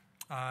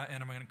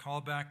 And I'm going to call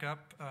back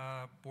up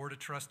Board of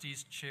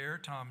Trustees Chair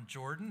Tom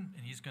Jordan,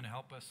 and he's going to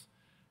help us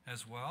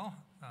as well.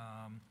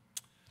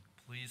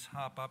 Please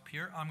hop up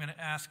here. I'm going to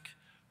ask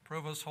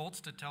Provost Holtz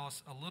to tell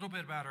us a little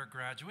bit about our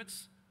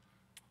graduates,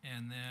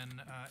 and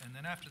then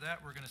after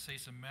that we're going to say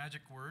some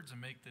magic words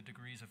and make the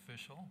degrees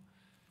official,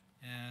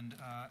 and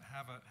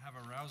have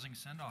a rousing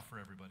send-off for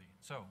everybody.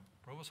 So,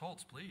 Provost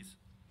Holtz, please.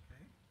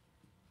 Okay.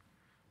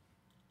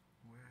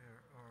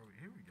 Where are we?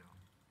 Here we go.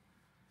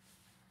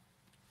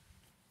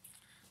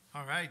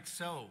 All right.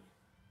 So,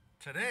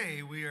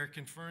 today we are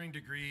conferring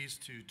degrees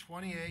to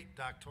 28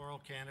 doctoral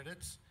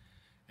candidates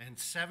and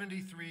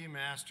 73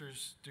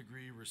 master's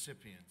degree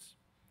recipients.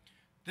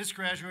 This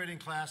graduating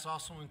class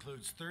also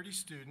includes 30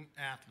 student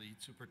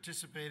athletes who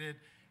participated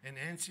in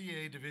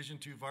NCAA Division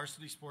II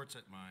varsity sports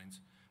at Mines.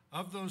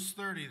 Of those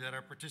 30 that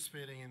are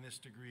participating in this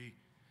degree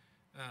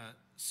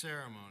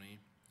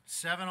ceremony,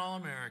 7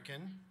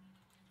 All-American.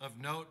 Of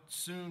note,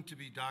 soon to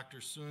be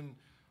Dr. Sun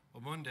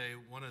Omunde,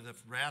 one of the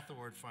Rath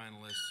Award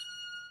finalists,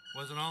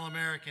 was an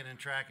All-American in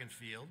track and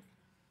field.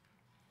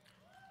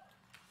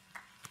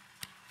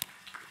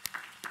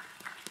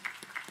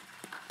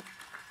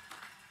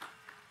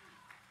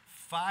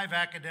 5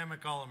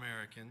 academic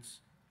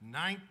All-Americans,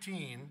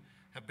 19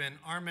 have been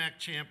RMAC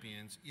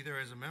champions, either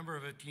as a member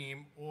of a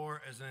team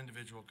or as an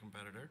individual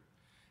competitor.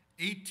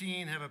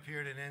 18 have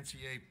appeared in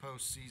NCAA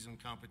postseason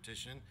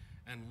competition,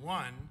 and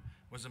 1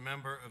 was a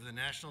member of the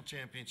national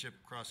championship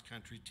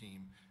cross-country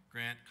team,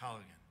 Grant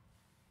Colligan.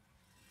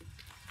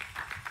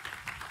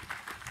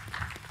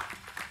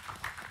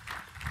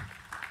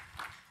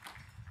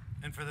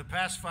 And for the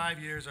past 5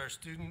 years,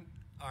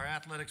 our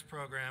athletics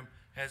program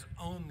has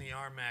owned the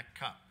RMAC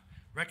Cup,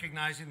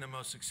 recognizing the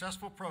most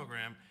successful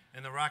program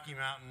in the Rocky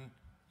Mountain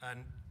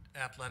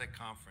Athletic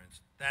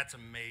Conference. That's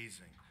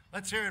amazing.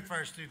 Let's hear it for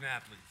our student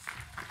athletes.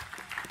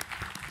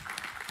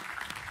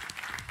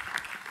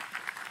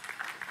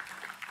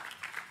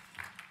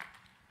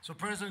 So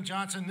President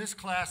Johnson, this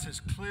class has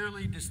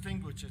clearly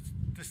distinguished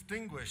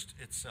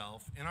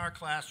itself in our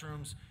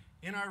classrooms,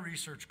 in our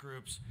research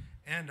groups,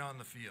 and on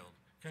the field.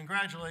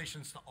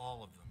 Congratulations to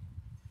all of them.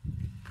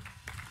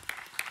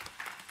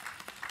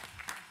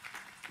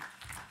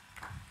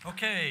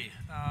 Okay,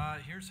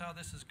 here's how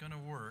this is going to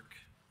work.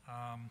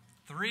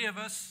 Three of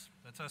us,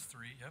 that's us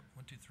three, yep,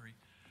 1, 2, 3.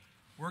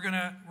 We're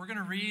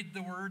gonna read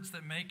the words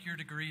that make your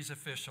degrees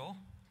official.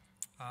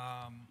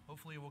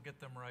 Hopefully we'll get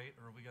them right,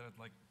 or we gotta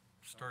like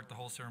start the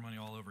whole ceremony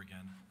all over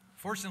again.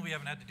 Fortunately, we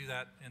haven't had to do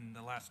that in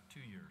the last 2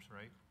 years,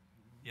 right?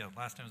 Yeah,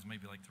 last time was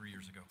maybe like 3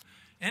 years ago.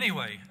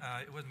 Anyway,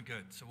 it wasn't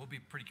good, so we'll be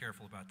pretty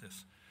careful about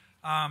this.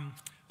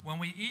 When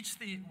we reach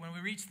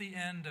the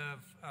end of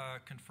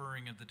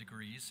conferring of the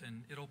degrees,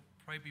 and it'll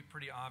probably be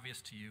pretty obvious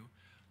to you,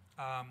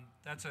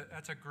 that's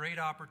a great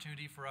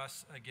opportunity for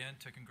us, again,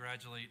 to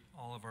congratulate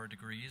all of our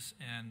degrees.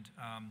 And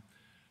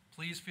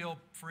please feel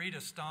free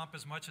to stomp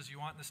as much as you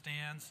want in the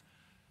stands,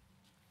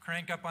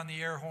 crank up on the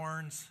air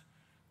horns,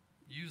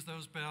 use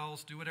those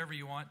bells, do whatever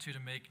you want to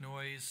make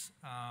noise.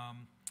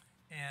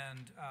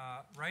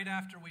 Right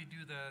after we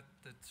do the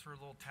sort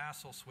of little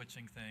tassel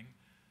switching thing,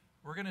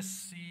 we're going to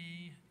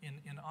see,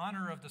 in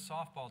honor of the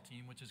softball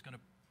team, which is going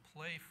to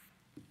play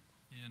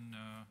in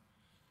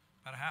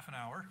about a half an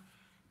hour,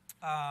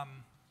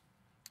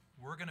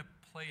 we're going to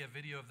play a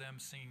video of them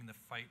singing the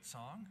fight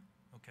song.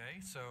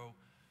 Okay, so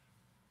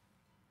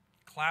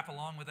clap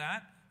along with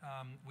that.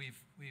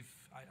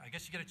 I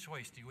guess you get a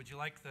choice. Would you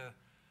like the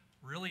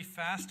really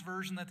fast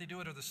version that they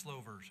do it, or the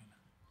slow version?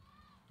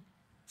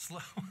 Slow.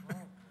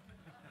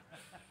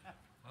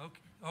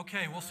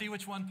 Okay, we'll see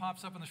which one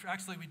pops up on the screen.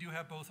 Actually, we do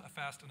have both a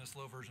fast and a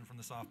slow version from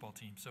the softball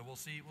team, so we'll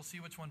see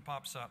which one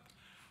pops up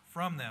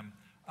from them.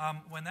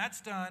 When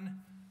that's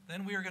done,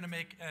 then we are going to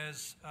make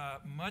as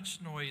much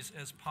noise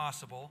as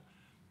possible.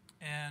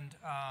 And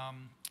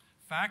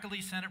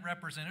Faculty Senate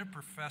Representative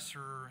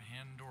Professor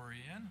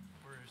Handorian,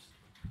 where's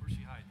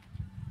she hiding?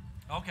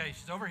 Okay,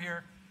 she's over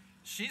here.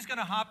 She's going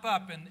to hop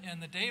up,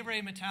 and the De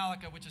Re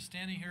Metallica, which is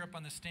standing here up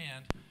on the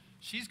stand,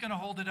 she's going to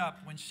hold it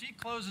up. When she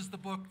closes the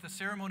book, the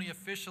ceremony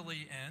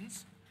officially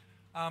ends.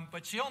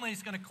 But she only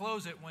is going to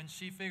close it when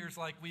she figures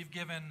like we've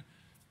given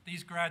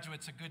these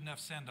graduates a good enough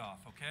send-off,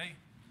 okay?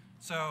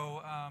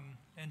 So,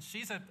 and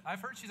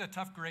I've heard she's a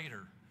tough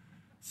grader.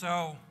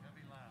 So,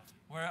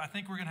 I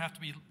think we're going to have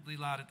to be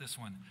loud at this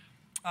one.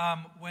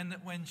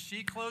 When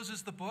she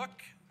closes the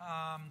book,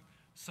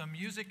 some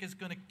music is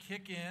going to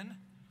kick in,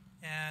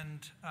 and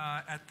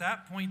at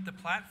that point, the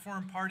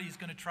platform party is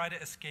going to try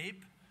to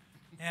escape.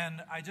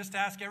 And I just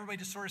ask everybody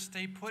to sort of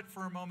stay put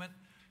for a moment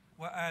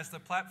as the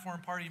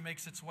platform party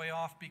makes its way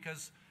off,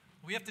 because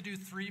we have to do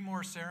 3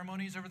 more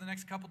ceremonies over the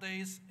next couple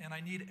days, and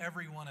I need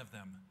every one of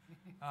them.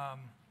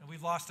 And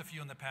we've lost a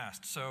few in the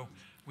past, so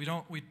we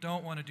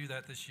don't want to do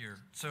that this year.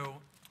 So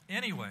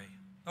anyway,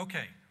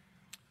 okay,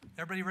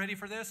 everybody ready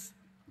for this?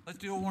 Let's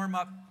do a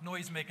warm-up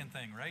noise-making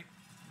thing, right?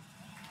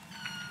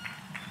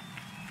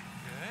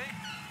 Okay.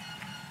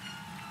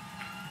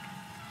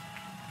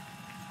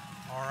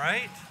 All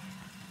right.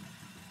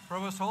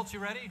 Provost Holtz, you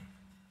ready?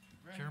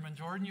 Chairman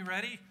Jordan, you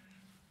ready?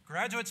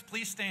 Graduates,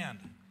 please stand.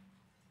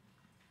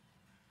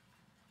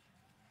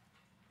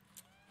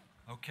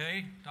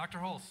 Okay, Dr.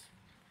 Holtz.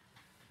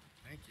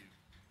 Thank you.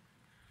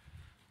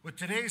 With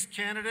today's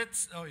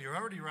candidates, oh, you're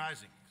already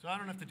rising, so I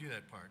don't have to do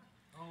that part.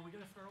 Oh, we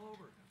got to start all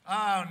over.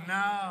 Oh,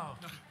 no.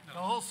 The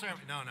whole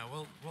ceremony.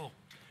 No, we'll.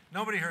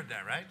 Nobody heard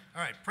that, right?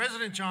 All right,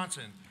 President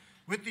Johnson,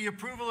 with the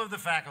approval of the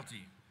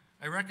faculty,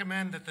 I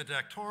recommend that the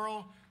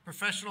doctoral,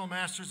 professional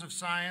Masters of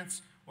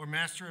Science, or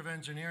Master of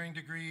Engineering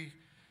degree,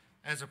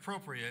 as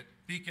appropriate,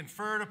 be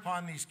conferred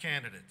upon these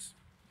candidates.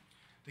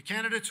 The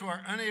candidates who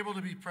are unable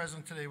to be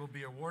present today will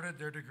be awarded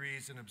their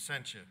degrees in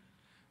absentia.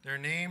 Their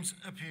names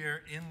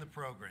appear in the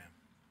program.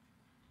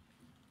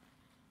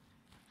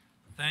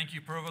 Thank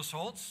you, Provost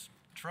Holtz.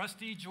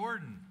 Trustee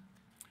Jordan,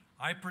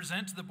 I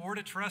present to the Board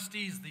of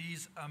Trustees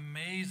these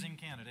amazing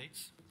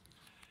candidates.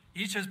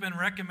 Each has been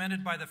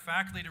recommended by the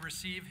faculty to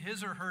receive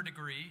his or her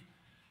degree,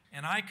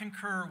 and I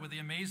concur with the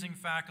amazing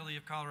faculty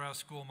of Colorado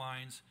School of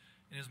Mines.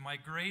 It is my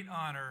great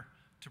honor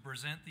to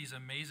present these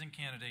amazing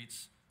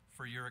candidates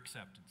for your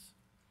acceptance.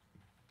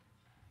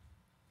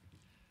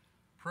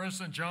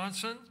 President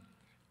Johnson,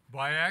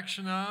 by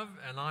action of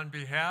and on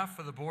behalf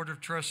of the Board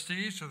of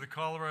Trustees of the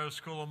Colorado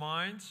School of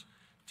Mines,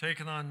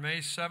 taken on May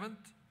 7th,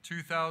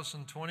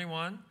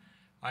 2021,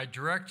 I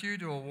direct you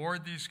to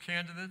award these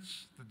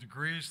candidates the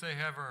degrees they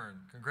have earned.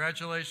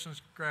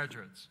 Congratulations,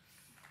 graduates.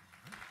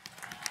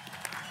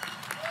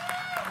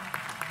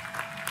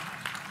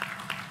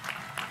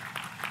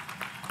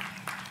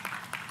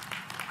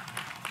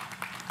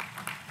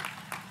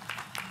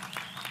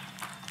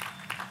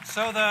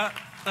 So the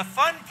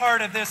fun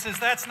part of this is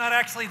that's not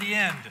actually the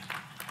end.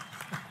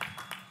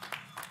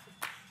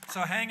 So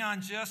hang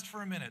on just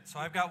for a minute. So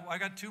I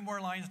got 2 more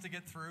lines to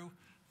get through.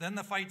 Then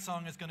the fight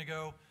song is going to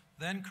go.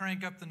 Then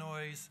crank up the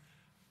noise.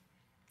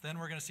 Then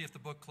we're going to see if the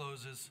book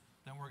closes.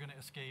 Then we're going to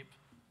escape.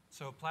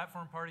 So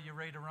platform party, you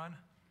ready to run?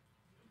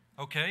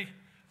 Okay.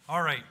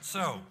 All right.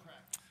 So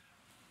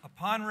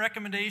Upon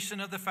recommendation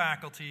of the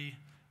faculty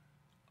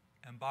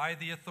and by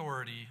the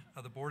authority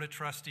of the Board of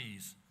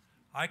Trustees,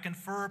 I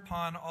confer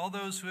upon all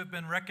those who have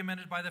been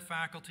recommended by the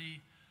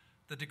faculty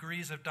the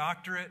degrees of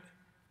doctorate,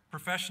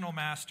 professional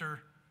master,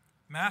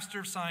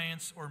 master of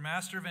science, or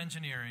master of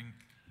engineering,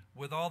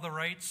 with all the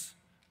rights,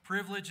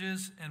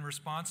 privileges, and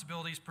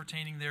responsibilities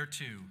pertaining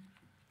thereto.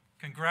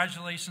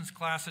 Congratulations,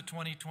 class of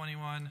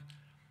 2021.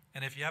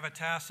 And if you have a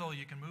tassel,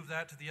 you can move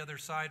that to the other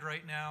side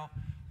right now.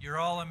 You're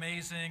all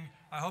amazing.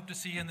 I hope to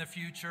see you in the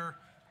future.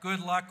 Good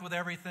luck with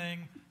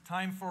everything.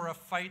 Time for a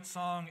fight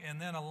song and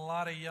then a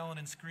lot of yelling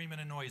and screaming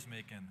and noise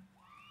making.